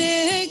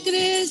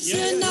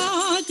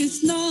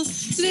Krishna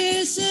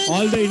Krishna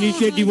All the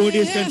initiate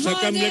devotees can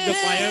circumambulate the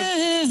fire.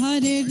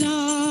 Hare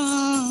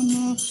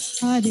Rama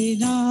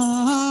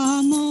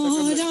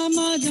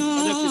Rama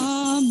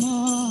Rama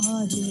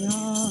Hare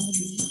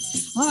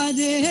Hare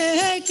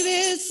Hare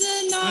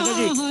Krishna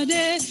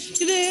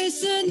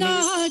Krishna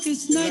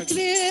Krishna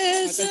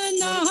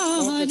Krishna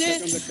Hare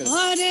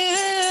Hare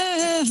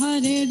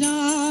Hare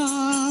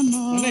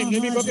Rama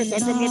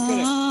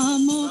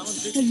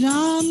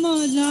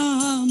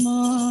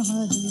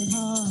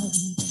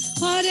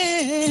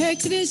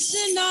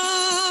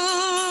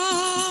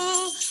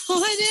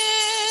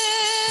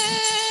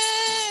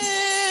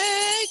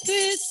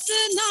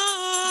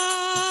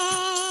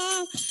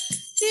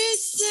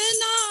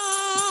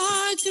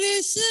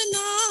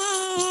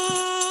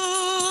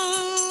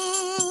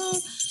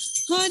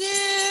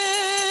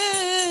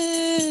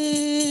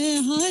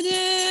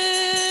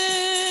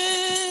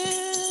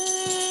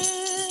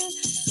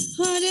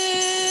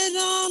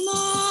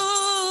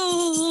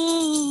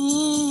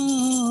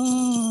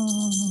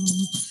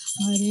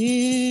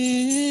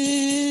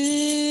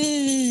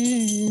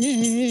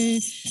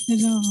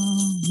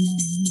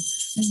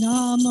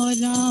Rama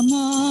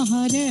Rama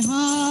Hare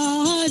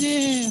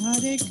Hare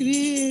Hare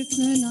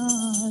Krishna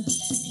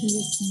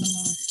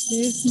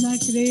Krishna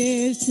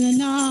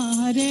Krishna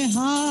Hare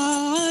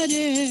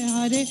Hare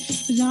Hare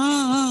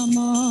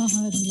Rama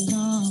Hare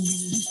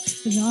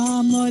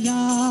Rama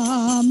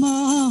Rama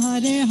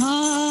Hare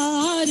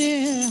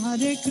Hare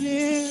Hare Krishna Krishna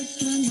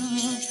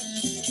Krishna Hare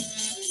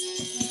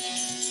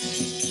Hare Hare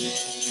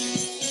Rama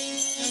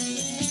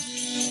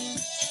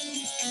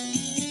Rama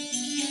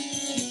Rama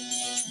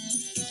Hare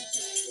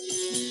Hare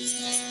Hare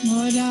Krishna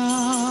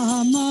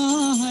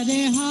Rama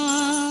Hare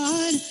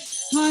Hare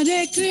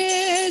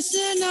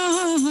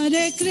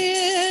Hare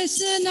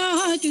Krishna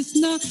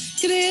Krishna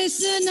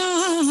Krishna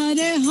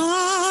Hare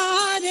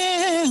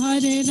Hare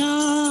Hare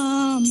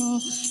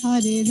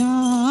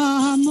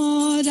Rama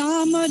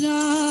Rama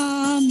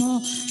Rama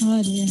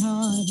Hare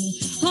Hare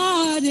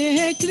Hare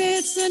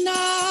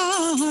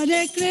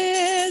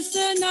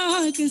Krishna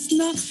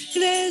Krishna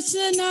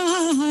Krishna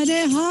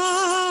Hare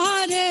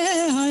Hare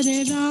Hare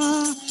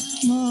Rama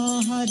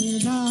Hare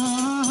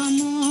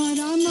Rama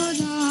Rama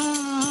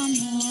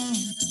Rama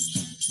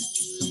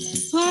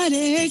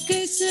Hare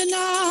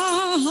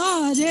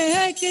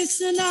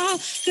Krishna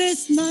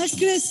Krishna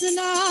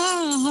Krishna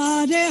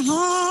Hare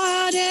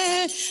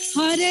Hare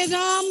Hare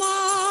Rama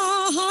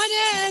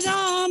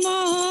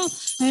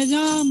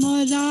Ram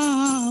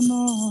Ram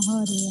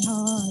Hare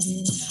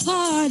Hare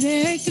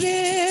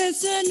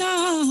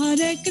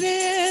Hare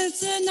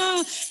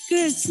Krishna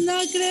Krishna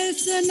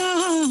Krishna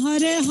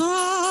Hare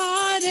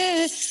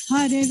Hare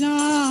Hare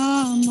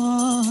Ram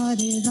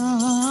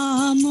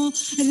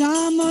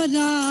Ram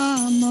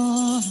Ram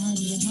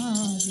Hare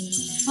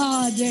Hare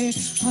Hare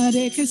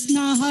Hare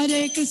Krishna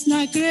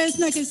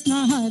Krishna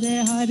Krishna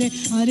Hare Hare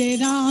Hare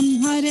Ram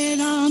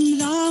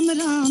Ram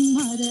Ram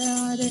Hare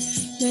Hare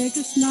Hare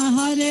Krishna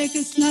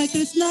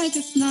Krishna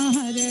Krishna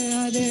Hare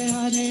Hare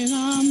Hare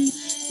Ram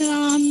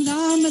Ram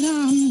Ram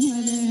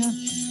Hare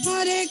Hare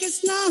Hare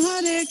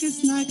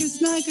Krishna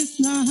Krishna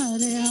Krishna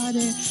Hare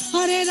Hare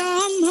Hare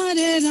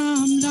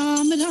Ram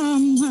Ram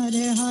Ram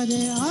Hare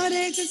Hare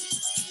Hare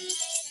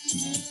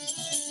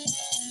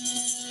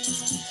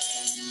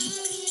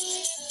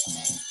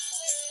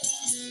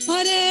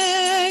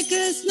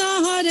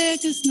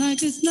Krishna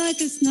Krishna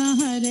Krishna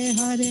Hare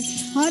Hare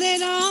Hare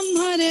Ram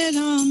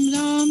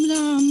Ram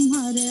Ram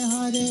Hare Hare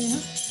Hare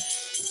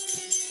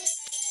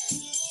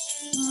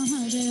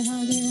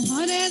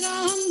Hare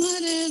Ram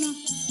Hare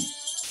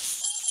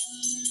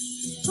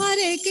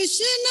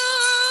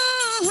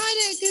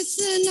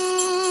Krishna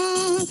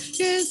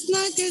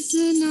Krishna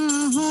Krishna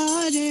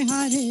Hare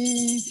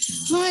Hare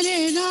Hare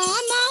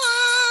Rama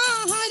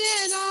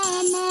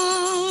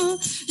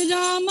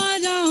Rama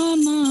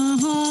Rama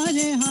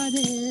Hare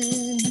Hare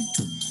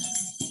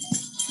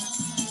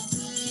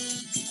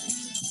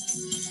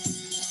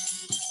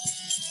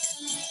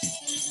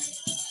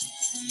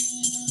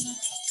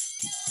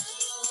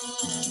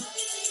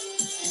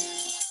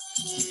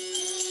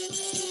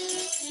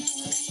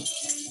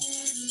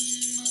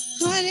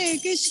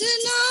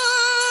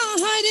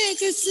Hare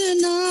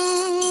Krishna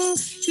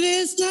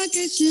Krishna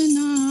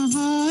Krishna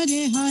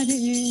Hare Hare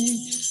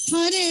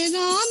Hare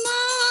Rama Rama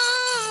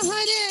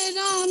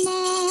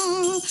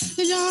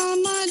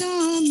Rama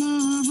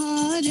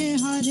Hare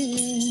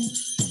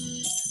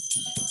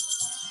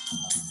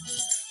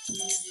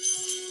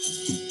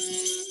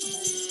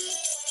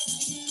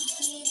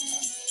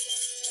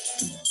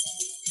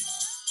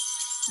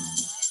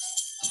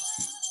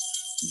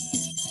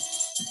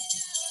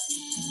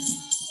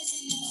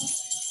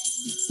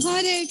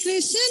Hare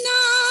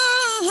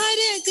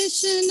Hare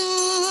Krishna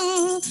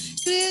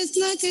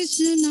Krishna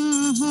Krishna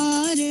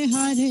Hare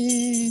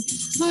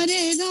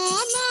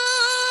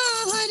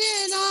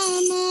Hare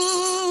Hare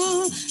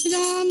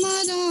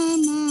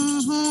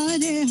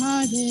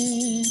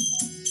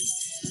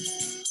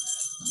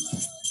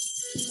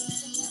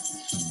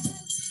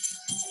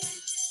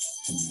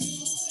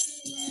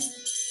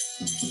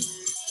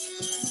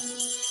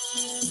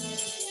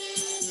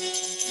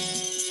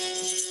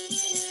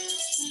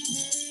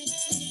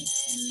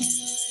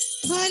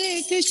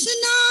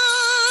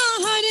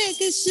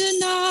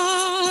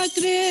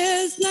Rama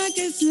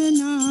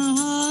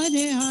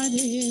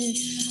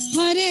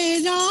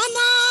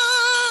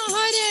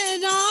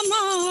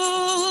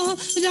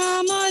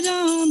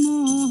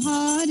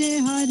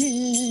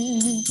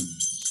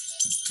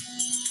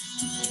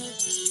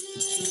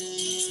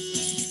Hare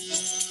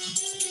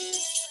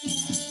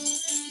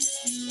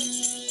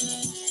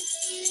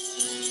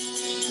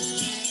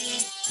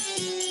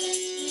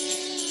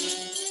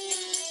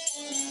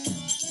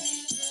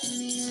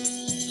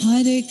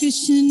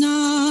Hare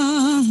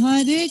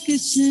Hare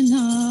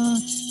Krishna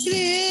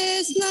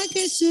Krishna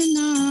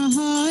Krishna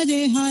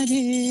Hare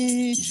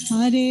Hare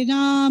Hare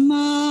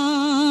Rama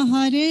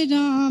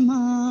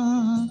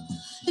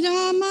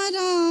Rama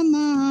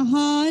Rama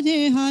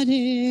Hare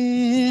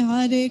Hare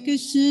Hare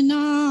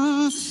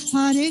Krishna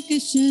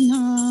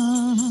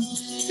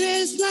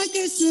Krishna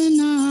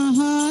Krishna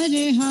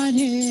Hare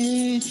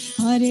Hare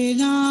Hare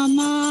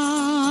Rama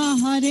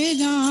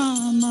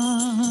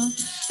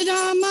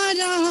Rama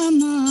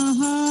Rama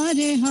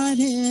Hare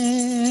Hare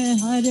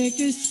Hare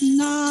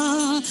Krishna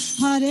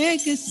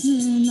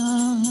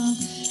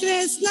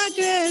Krishna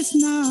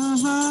Krishna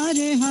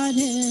Hare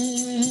Hare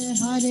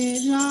Hare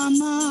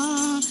Rama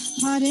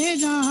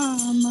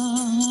Rama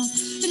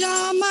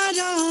Rama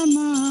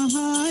Rama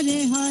Hare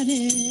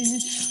Hare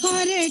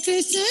Hare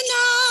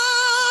Krishna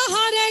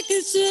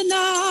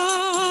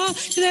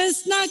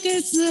Krishna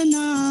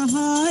Krishna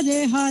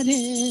Hare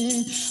Hare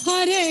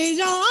Hare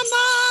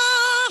Rama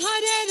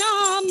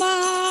Rama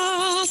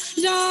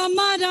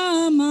Rama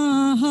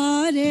Rama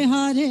Hare Hare Hare Krishna Krishna Krishna Hare Hare Hare Rama Rama Rama Hare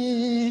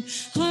Hare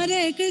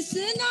Hare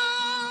Krishna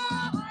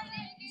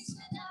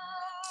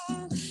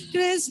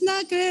Krishna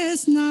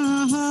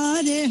Krishna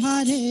Hare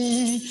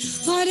Hare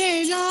Hare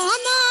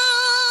Rama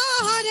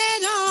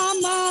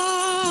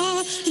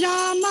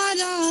Rama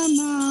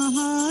Rama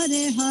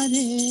Hare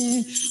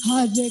Hare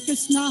Hare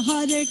Krishna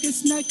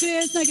Krishna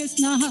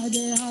Krishna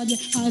Hare Hare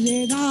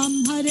Hare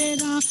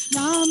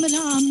Ram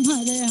Ram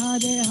Hare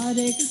Hare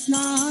Hare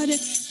Krishna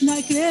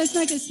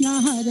Krishna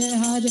Hare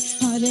Hare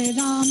Hare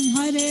Ram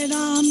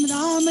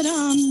Ram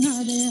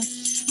Hare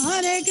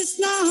Hare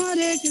Krishna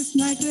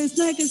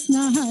Krishna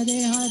Krishna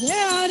Hare Hare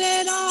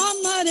Hare Ram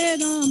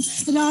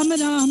Ram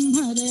Ram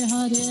Hare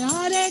Hare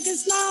Hare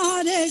Krishna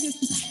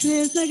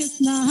Krishna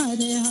Krishna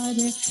Hare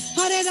Hare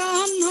Hare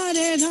Ram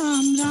Ram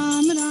Ram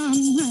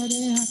Hare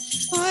Hare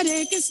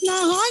Hare Krishna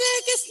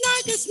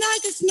Krishna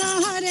Krishna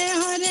Hare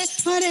Hare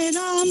Hare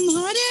Ram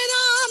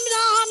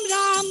Ram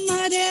Ram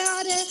Hare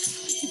Hare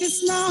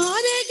Krishna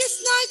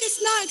Krishna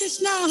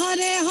Krishna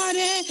Hare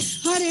Hare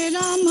Hare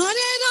Ram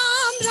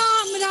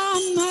Ram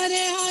Ram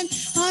Hare Hare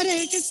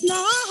Hare Krishna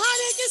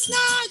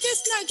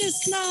Krishna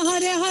Krishna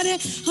Hare Hare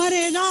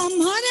Hare Ram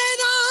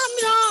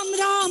Ram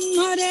Ram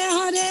Hare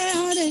Hare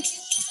Hare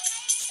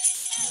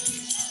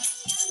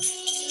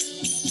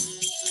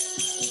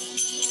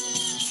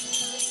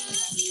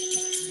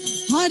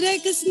Hare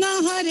Krishna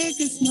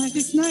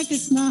Krishna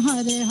Krishna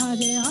Hare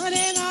Hare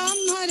Hare Ram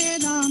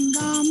Ram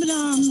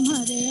Ram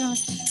Hare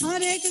Hare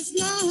Hare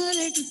Krishna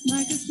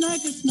Krishna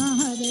Krishna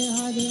Hare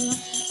Hare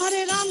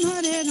Hare Ram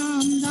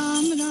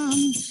Ram Ram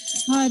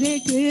Hare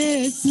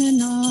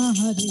Krishna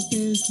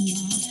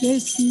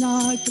Krishna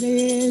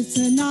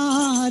Krishna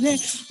Hare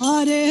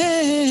Hare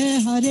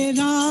Hare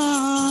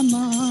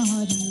Rama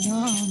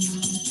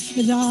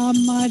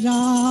Rama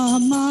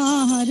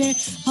Rama Hare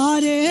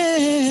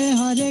Hare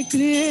Hare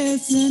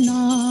Krishna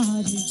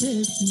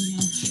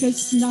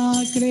Krishna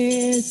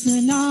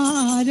Krishna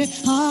Hare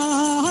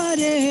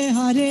Hare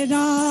Hare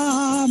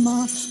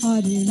Rama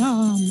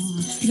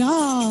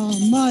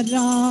Rama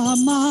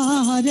Rama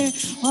Hare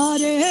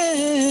Hare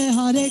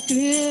Hare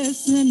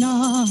Krishna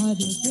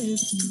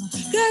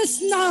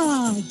Krishna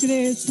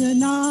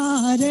Krishna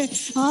Hare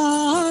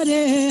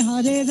Hare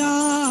Hare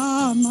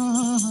Rama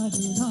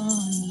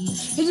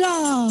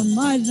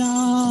Rama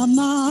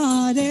Rama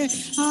Hare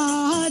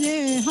Hare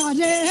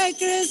Hare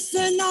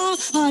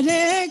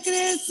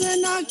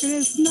Krishna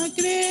Krishna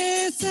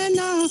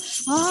Krishna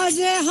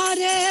Hare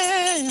Hare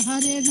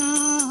Hare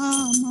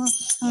Rama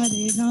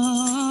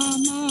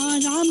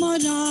Rama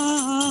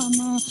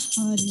Rama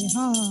Hare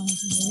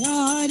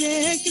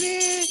Hare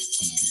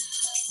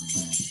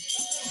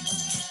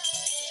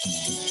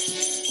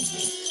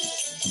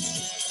Krishna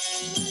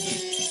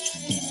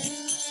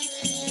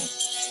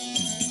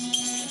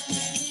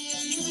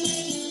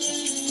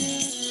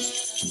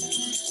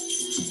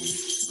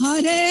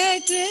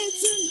Hare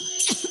Krishna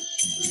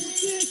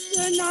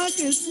Krishna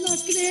Krishna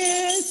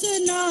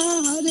Krishna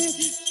Hare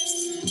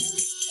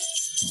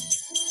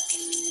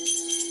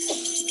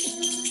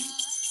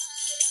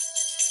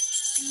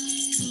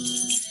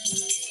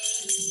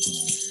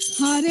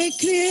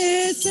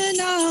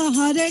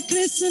Hare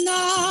Krishna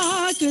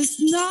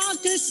Krishna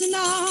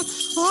Krishna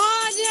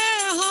Hare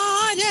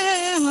Hare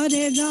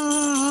Hare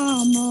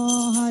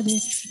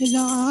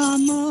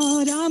Rama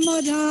Rama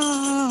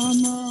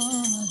Rama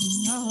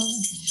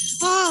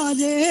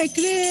Hare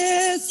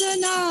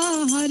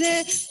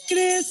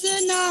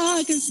Krishna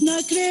Krishna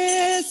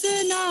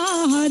Krishna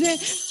Hare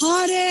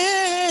Hare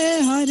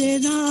Hare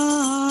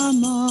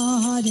Rama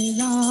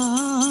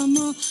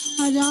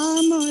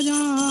Rama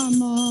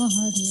Rama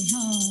Hare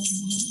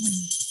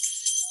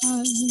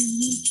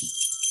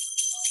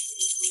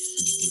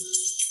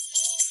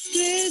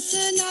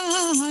Krishna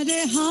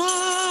Hare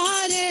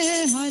Hare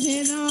Hare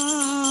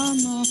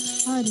Rama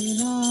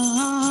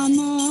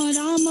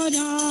Rama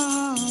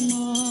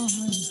Rama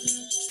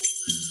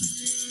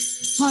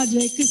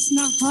Hare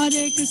Krishna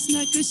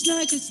Krishna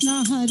Krishna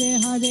Hare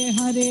Hare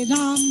Hare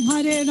Ram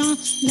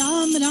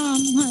Ram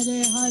Ram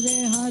Hare Hare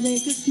Hare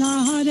Krishna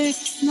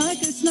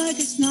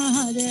Krishna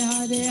Hare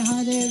Hare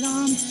Hare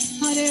Ram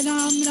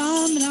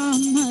Ram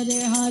Ram Hare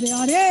Hare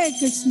Hare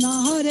Krishna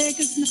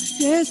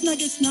Krishna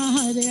Krishna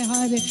Hare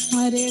Hare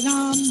Hare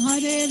Ram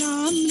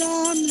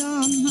Ram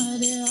Ram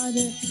Hare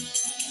Hare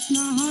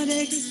Hare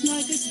Krishna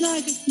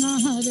Krishna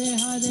Hare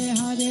Hare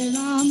Hare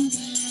Ram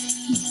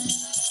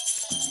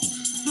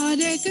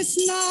Hare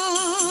Krishna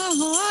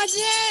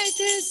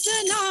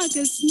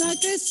Krishna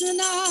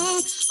Krishna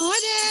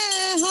Hare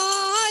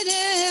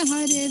Hare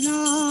Hare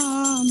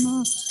Rama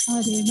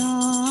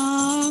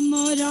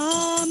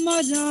Rama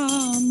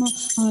Rama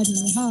Hare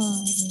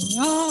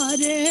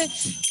Hare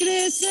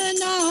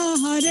Krishna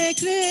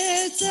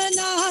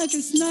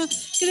Krishna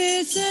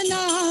Krishna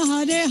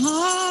Hare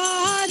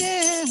Hare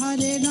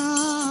Hare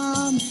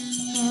Ram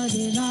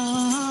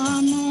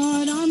Rama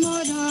Rama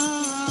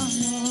Hare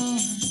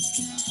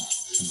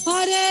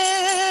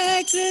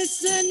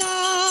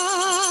Krishna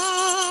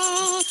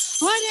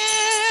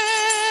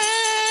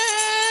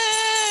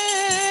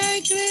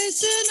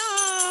Krishna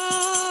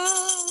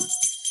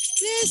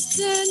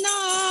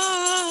Krishna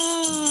Hare Hare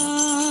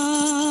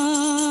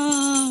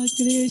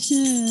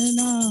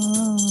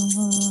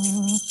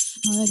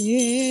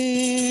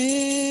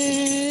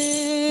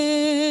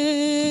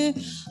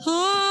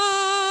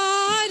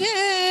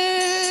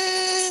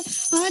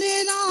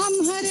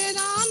Hare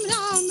Ram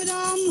Ram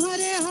Ram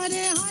Hare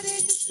Hare Hare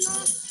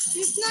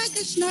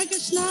Krishna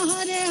Krishna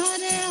Hare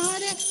Hare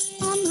Hare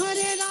Ram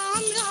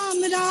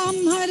Ram Ram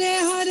Hare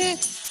Hare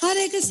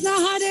Hare Krishna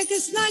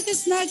Krishna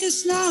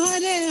Krishna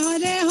Hare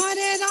Hare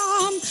Hare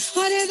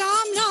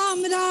Ram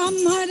Ram Ram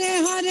Hare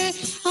Hare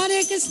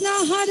Hare Krishna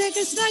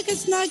Krishna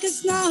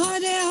Krishna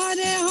Hare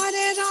Hare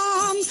Hare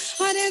Ram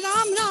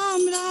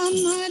Ram Ram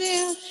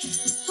Hare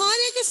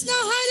Hare Krishna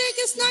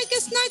Krishna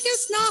Krishna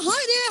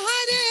Hare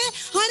Hare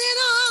Hare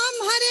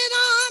Ram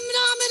Ram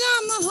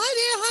Ram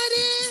Hare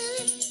Hare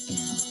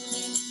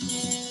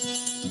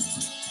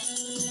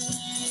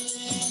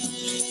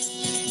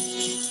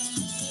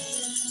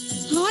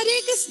Hare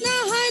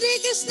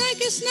Krishna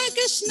Krishna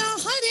Krishna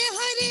Hare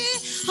Hare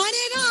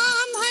Hare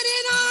Ram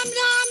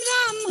Ram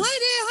Ram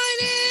Hare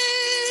Hare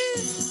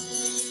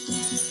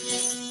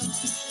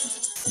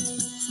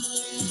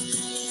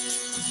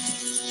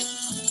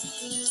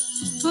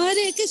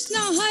Hare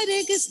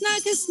Krishna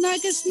Krishna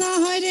Krishna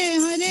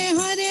Hare Hare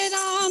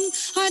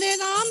Hare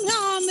Ram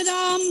Ram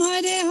Ram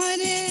Hare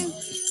Hare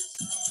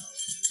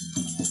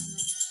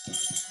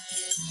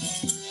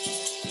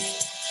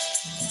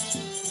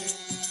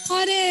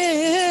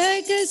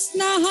Hare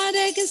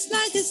Krishna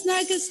Krishna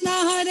Krishna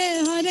Hare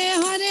Hare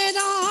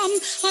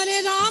Hare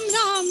Ram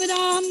Ram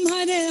Ram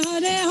Hare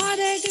Hare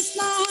Hare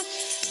Krishna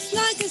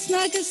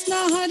Krishna Krishna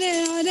Hare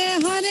Hare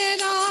Hare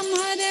Ram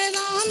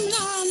Ram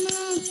Ram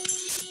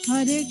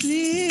Hare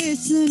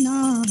Krishna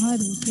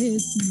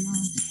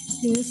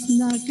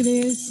Krishna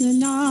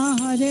Krishna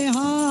Hare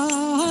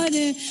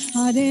Hare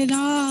Hare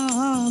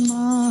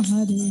Rama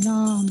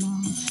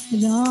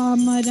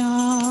Rama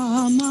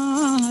Rama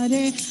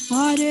Hare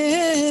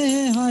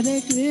Hare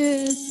Hare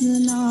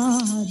Krishna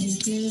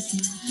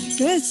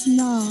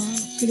Krishna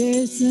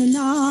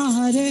Krishna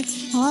Hare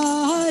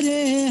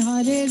Hare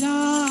Hare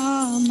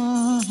Rama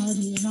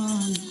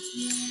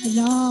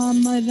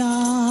Rama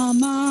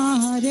Rama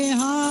Hare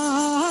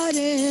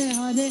Hare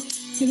Hare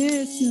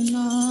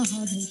Krishna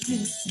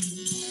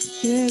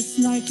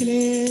Krishna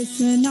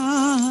Krishna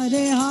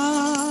Hare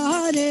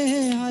Hare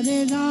Hare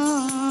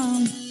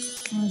Rama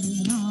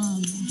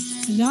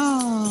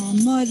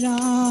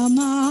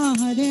Rama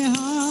Hare Hare Hare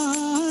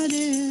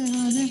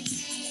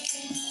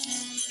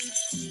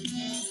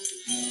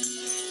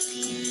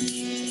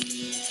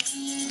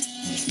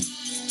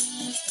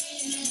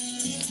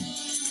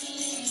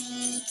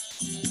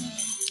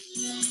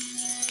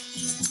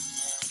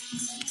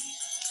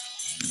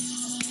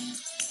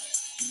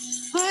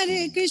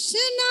Hare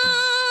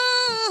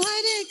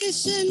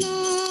Krishna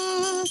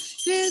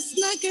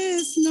Krishna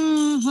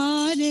Krishna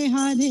Hare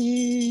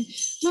Hare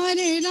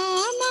Hare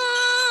Rama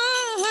Rama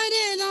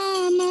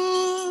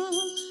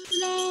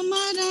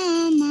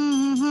Rama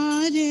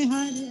Hare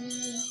Hare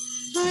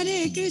Hare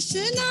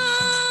Krishna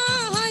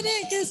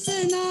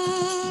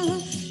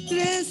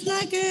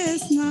Krishna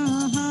Krishna Hare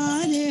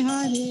Hare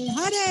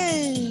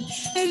Hare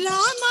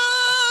Rama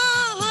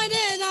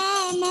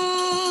Rama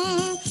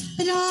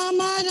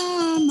Rama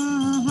Rama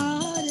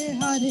Hare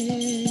Hare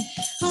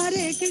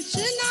Hare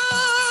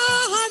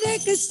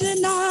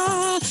Krishna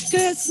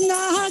Krishna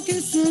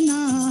Krishna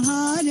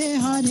Hare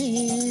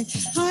Hare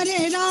Hare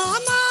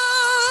Rama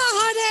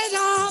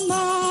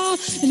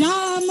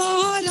Rama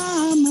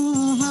Rama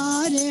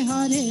Hare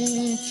Hare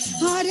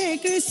Hare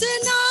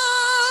Krishna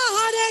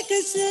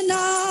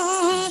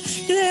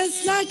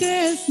Krishna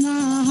Krishna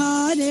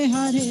Hare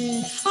Hare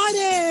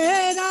Hare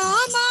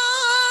Rama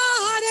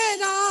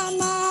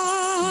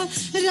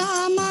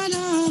Rama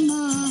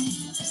Rama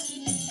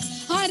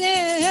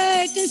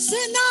Hare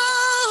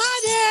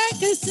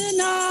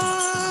Krishna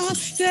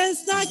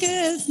Krishna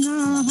Krishna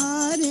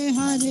Hare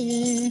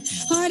Hare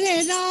Hare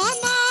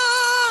Rama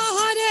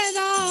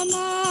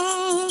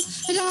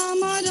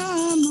Rama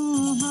Rama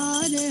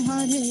Hare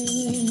Hare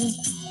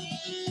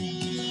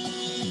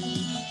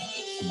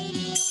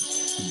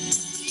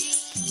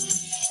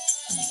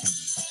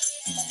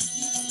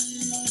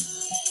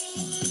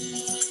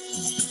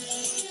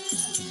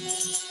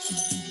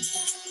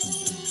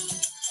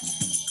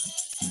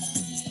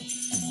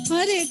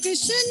Hare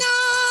Krishna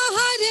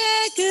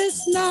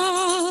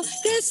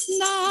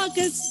Krishna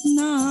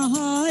Krishna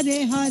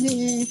Hare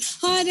Hare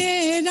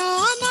Hare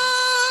Rama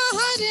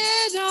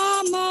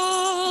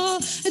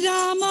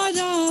Rama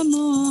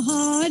Rama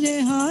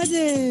Hare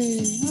Hare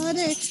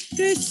Hare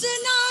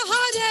Krishna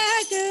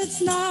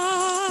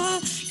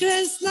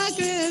Krishna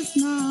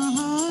Krishna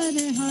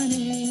Hare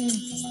Hare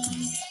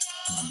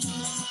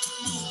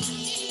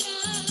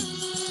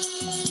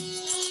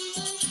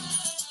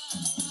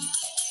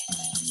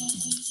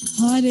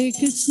Hare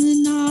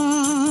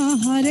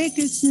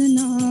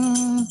Krishna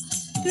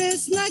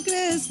Krishna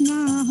Krishna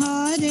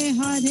Hare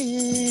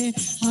Hare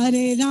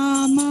Hare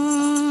Rama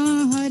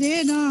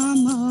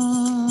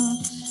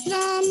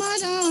Rama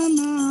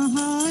Rama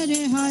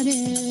Hare Hare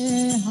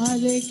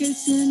Hare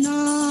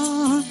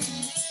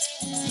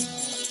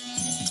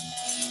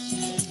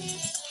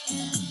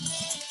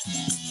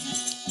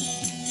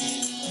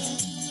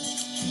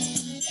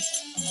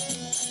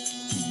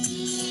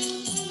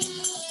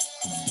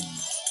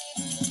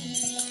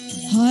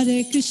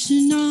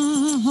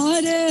Krishna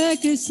Hare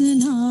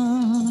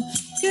Krishna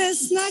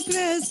Krishna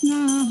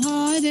Krishna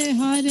Hare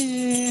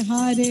Hare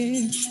Hare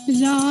Hare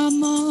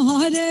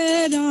Rama,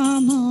 Hare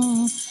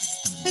Rama,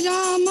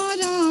 Rama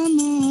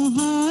Rama,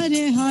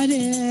 Hare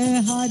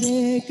Hare,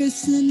 Hare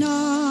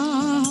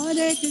Krishna,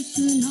 Hare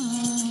Krishna.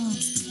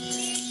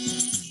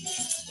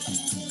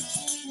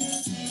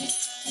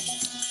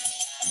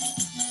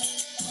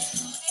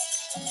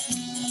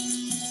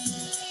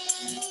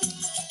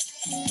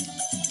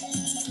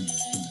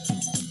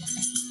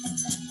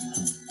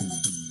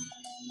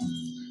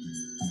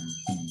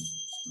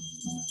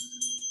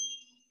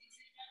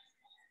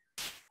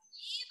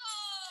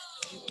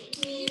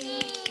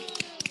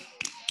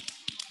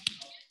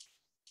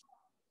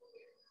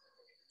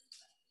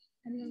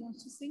 Anyone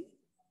wants to sing?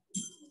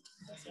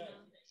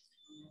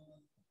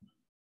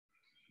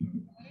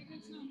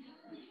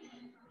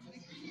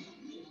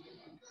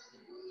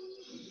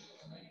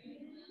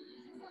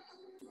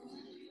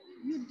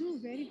 You do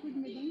very good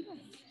Mridanga.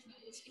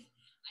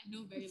 I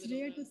know very It's little.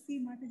 rare to see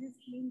Mataji's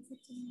playing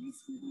such a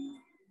nice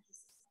Mridanga.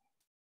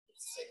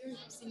 Your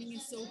singing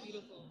is so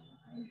beautiful.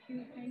 Thank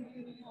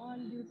you. All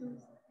due to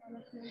all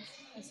of your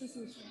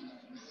association.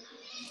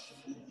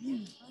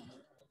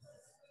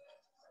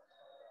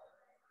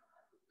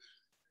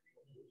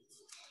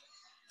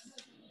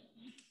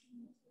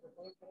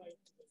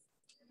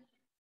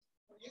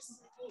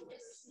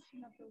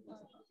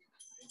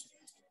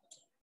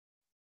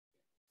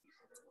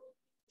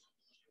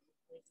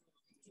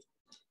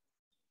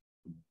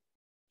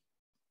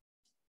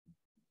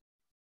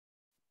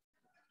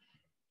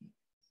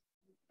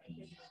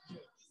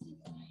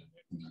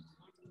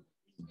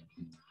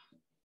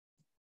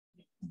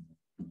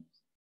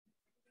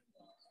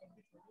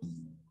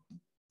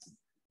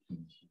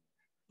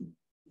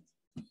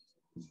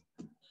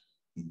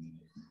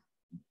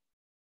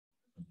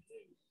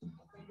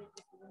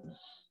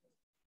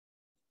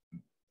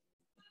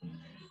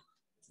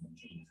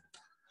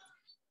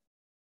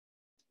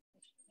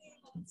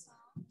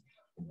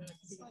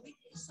 Sorry,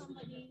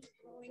 somebody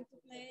going to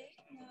play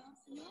now?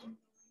 No?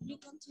 You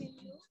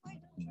continue? Why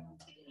don't you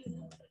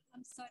continue?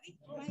 I'm sorry?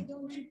 Why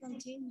don't you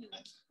continue?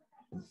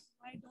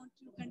 Why don't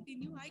you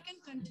continue? I can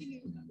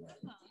continue.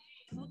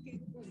 Okay.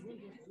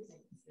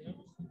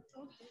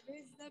 Okay,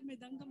 where's the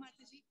Mridanga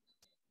Mataji?